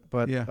recently, but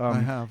yeah, I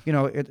have.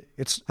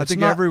 I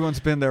think everyone's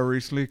been there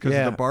recently because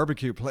of the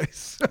barbecue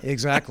place.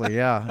 Exactly.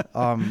 Yeah.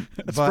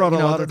 It's brought a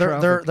lot of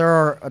traffic. There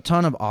are a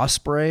ton of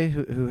osprey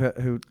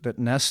who that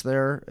nest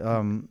there.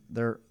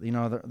 There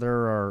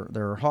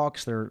are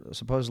hawks.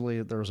 There's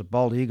a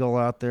bald eagle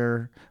out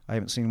there. I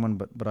haven't seen one,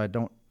 but I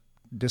don't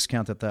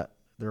discount that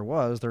there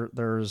was. There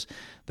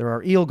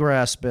are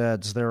eelgrass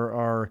beds. There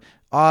are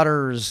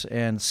otters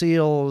and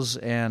seals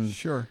and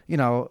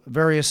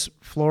various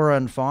flora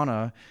and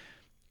fauna.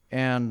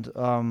 And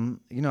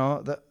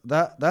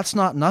that's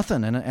not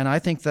nothing. And I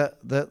think that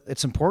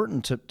it's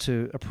important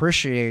to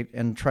appreciate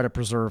and try to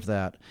preserve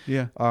that.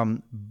 Yeah.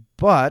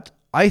 But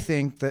I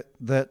think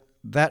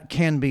that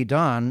can be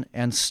done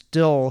and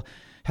still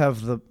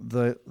have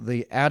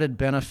the added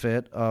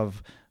benefit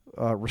of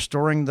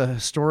restoring the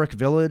historic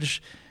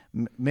village,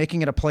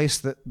 making it a place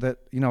that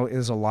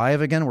is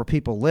alive again, where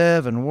people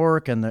live and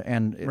work, and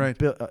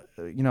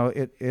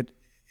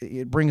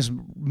it brings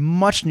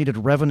much needed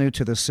revenue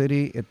to the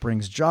city. It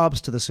brings jobs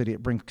to the city.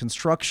 It brings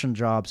construction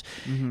jobs,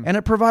 and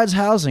it provides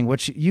housing,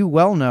 which you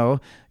well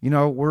know.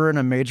 We're in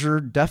a major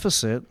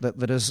deficit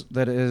that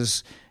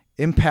is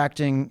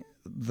impacting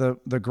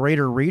the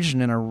greater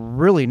region in a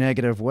really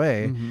negative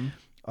way.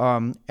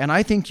 And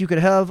I think you could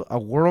have a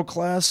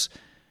world-class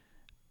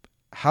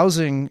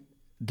housing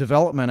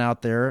development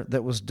out there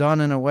that was done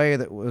in a way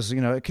that was,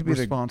 it could be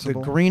the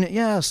green,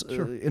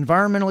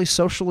 environmentally,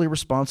 socially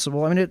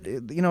responsible. I mean,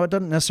 it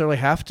doesn't necessarily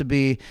have to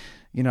be,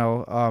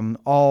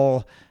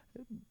 all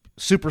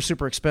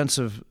super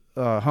expensive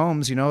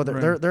homes.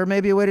 There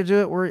may be a way to do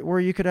it where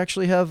you could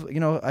actually have,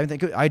 I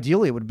think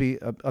ideally it would be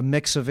a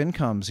mix of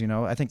incomes.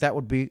 I think that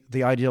would be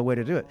the ideal way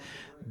to do it.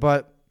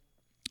 But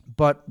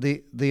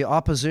the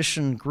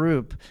opposition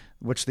group,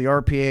 which the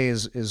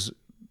RPA is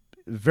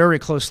very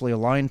closely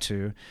aligned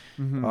to,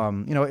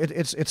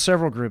 it's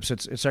several groups.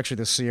 It's actually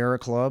the Sierra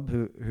Club,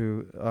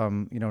 who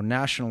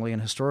nationally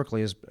and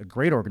historically is a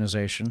great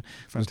organization.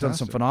 Has done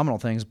some phenomenal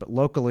things, but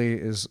locally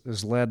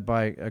is led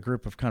by a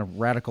group of kind of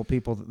radical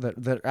people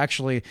that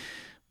actually,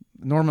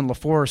 Norman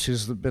LaForce,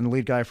 who's been the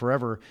lead guy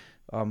forever,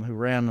 who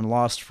ran and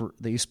lost for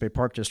the East Bay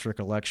Park District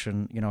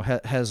election,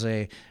 has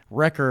a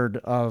record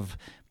of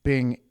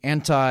being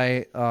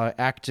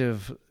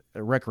anti-active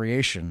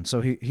recreation.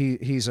 So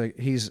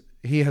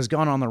he has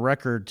gone on the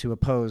record to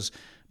oppose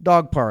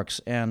dog parks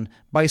and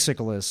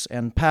bicyclists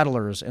and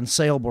paddlers and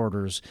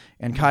sailboarders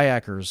and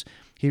kayakers.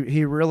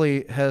 He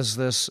really has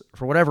this,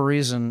 for whatever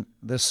reason,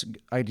 this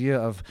idea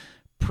of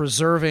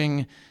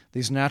preserving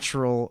these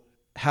natural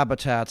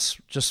habitats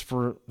just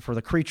for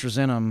the creatures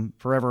in them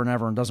forever and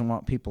ever, and doesn't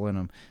want people in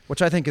them,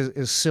 which I think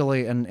is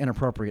silly and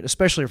inappropriate,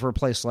 especially for a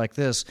place like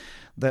this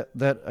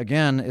that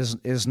again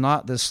is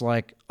not this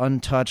like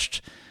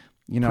untouched,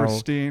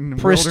 pristine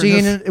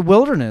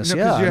wilderness.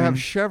 Because you have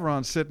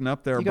Chevron sitting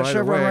up there. You got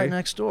Chevron right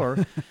next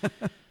door.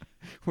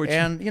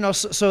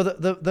 So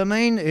the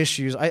main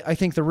issues, I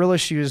think the real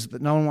issue is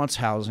that no one wants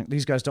housing.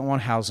 These guys don't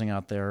want housing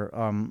out there.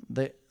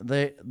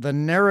 The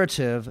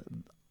narrative,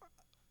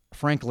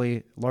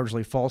 frankly,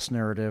 largely false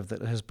narrative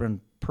that has been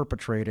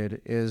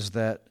perpetrated is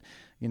that,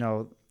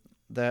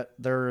 that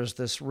there is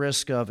this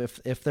risk of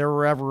if there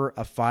were ever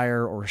a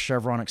fire or a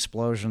Chevron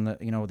explosion, that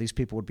these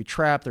people would be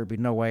trapped, there'd be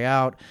no way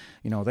out,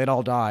 they'd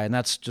all die, and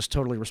that's just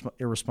totally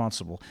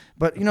irresponsible.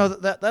 But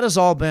that has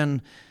all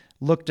been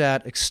looked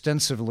at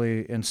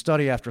extensively in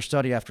study after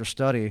study after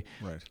study,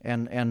 right,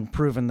 and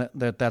proven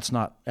that that's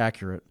not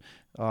accurate.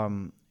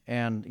 And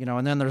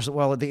then there's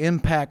the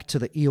impact to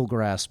the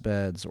eelgrass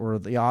beds or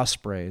the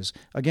ospreys.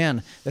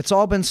 Again, it's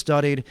all been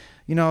studied.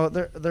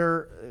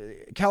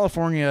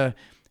 California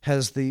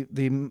has the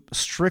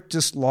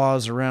strictest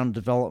laws around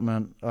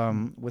development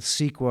with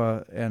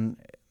CEQA, and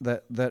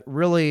that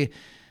really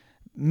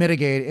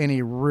mitigate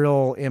any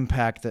real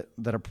impact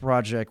that a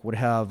project would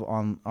have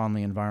on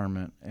the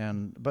environment.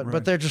 And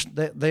but they're just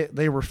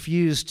they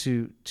refuse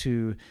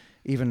to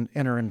even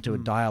enter into a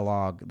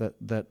dialogue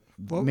that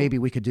maybe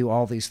we could do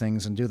all these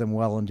things and do them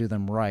well and do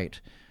them right.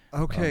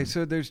 Okay,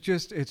 so it's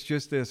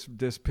just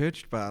this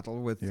pitched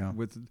battle with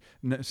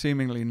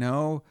seemingly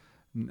no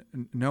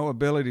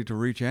ability to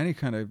reach any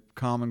kind of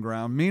common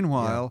ground.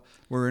 Meanwhile,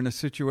 we're in a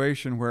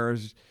situation where,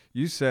 as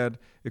you said,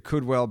 it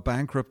could well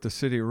bankrupt the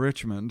city of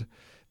Richmond,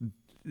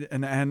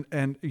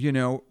 and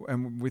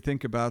we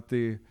think about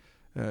the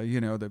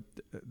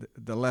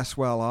less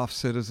well-off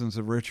citizens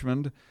of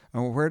Richmond.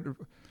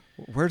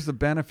 Where's the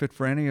benefit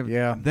for any of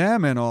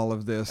them in all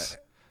of this?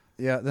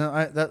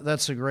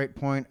 That's a great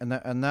point, and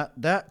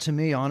that to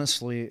me,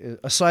 honestly,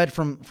 aside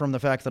from the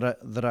fact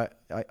that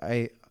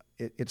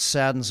it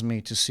saddens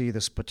me to see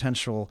this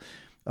potential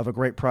of a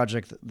great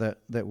project that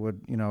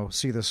would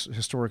see this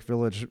historic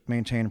village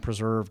maintained and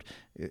preserved,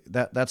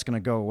 that's going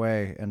to go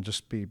away and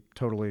just be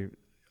totally,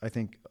 I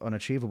think,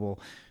 unachievable.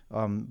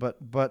 But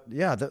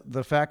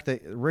the fact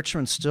that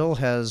Richmond still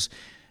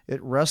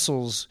it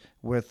wrestles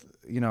with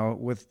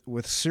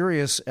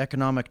serious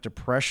economic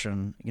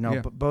depression,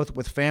 both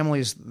with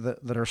families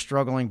that are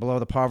struggling below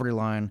the poverty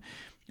line,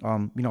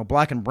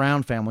 black and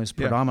brown families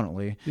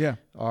predominantly,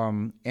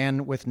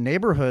 and with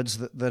neighborhoods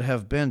that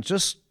have been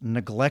just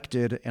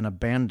neglected and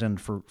abandoned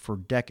for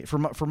decades,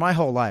 for my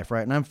whole life,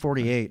 right? And I'm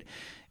 48,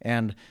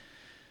 and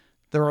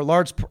there are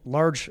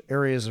large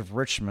areas of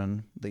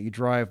Richmond that you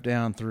drive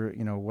down through,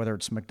 whether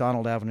it's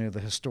McDonald Avenue, the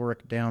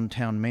historic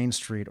downtown Main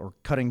Street, or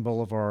Cutting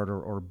Boulevard,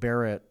 or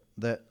Barrett,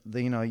 that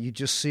you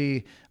just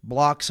see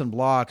blocks and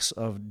blocks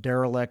of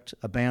derelict,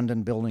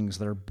 abandoned buildings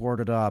that are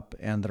boarded up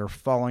and that are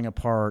falling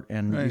apart,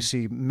 and you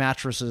see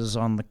mattresses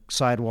on the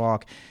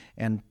sidewalk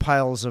and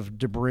piles of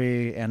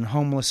debris and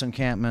homeless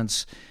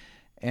encampments.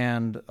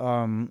 And,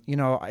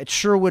 it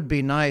sure would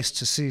be nice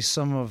to see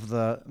some of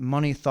the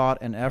money, thought,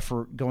 and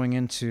effort going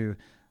into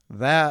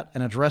that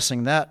and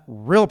addressing that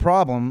real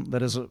problem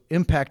that is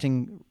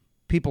impacting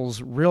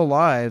people's real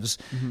lives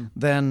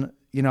than,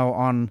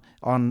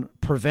 on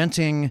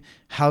preventing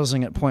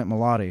housing at Point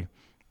Melotti.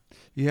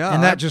 Yeah,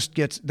 and that just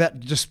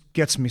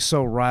gets me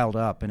so riled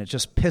up, and it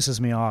just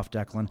pisses me off,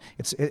 Declan.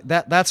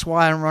 That's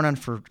why I'm running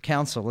for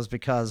council, is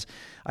because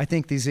I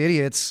think these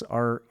idiots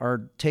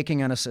are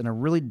taking us in a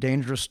really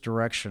dangerous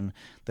direction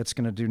that's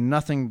going to do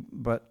nothing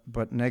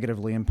but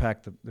negatively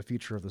impact the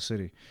future of the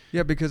city.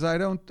 Yeah, because I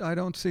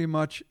don't see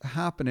much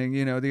happening.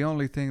 The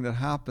only thing that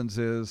happens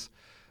is,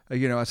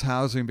 as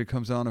housing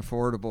becomes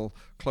unaffordable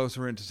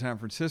closer into San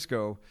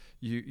Francisco,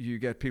 you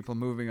get people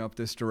moving up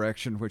this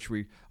direction, which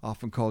we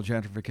often call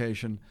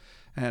gentrification,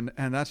 and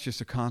that's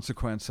just a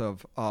consequence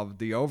of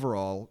the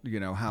overall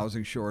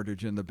housing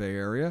shortage in the Bay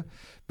Area.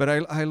 But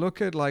I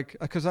look at,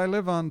 because I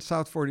live on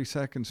South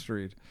 42nd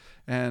Street,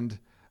 and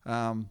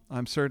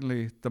I'm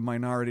certainly the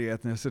minority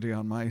ethnicity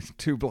on my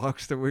 2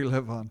 blocks that we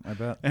live on. I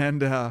bet.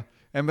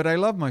 But I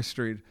love my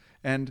street,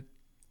 and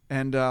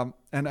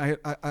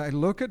I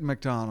look at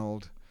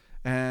McDonald.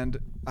 And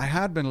I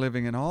had been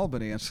living in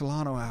Albany, and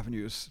Solano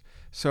Avenue is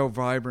so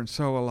vibrant,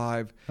 so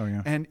alive. Oh,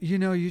 yeah. And,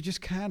 you just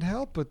can't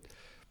help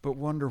but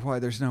wonder why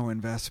there's no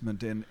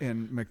investment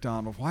in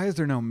McDonald. Why is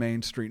there no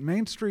Main Street?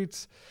 Main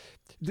Streets,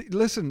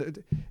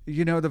 listen,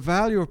 the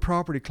value of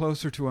property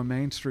closer to a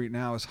Main Street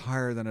now is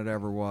higher than it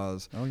ever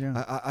was. Oh,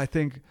 yeah. I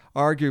think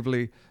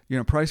arguably,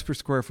 price per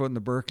square foot in the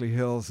Berkeley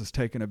Hills has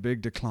taken a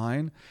big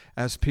decline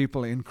as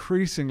people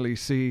increasingly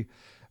see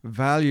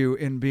value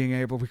in being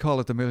able, we call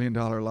it the $1 million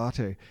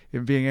latte,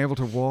 in being able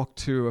to walk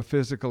to a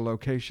physical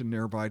location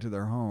nearby to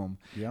their home.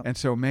 Yep. And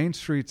so Main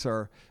Streets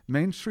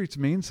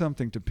mean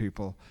something to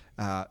people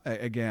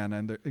again,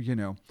 and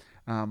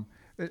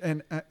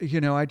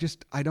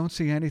I don't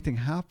see anything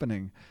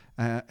happening,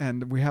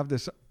 and we have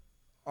this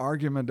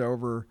argument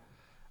over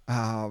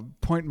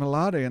Point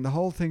Melotti, and the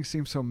whole thing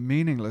seems so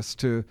meaningless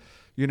to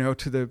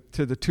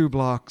the 2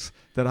 blocks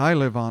that I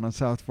live on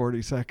South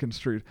 42nd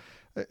Street.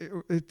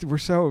 We're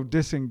so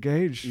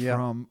disengaged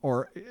from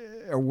or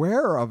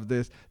aware of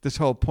this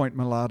whole Point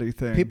Melotti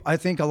thing. I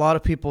think a lot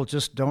of people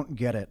just don't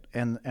get it,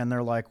 and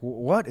they're like,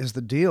 what is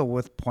the deal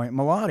with Point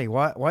Melotti?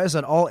 Why is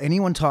that all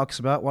anyone talks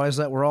about? Why is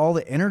that where all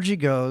the energy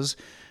goes?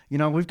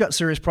 We've got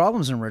serious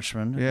problems in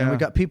Richmond, and we've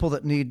got people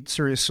that need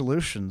serious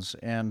solutions.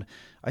 And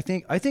I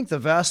think the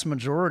vast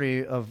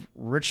majority of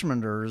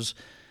Richmonders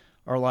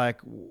are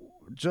like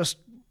just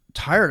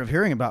tired of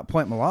hearing about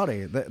Point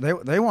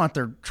Melotti. They want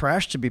their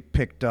trash to be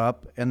picked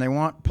up, and they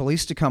want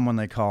police to come when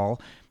they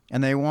call,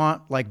 and they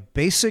want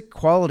basic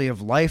quality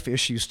of life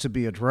issues to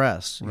be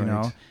addressed.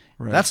 Right.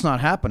 That's not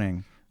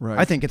happening. Right.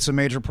 I think it's a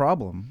major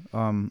problem.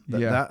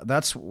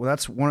 That's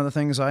one of the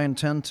things I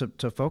intend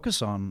to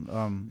focus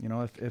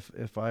on.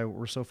 If I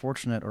were so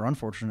fortunate or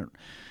unfortunate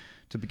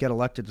to get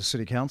elected to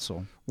city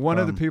council. One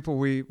of the people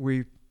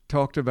we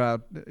talked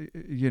about,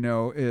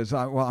 is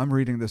I'm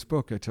reading this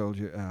book I told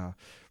you,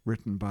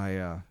 written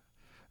by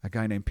a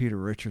guy named Peter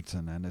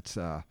Richardson, and it's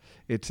a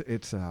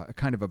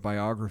kind of a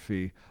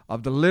biography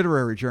of the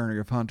literary journey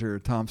of Hunter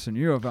Thompson.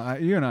 You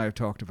and I have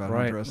talked about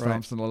Hunter S.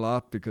 Thompson a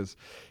lot because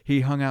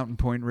he hung out in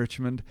Point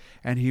Richmond,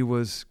 and he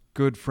was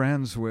good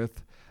friends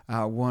with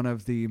one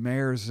of the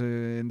mayors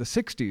in the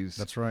 60s.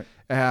 That's right.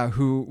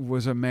 Who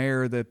was a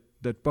mayor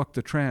that bucked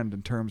the trend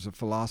in terms of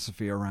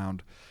philosophy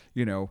around,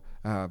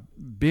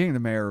 being the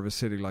mayor of a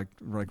city like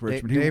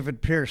Richmond.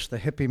 David Pierce, the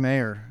hippie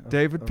mayor.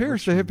 David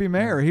Pierce, the hippie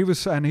mayor. Yeah.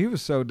 He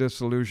was so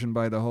disillusioned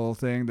by the whole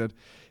thing that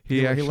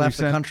he left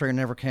the country and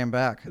never came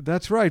back.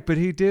 That's right, but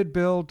he did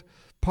build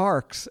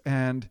parks,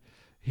 and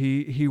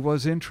he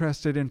was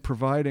interested in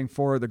providing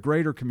for the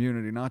greater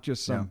community, not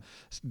just some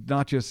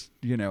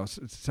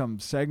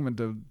segment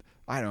of,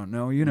 I don't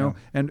know,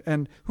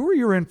 and who are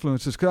your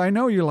influences? Because I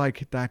know you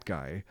like that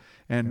guy,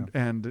 and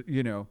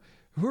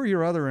who are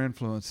your other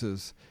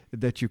influences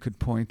that you could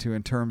point to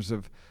in terms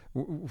of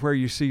where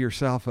you see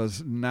yourself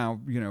as now,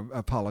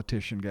 a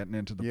politician getting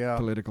into the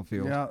political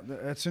field? Yeah,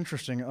 that's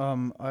interesting.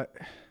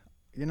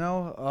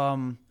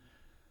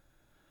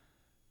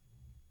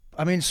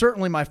 I mean,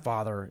 certainly my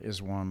father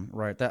is one,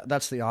 right?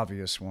 That's the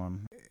obvious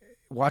one.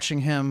 Watching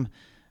him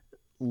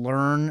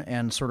learn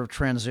and sort of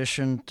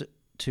transition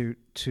to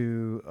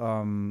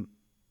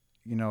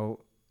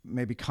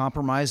maybe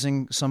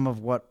compromising some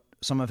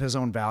of his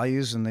own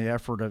values in the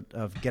effort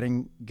of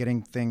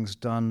getting things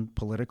done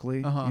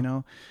politically.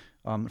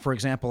 For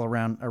example,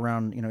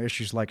 around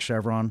issues like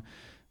Chevron,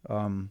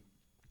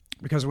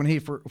 because when he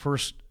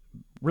first,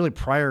 really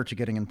prior to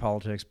getting in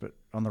politics, but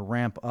on the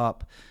ramp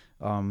up,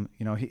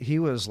 he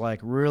was like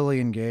really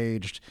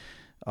engaged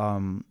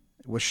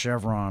with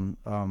Chevron.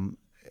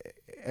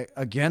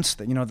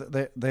 Against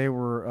they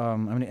were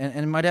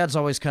and my dad's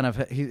always kind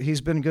of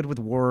he's been good with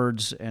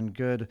words and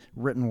good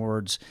written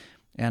words,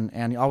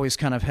 and always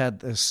kind of had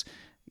this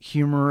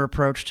humor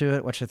approach to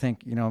it, which I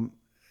think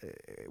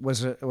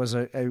was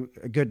a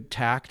good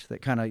tact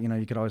that kind of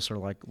you could always sort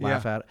of like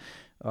laugh at.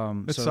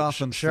 It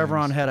softens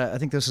Chevron things. had I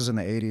think this is in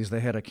the 80s, they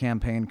had a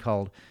campaign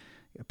called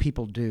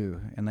People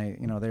Do, and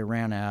they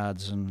ran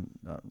ads and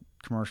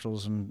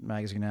commercials and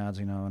magazine ads,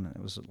 and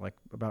it was like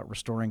about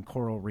restoring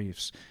coral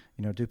reefs.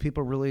 Do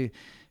people really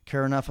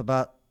care enough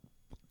about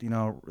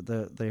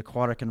the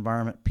aquatic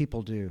environment?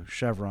 People do.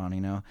 Chevron,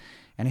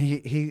 and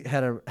he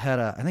had a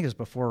I think it was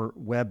before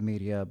web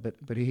media,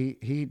 but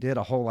he did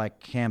a whole like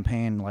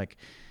campaign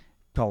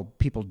called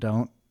People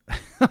Don't.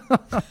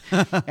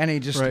 And he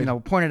just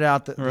pointed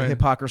out that the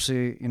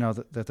hypocrisy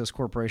that this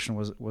corporation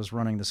was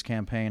running this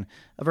campaign,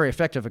 a very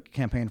effective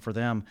campaign for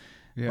them,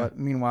 but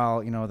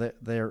meanwhile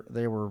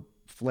they were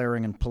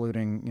flaring and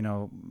polluting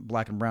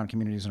black and brown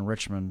communities in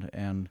Richmond,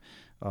 and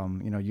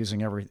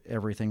using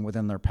everything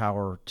within their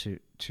power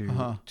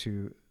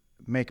to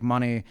make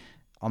money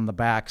on the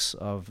backs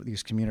of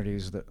these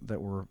communities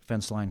that were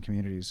fence line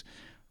communities.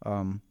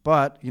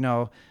 But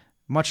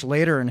much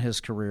later in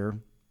his career.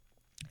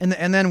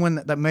 And then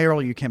when the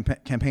mayoral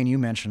campaign you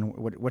mentioned,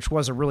 which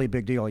was a really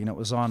big deal, it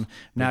was on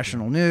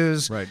national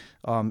news. Right.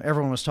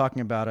 Everyone was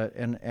talking about it,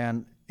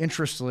 and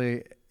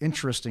interestingly,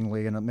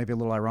 and maybe a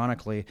little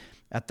ironically,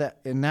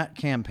 in that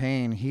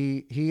campaign,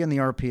 he and the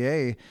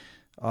RPA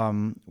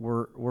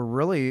were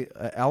really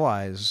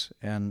allies,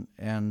 and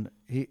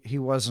he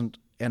wasn't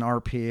an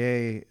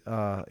RPA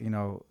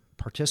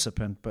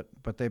participant,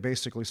 but they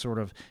basically sort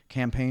of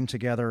campaigned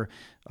together.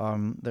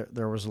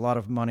 There was a lot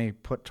of money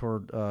put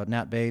toward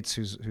Nat Bates,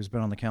 who's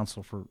been on the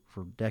council for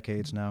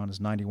decades now and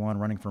is 91,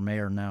 running for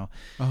mayor now.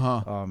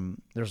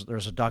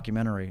 There's a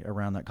documentary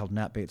around that called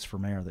Nat Bates for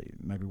Mayor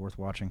that may be worth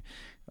watching.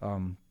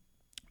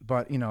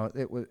 But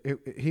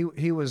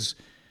he was,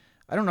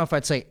 I don't know if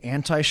I'd say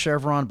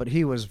anti-Chevron, but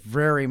he was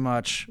very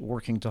much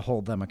working to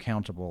hold them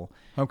accountable.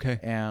 Okay.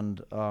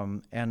 And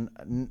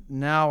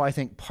now I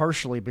think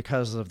partially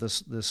because of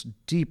this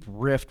deep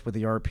rift with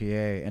the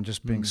RPA and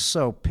just being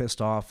so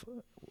pissed off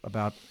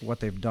about what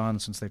they've done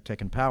since they've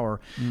taken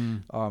power,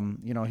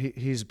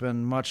 he's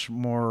been much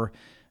more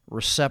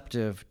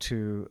receptive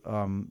to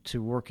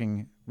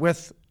working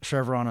with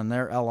Chevron and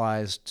their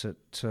allies to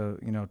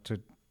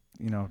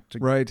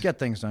get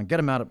things done,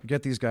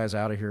 get these guys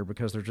out of here,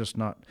 because they're just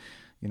not,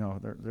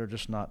 they're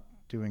just not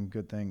doing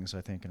good things,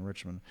 I think, in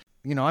Richmond.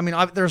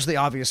 There's the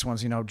obvious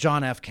ones,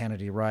 John F.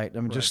 Kennedy, right?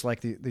 Just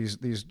like these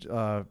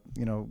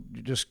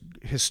just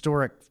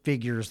historic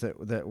figures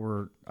that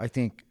were, I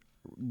think,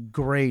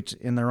 great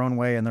in their own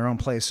way, in their own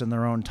place, in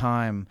their own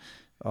time.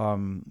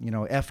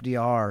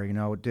 FDR,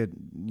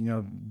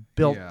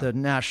 built the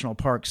national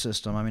park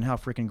system. How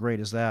freaking great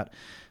is that?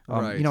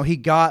 He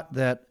got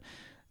that.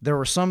 There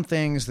were some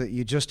things that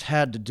you just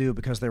had to do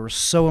because they were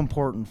so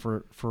important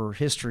for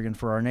history and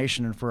for our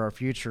nation and for our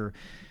future.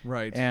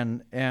 Right.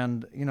 And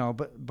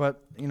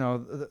but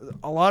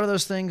a lot of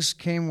those things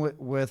came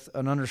with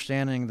an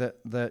understanding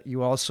that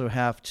you also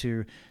have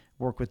to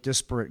work with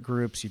disparate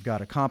groups. You've got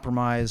to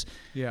compromise.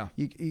 Yeah.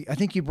 I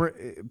think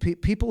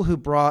people who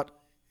brought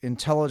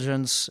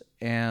intelligence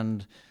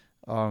and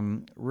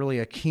really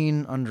a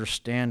keen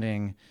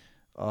understanding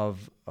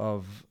of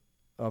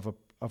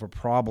a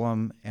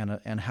problem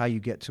and how you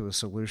get to a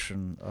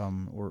solution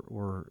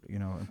were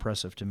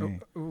impressive to me.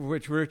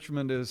 Which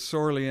Richmond is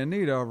sorely in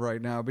need of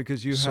right now,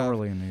 because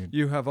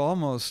you have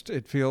almost,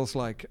 it feels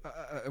like,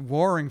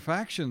 warring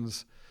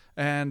factions,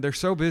 and they're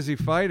so busy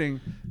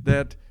fighting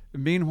that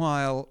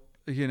meanwhile,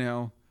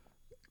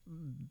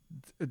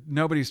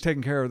 nobody's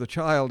taking care of the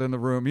child in the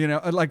room.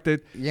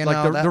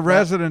 The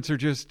residents are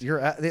just.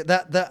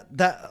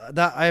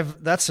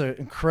 That's an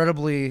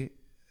incredibly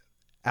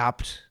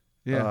apt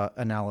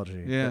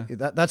analogy. Yeah,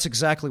 that's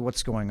exactly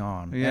what's going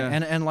on. Yeah,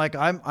 and like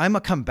I'm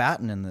a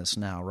combatant in this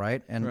now,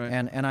 right? And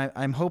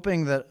I'm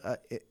hoping that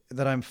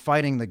I'm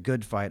fighting the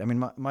good fight. I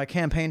mean, my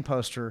campaign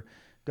poster.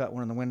 Got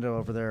one in the window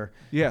over there.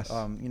 Yes.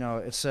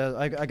 It says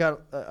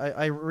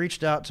I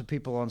reached out to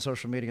people on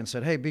social media and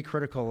said, hey, be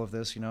critical of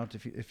this.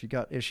 If you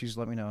got issues,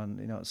 let me know.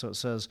 And so it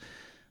says,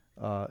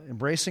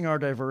 embracing our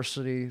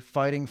diversity,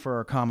 fighting for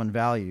our common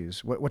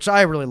values, which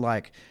I really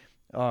like.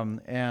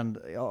 And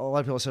a lot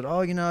of people said, oh,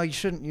 you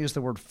shouldn't use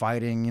the word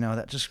fighting.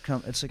 That just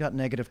it's got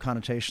negative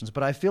connotations.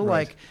 But I feel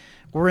like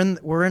we're in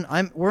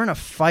a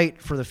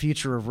fight for the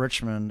future of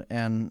Richmond,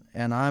 and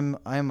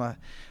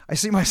I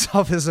see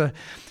myself as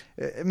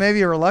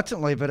maybe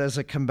reluctantly, but as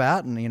a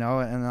combatant,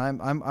 and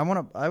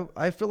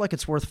I feel like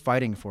it's worth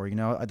fighting for,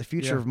 the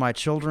future of my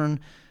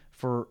children,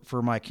 for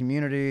my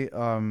community,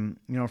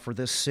 for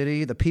this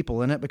city, the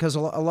people in it, because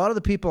a lot of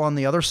the people on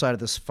the other side of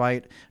this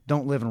fight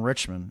don't live in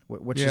Richmond,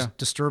 which is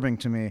disturbing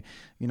to me.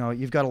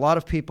 You've got a lot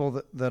of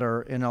people that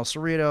are in El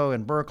Cerrito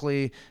and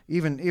Berkeley,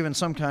 even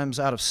sometimes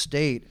out of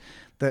state,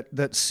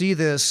 that see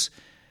this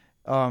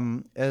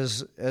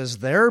as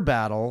their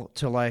battle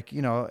to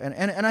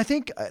and I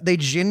think they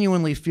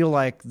genuinely feel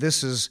like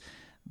this is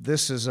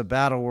a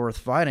battle worth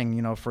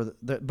fighting,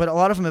 but a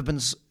lot of them have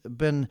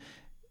been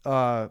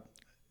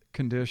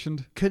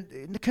conditioned,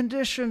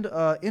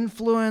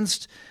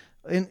 influenced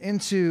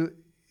into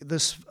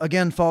this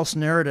again false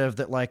narrative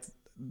that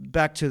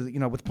back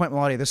to with Point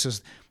Melati,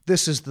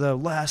 this is the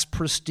last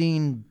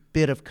pristine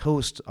bit of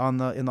coast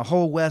in the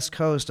whole West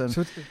Coast, and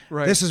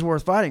this is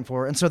worth fighting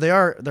for. And so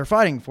they're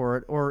fighting for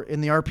it. Or in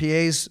the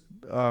RPA's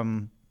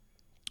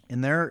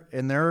in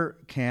their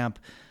camp,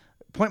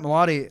 Point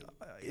Melati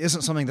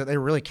isn't something that they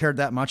really cared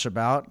that much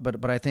about,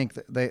 but I think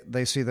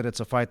they see that it's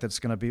a fight that's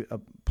going to be a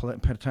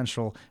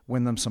potential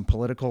win them some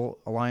political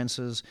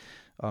alliances,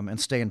 and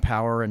stay in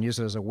power and use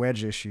it as a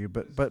wedge issue.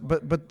 But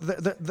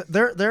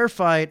their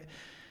fight,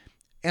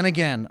 and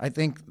again, I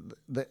think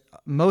that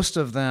most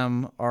of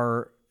them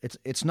are.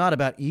 It's not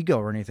about ego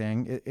or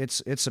anything.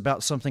 It's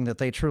about something that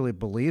they truly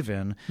believe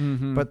in.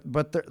 Mm-hmm.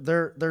 But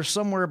they're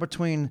somewhere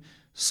between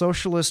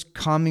socialist,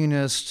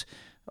 communist.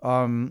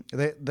 Some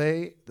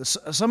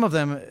of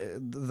them,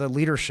 the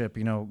leadership.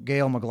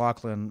 Gail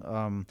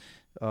McLaughlin,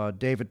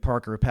 David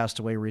Parker, who passed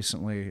away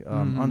recently,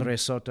 Andre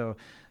Soto.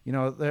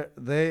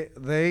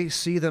 They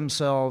see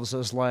themselves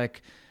as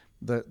like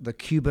the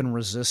Cuban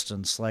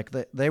resistance. Like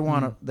they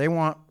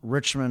want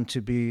Richmond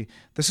to be,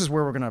 this is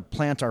where we're going to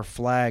plant our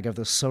flag of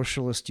the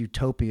socialist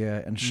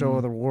utopia and show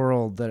the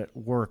world that it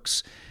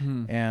works.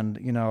 And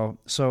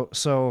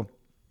so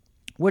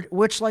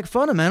which like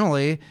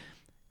fundamentally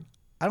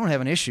I don't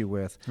have an issue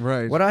with.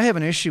 Right. What I have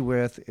an issue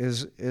with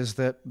is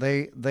that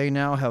they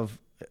now have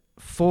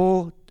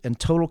full and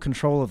total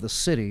control of the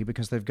city,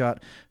 because they've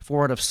got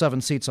 4 out of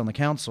 7 seats on the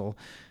council,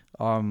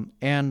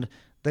 and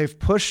they've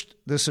pushed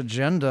this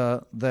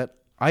agenda that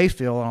I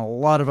feel, and a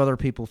lot of other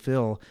people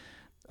feel,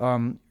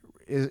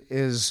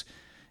 is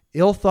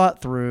ill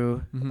thought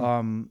through,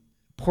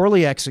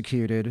 poorly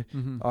executed,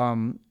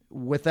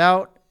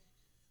 without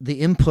the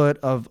input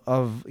of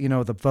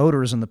the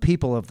voters and the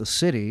people of the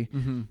city,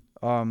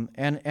 and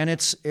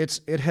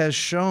it has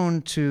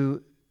shown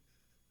to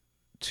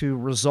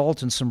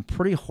result in some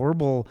pretty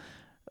horrible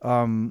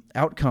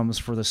outcomes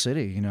for the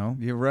city,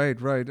 You're right.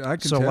 I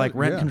can so tell, like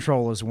rent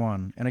control is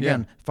one. And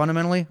again,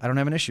 fundamentally, I don't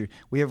have an issue.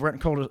 We have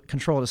rent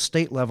control at a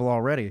state level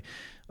already.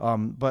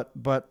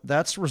 But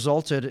that's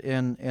resulted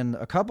in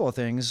a couple of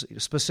things.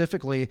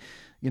 Specifically,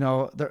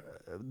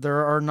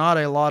 there are not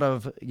a lot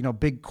of,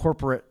 big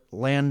corporate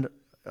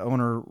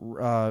landowner,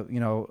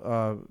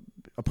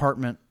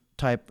 apartment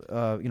type,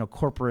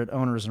 corporate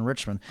owners in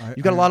Richmond.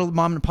 You've got a lot of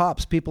mom and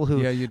pops, people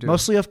who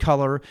mostly of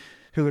color,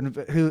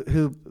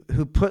 who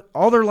put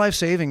all their life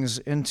savings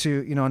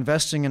into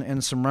investing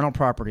in some rental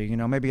property.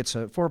 Maybe it's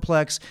a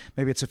fourplex,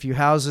 maybe it's a few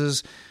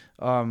houses,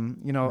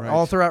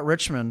 all throughout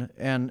Richmond,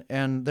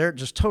 and they're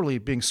just totally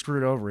being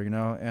screwed over.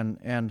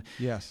 And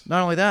yes,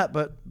 not only that,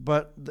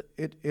 but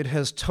it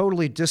has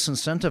totally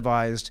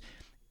disincentivized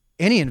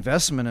any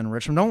investment in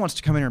Richmond. No one wants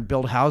to come in here and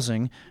build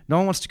housing. No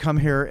one wants to come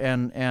here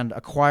and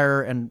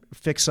acquire and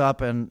fix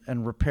up and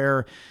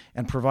repair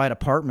and provide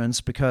apartments,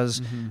 because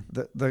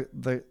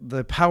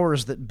the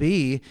powers that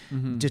be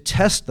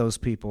detest those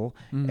people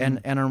and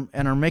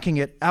are making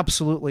it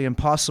absolutely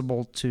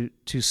impossible to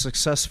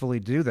successfully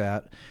do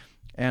that.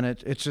 And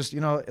it's just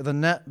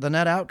the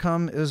net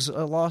outcome is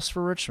a loss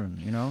for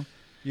Richmond.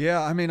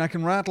 Yeah, I mean, I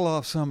can rattle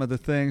off some of the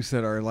things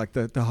that are like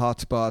the hot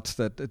spots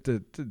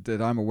that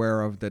I'm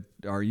aware of that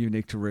are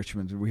unique to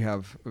Richmond. We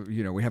have,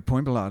 we have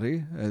Point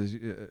Bellotti, as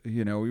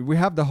we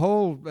have the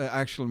whole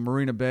actual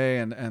Marina Bay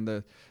and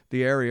the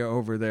area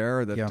over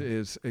there that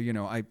is,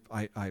 I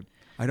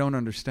don't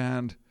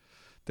understand.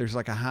 There's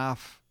like a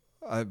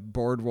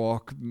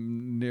boardwalk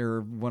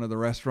near one of the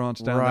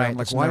restaurants down there. I'm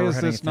like, why is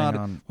this not?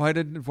 Why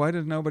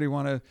did nobody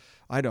want to?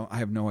 I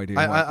have no idea.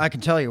 I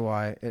can tell you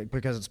why,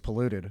 because it's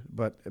polluted.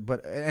 But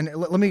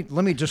let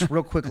me just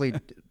real quickly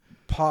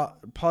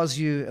pause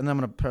you, and then I'm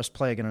going to press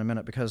play again in a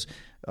minute, because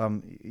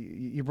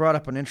you brought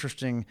up an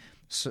interesting.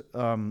 So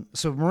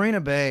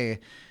Marina Bay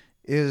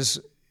is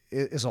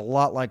a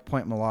lot like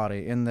Point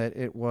Bellotti in that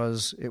it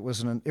was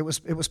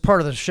part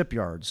of the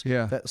shipyards.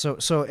 Yeah.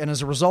 So and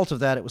as a result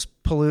of that, it was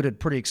polluted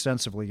pretty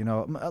extensively.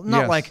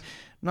 Not like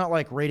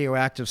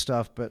radioactive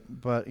stuff, but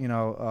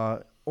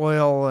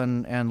oil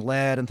and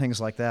lead and things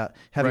like that,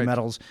 heavy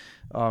metals.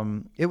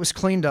 It was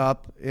cleaned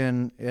up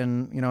in the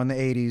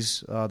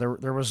 80s.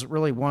 There was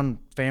really one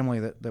family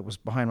that was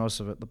behind most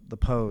of it, the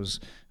Poes.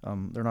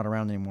 They're not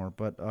around anymore,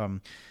 but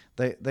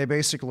they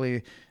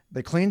basically.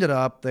 They cleaned it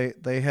up.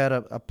 They had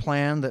a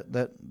plan that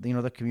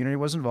the community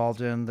was involved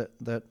in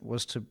that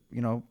was to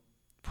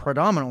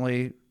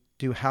predominantly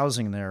do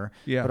housing there,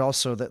 but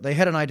also that they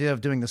had an idea of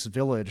doing this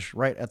village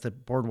right at the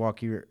boardwalk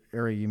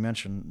area you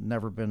mentioned.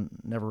 Never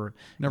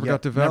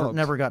got developed.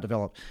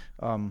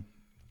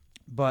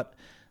 But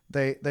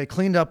they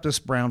cleaned up this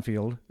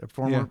brownfield, a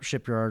former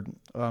shipyard.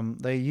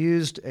 They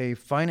used a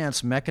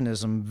finance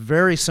mechanism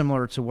very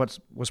similar to what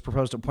was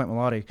proposed at Point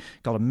Bellotti,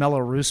 called a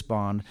Mello-Roos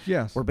bond.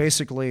 Yes. Where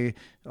basically,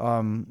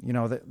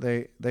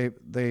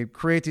 they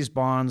create these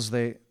bonds.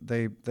 They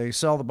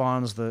sell the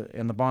bonds.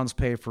 And the bonds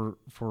pay for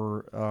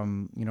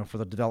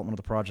the development of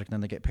the project. And then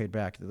they get paid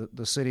back.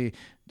 The city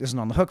isn't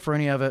on the hook for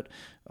any of it.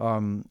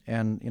 And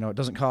it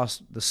doesn't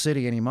cost the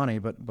city any money,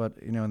 but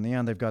in the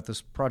end they've got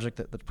this project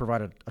that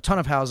provided a ton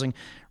of housing,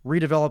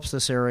 redevelops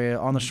this area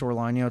on the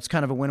shoreline. It's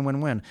kind of a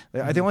win-win-win.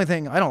 The only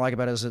thing I don't like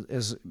about it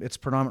is it's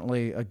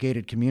predominantly a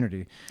gated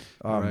community,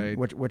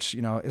 which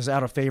is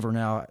out of favor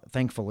now,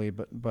 thankfully.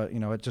 But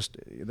it just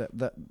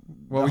that.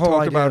 Well, we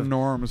talked about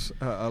norms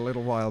a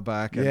little while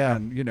back,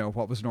 and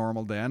what was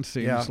normal then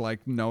seems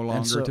like no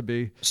longer to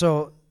be.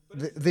 So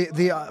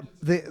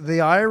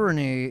the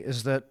irony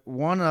is that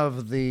one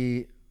of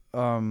the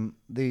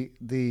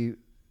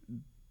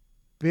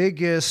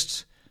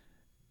biggest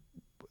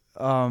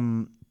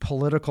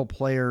political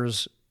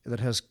players that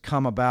has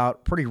come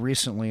about pretty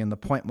recently in the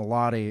Point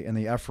Bellotti in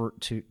the effort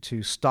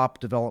to stop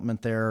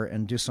development there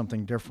and do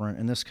something different.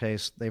 In this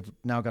case, they've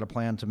now got a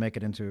plan to make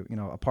it into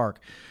a park,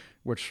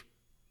 which,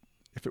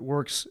 if it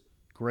works,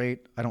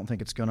 great. I don't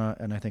think it's gonna,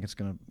 and I think it's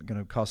gonna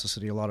cost the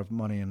city a lot of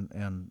money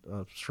and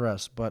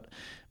stress. But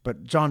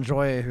John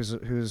Joy,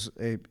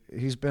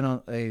 he's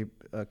been a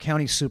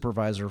county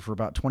supervisor for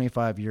about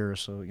 25 years,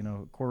 so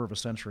a quarter of a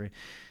century,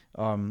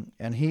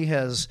 and he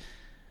has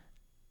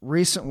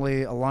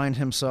recently aligned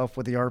himself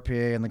with the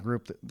RPA and the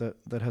group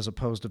that has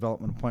opposed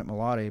development of Point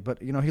Bellotti.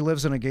 But he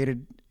lives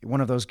in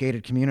one of those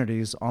gated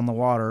communities on the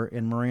water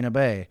in Marina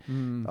Bay,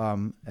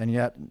 and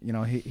yet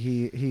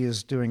he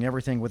is doing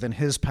everything within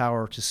his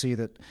power to see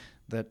that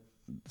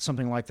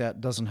something like that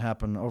doesn't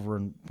happen over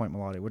in Point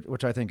Bellotti,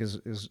 which I think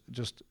is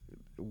just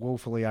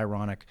woefully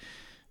ironic.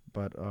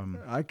 But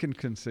I can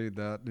concede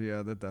that.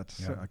 Yeah,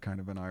 that's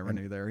kind of an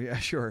irony there. Yeah,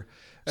 sure.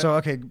 So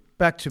okay,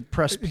 back to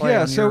press play.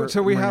 Yeah,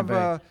 so we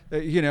have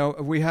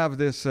we have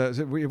this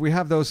we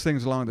have those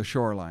things along the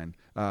shoreline.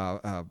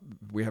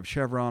 We have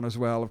Chevron as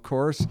well, of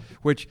course,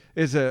 which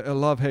is a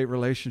love-hate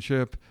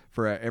relationship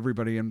for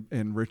everybody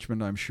in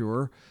Richmond, I'm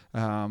sure.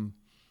 We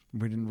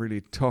didn't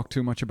really talk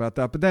too much about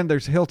that. But then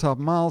there's Hilltop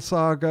Mall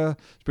saga.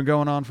 It's been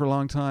going on for a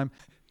long time.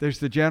 There's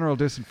the general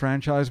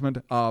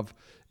disenfranchisement of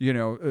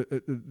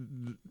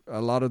a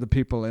lot of the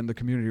people in the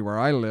community where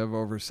I live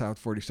over South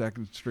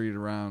 42nd Street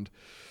around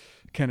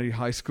Kennedy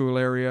High School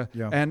area.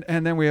 Yeah.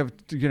 And then we have,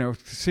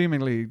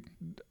 seemingly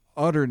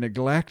utter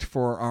neglect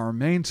for our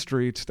main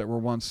streets that were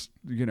once,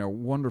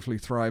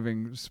 wonderfly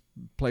thriving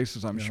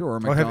places, I'm sure.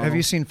 Have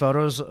you seen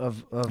photos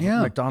of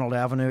McDonald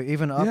Avenue,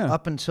 even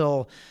up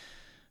until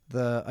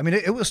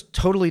it was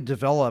totally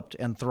developed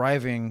and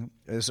thriving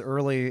as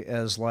early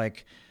as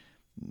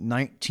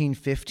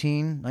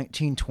 1915,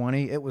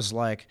 1920. It was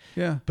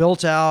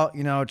built out,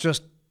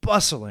 just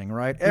bustling,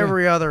 right? Yeah.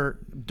 Every other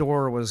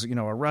door was,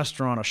 a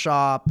restaurant, a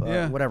shop,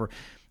 whatever.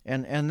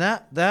 And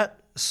that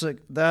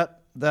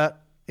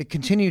it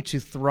continued to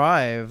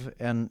thrive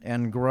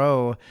and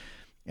grow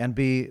and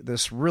be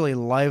this really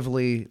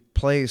lively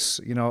place,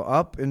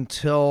 up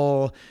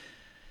until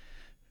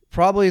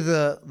probably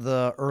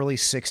the early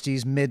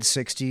 60s, mid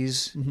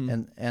 60s.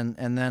 Mm-hmm.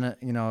 And then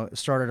it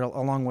started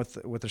along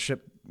with the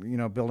ship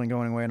building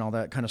going away and all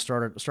that, kind of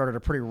started a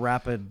pretty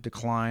rapid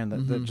decline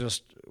that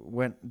just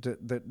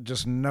that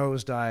just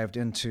nosedived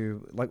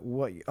into like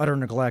what utter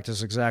neglect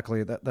is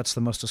exactly that's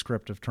the most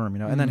descriptive term,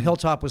 And then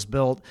Hilltop was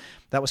built.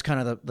 That was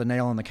kind of the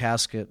nail in the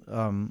casket.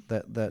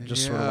 That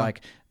just sort of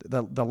like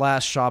the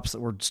last shops that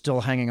were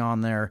still hanging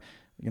on there.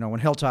 When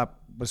Hilltop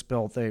was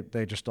built,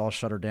 they just all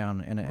shuttered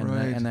down,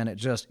 and then it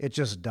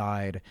just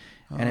died,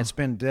 and it's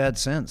been dead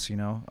since.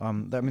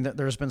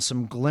 There's been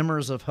some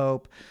glimmers of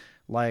hope,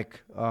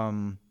 like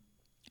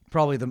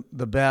probably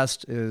the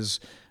best is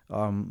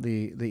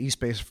the East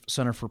Bay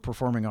Center for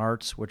Performing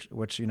Arts, which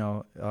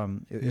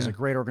is a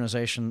great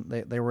organization.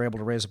 They were able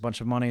to raise a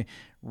bunch of money,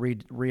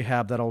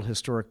 rehab that old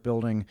historic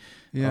building.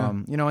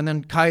 And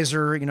then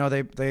Kaiser,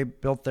 they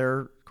built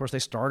their. Of course, they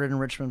started in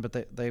Richmond,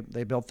 but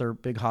they built their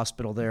big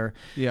hospital there.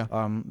 Yeah.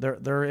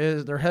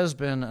 There has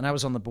been, and I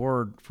was on the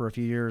board for a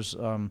few years,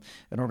 an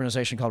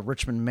organization called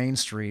Richmond Main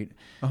Street,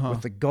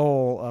 with the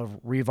goal of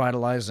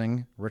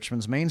revitalizing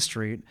Richmond's Main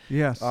Street.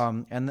 Yes.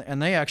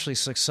 And they actually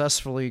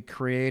successfully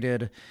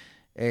created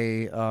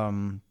a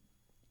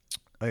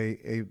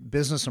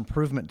business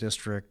improvement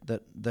district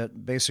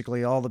that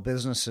basically all the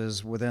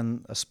businesses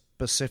within a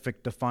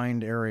specific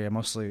defined area,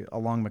 mostly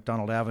along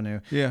McDonald Avenue,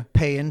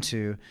 pay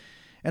into.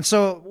 And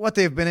so what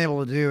they've been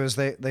able to do is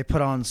they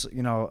put on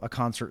a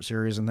concert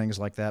series and things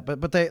like that,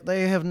 but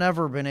they have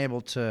never been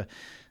able to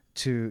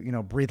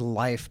breathe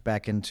life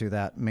back into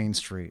that Main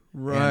Street.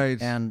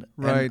 Right. And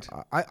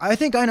I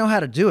think I know how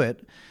to do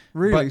it.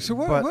 Really. So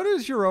what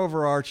is your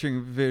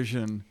overarching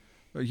vision?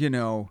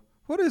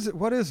 What is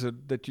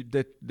it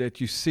that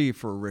you see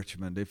for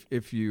Richmond?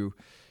 If you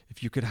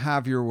could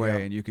have your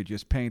way and you could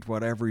just paint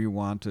whatever you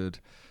wanted,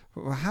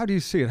 how do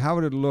you see it? How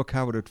would it look?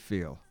 How would it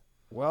feel?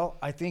 Well,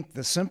 I think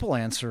the simple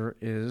answer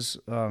is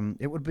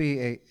it would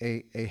be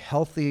a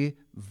healthy,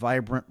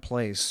 vibrant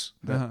place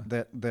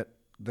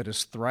that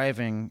is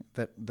thriving,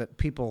 that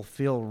people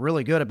feel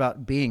really good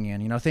about being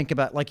in. Think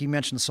about, like you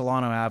mentioned,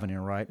 Solano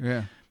Avenue, right?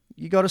 Yeah.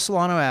 You go to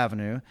Solano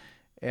Avenue,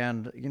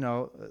 and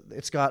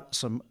it's got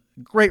some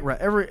great.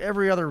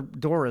 Every other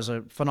door is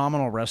a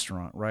phenomenal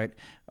restaurant, right?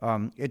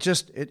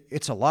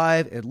 It's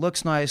alive. It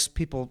looks nice.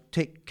 People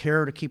take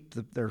care to keep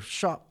their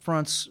shop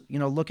fronts,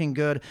 looking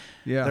good.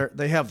 Yeah.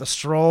 They have the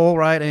stroll,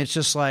 right? And it's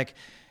just like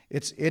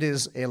it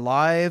is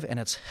alive and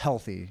it's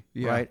healthy,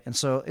 right? And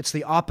so it's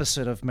the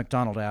opposite of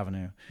McDonald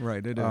Avenue.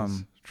 Right. It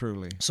is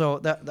truly. So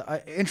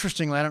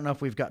interestingly, I don't know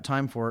if we've got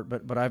time for it,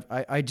 but I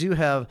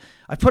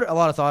put a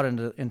lot of thought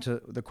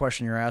into the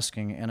question you're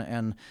asking,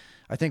 and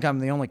I think I'm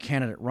the only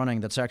candidate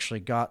running that's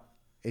actually got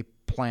a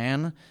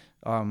plan.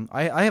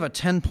 I have a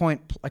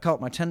 10-point, I call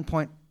it my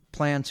 10-point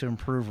plan to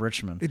improve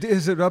Richmond.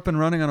 Is it up and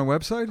running on a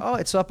website? Oh,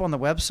 it's up on the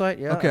website.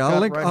 Yeah. Okay, I'll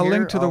link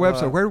to the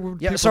website. Where would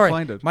people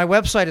find it? My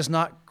website is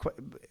not.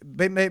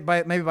 Maybe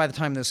by the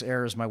time this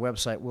airs, my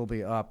website will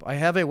be up. I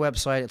have a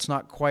website. It's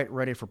not quite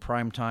ready for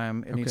prime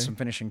time. It needs some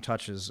finishing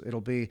touches.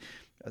 It'll be.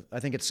 I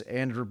think it's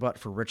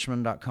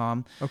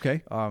andrewbuttforrichmond.com.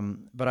 Okay.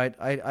 But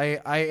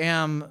I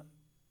am,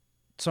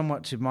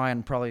 somewhat to mine,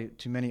 and probably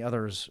to many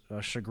others'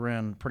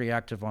 chagrin, pretty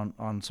active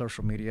on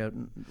social media,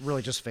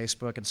 really just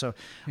Facebook. And so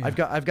I've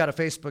got a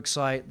Facebook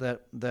site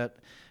that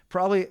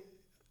probably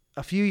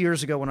a few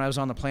years ago when I was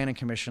on the Planning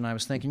Commission, I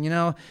was thinking,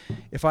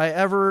 if I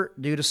ever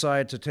do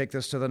decide to take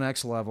this to the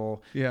next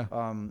level,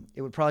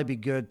 it would probably be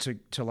good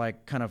to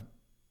like kind of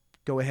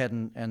go ahead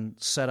and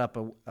set up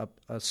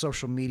a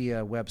social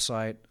media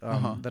website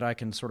that I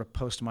can sort of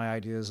post my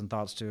ideas and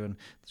thoughts to, and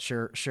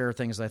share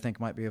things that I think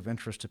might be of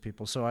interest to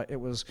people. So it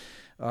was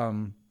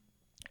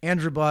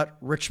Andrew Butt,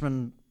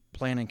 Richmond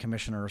Planning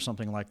Commissioner, or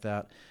something like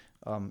that.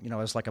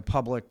 As like a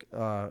public,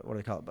 what do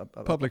they call it?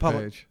 A public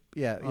page.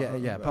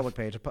 Public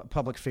page, a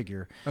public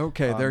figure.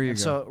 Okay, there you go.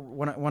 So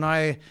when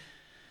I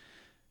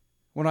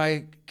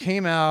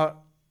came out,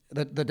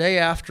 the day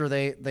after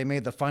they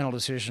made the final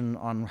decision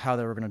on how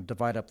they were going to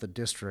divide up the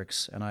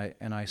districts, and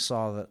I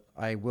saw that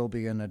I will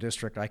be in a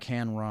district I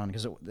can run,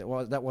 because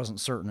that wasn't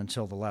certain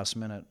until the last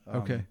minute.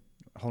 Okay.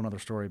 A whole other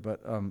story,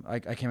 but I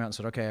came out and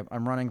said, okay,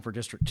 I'm running for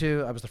District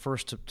 2. I was the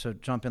first to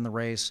jump in the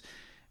race,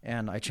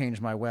 and I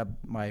changed my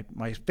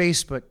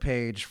Facebook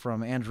page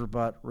from Andrew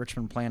Butt,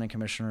 Richmond Planning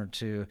Commissioner,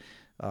 to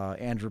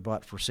Andrew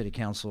Butt for City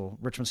Council,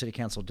 Richmond City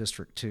Council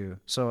District 2.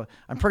 So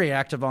I'm pretty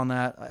active on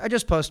that. I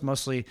just post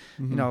mostly,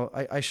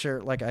 I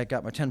share, like I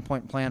got my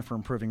 10-point plan for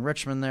improving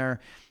Richmond there,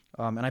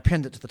 and I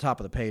pinned it to the top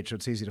of the page so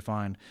it's easy to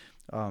find.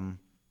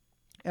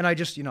 And I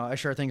just, I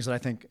share things that I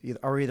think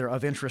are either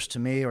of interest to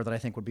me or that I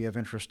think would be of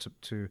interest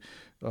to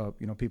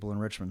people in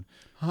Richmond.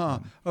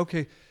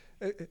 Okay.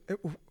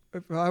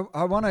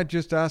 I want to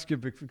just ask you,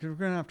 because we're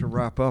going to have to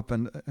wrap up,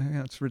 and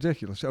it's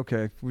ridiculous.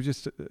 Okay, we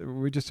just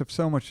have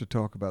so much to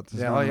talk about.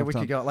 We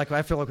could go. Like,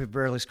 I feel like we've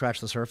barely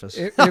scratched the surface.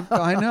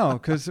 I know,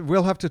 because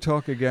we'll have to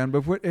talk again.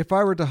 But if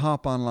I were to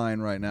hop online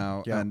right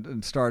now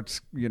and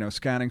start,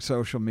 scanning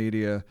social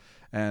media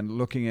and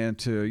looking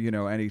into,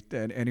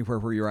 anywhere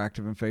where you're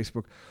active in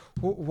Facebook,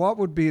 what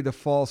would be the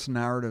false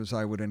narratives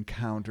I would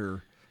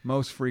encounter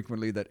most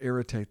frequently that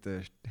irritate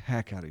the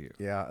heck out of you?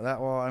 Yeah,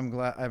 I'm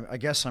glad. I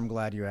guess I'm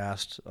glad you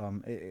asked.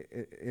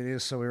 It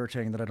is so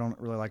irritating that I don't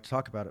really like to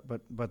talk about it.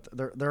 But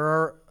there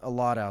are a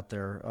lot out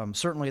there.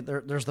 Certainly,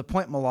 there's the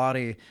Point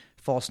Mullally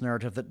false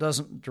narrative that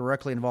doesn't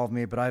directly involve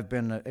me, but I've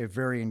been a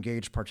very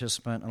engaged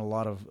participant in a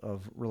lot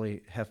of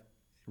really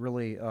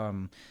pretty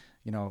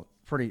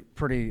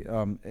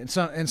in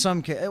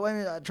some cases. I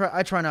mean,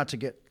 I try not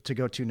to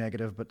go too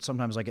negative, but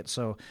sometimes I get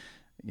so.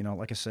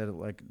 Like I said,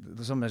 like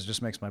sometimes it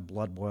just makes my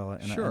blood boil,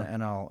 and Sure.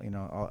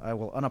 I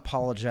will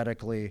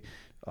unapologetically,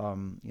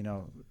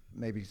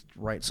 maybe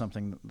write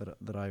something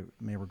that I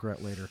may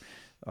regret later.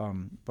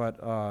 So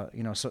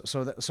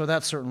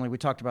that's certainly, we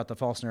talked about the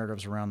false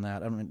narratives around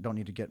that. I don't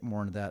need to get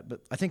more into that,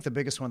 but I think the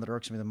biggest one that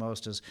irks me the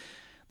most is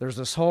there's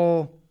this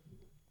whole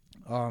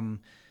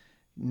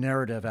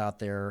narrative out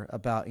there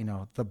about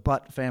the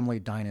Butt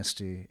family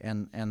dynasty,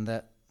 and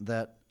that.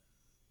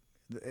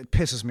 It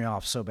pisses me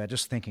off so bad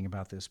just thinking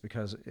about this,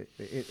 because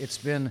it's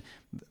been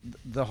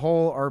the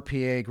whole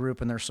RPA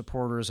group and their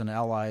supporters and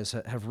allies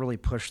have really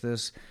pushed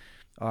this.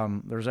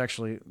 There's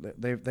actually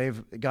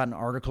they've gotten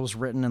articles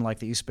written in like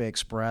the East Bay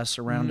Express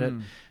around it,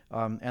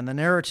 and the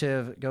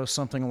narrative goes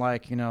something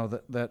like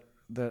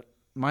that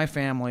my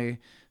family,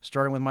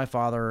 starting with my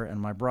father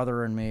and my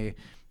brother and me,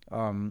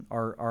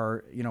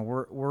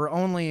 we're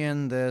only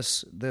in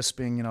this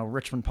being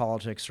Richmond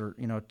politics, or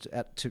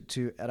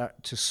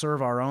to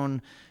serve our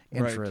own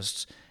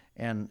interests,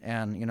 right.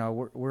 and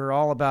we're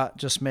all about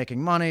just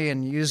making money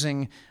and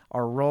using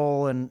our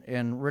role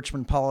in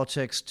Richmond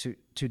politics to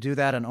do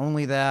that and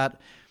only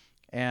that,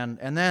 and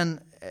then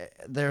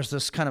there's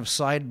this kind of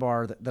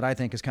sidebar that I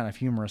think is kind of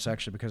humorous,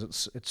 actually,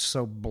 because it's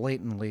so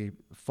blatantly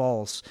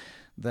false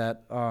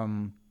that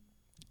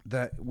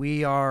that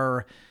we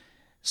are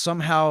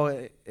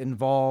somehow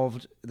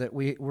involved, that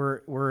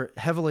we're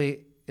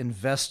heavily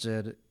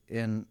invested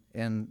in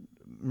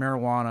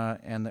marijuana,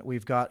 and that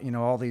we've got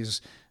all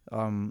these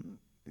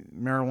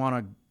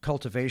marijuana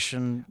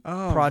cultivation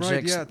projects.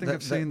 Right. Yeah, I think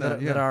I've seen that.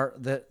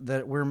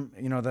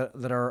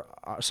 that are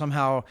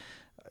somehow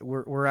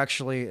we're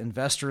actually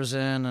investors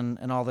in,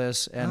 and all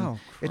this, and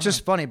it's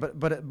just funny, but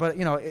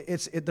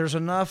there's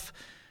enough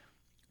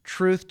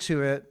truth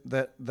to it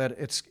that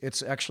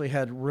it's actually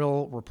had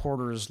real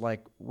reporters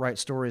like write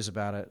stories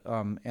about it,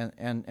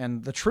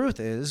 and the truth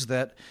is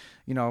that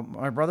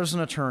my brother's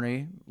an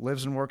attorney,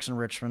 lives and works in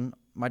Richmond.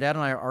 My dad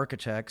and I are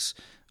architects,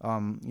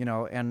 and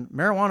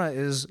marijuana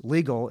is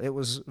legal. It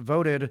was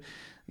voted,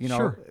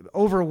 Sure.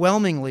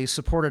 overwhelmingly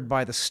supported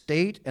by the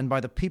state and by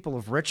the people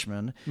of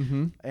Richmond,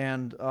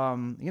 and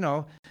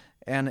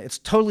and it's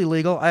totally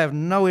legal. I have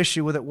no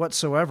issue with it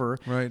whatsoever.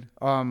 Right.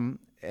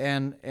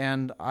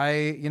 And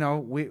I,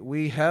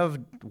 we have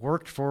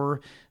worked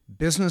for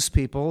business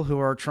people who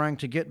are trying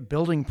to get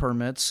building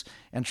permits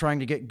and trying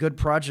to get good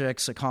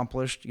projects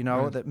accomplished,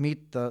 Right. that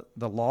meet the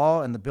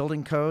law and the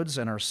building codes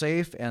and are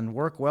safe and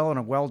work well and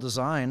are well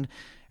designed.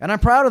 And I'm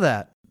proud of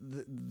that.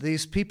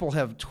 These people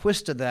have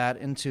twisted that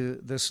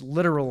into this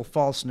literal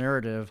false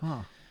narrative.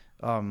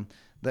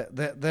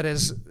 That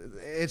is,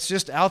 it's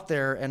just out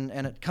there, and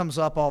it comes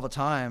up all the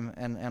time,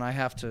 and I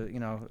have to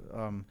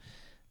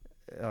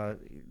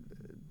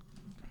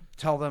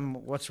tell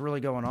them what's really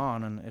going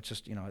on, and it's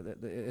just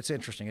it's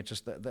interesting. It's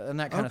just and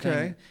that kind of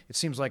thing. It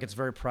seems like it's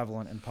very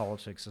prevalent in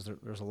politics.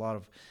 There's a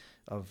lot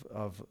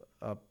of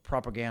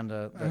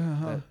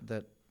propaganda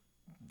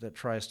that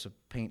tries to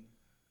paint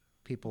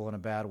people in a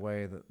bad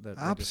way. That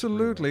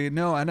Absolutely.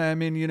 No, and I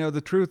mean,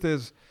 the truth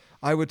is,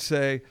 I would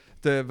say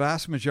the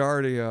vast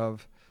majority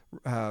of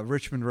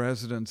Richmond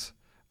residents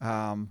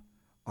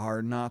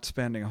are not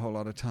spending a whole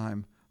lot of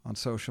time on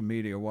social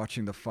media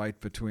watching the fight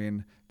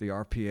between the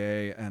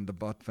RPA and the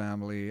Butt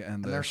family,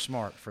 and they're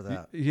smart for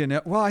that.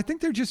 Well, I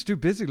think they're just too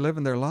busy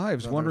living their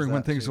lives, wondering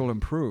when things will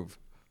improve.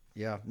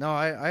 Yeah, no,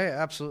 I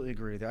absolutely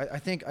agree. I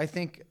think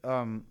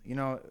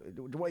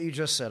what you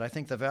just said. I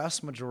think the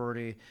vast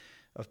majority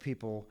of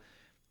people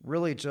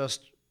really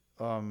just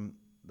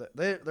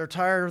they're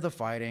tired of the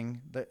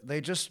fighting.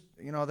 They just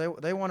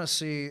they want to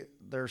see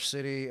their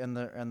city and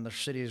their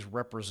city's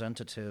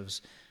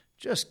representatives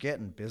just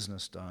getting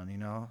business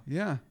done.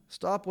 Yeah.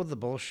 Stop with the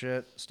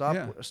bullshit.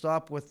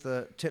 Stop with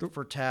the tit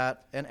for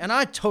tat. And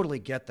I totally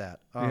get that.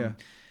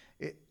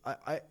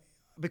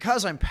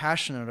 Because I'm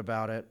passionate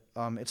about it,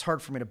 it's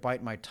hard for me to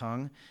bite my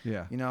tongue.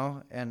 Yeah.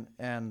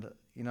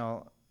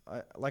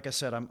 Like I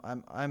said,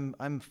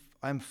 I'm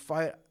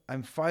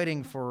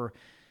fighting for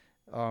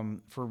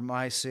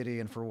my city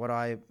and for what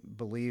I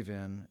believe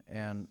in,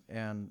 and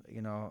I'm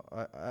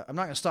not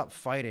going to stop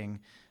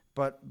fighting.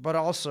 But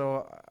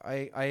also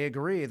I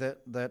agree that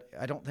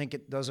I don't think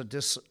it does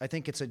I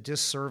think it's a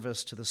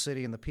disservice to the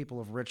city and the people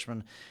of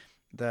Richmond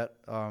that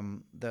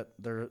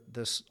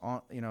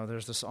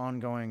there's this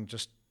ongoing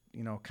just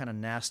kind of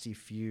nasty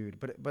feud.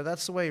 But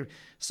that's the way.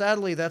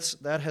 Sadly,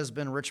 that has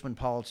been Richmond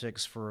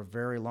politics for a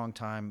very long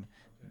time.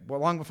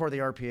 Well, long before the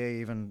RPA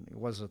even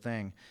was a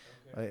thing.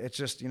 It's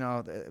just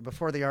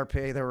before the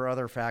RPA there were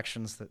other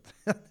factions that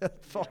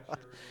fought.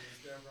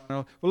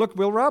 Well, look,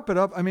 we'll wrap it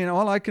up. I mean,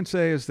 all I can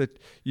say is that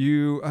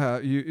you,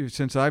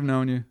 since I've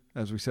known you,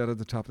 as we said at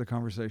the top of the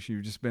conversation,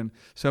 you've just been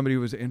somebody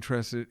who was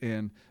interested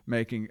in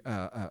making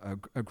a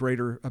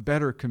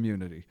better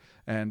community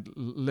and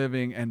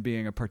living and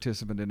being a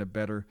participant in a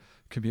better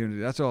community.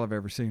 That's all I've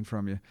ever seen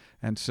from you.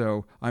 And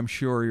so I'm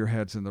sure your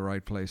head's in the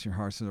right place, your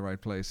heart's in the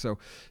right place. So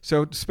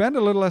spend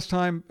a little less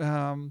time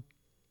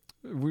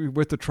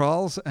with the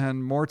trolls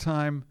and more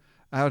time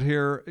out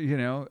here,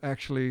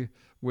 actually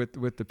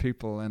with the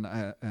people, and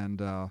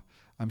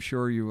I'm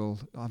sure you'll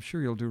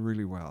do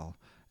really well.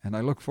 And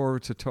I look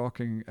forward to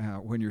talking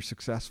when you're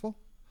successful.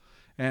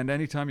 And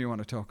anytime you want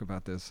to talk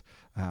about this,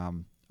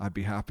 I'd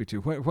be happy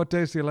to. What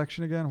day is the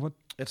election again?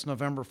 It's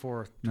November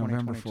 4th, 2022.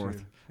 November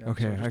 4th. Yeah,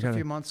 Okay, so just a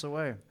few months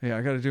away. Yeah,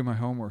 I got to do my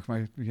homework.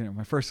 My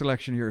first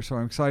election year, so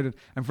I'm excited.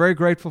 I'm very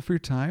grateful for your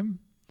time.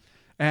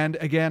 And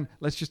again,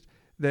 let's just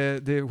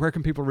where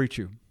can people reach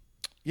you?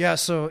 Yeah,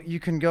 so you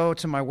can go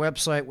to my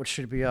website, which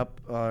should be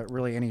up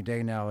really any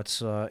day now.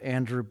 It's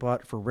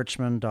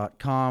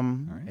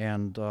andrewbuttforrichmond.com, right.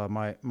 And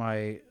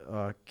my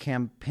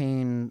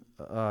campaign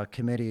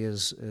committee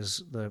is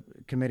the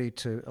committee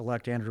to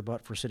elect Andrew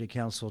Butt for City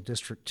Council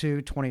District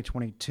 2,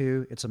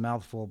 2022. It's a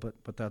mouthful,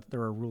 but that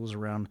there are rules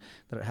around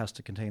that it has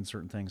to contain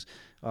certain things.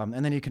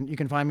 And then you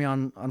can find me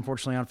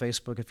unfortunately on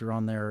Facebook if you're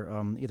on there,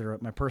 either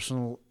at my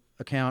personal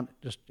account,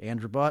 just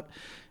Andrew Butt,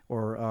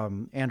 or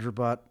Andrew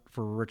Butt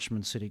for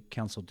Richmond City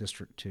Council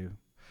District 2.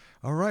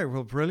 All right.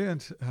 Well,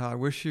 brilliant. I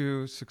wish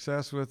you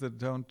success with it.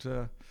 Don't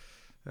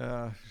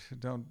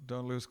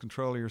lose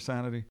control of your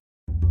sanity.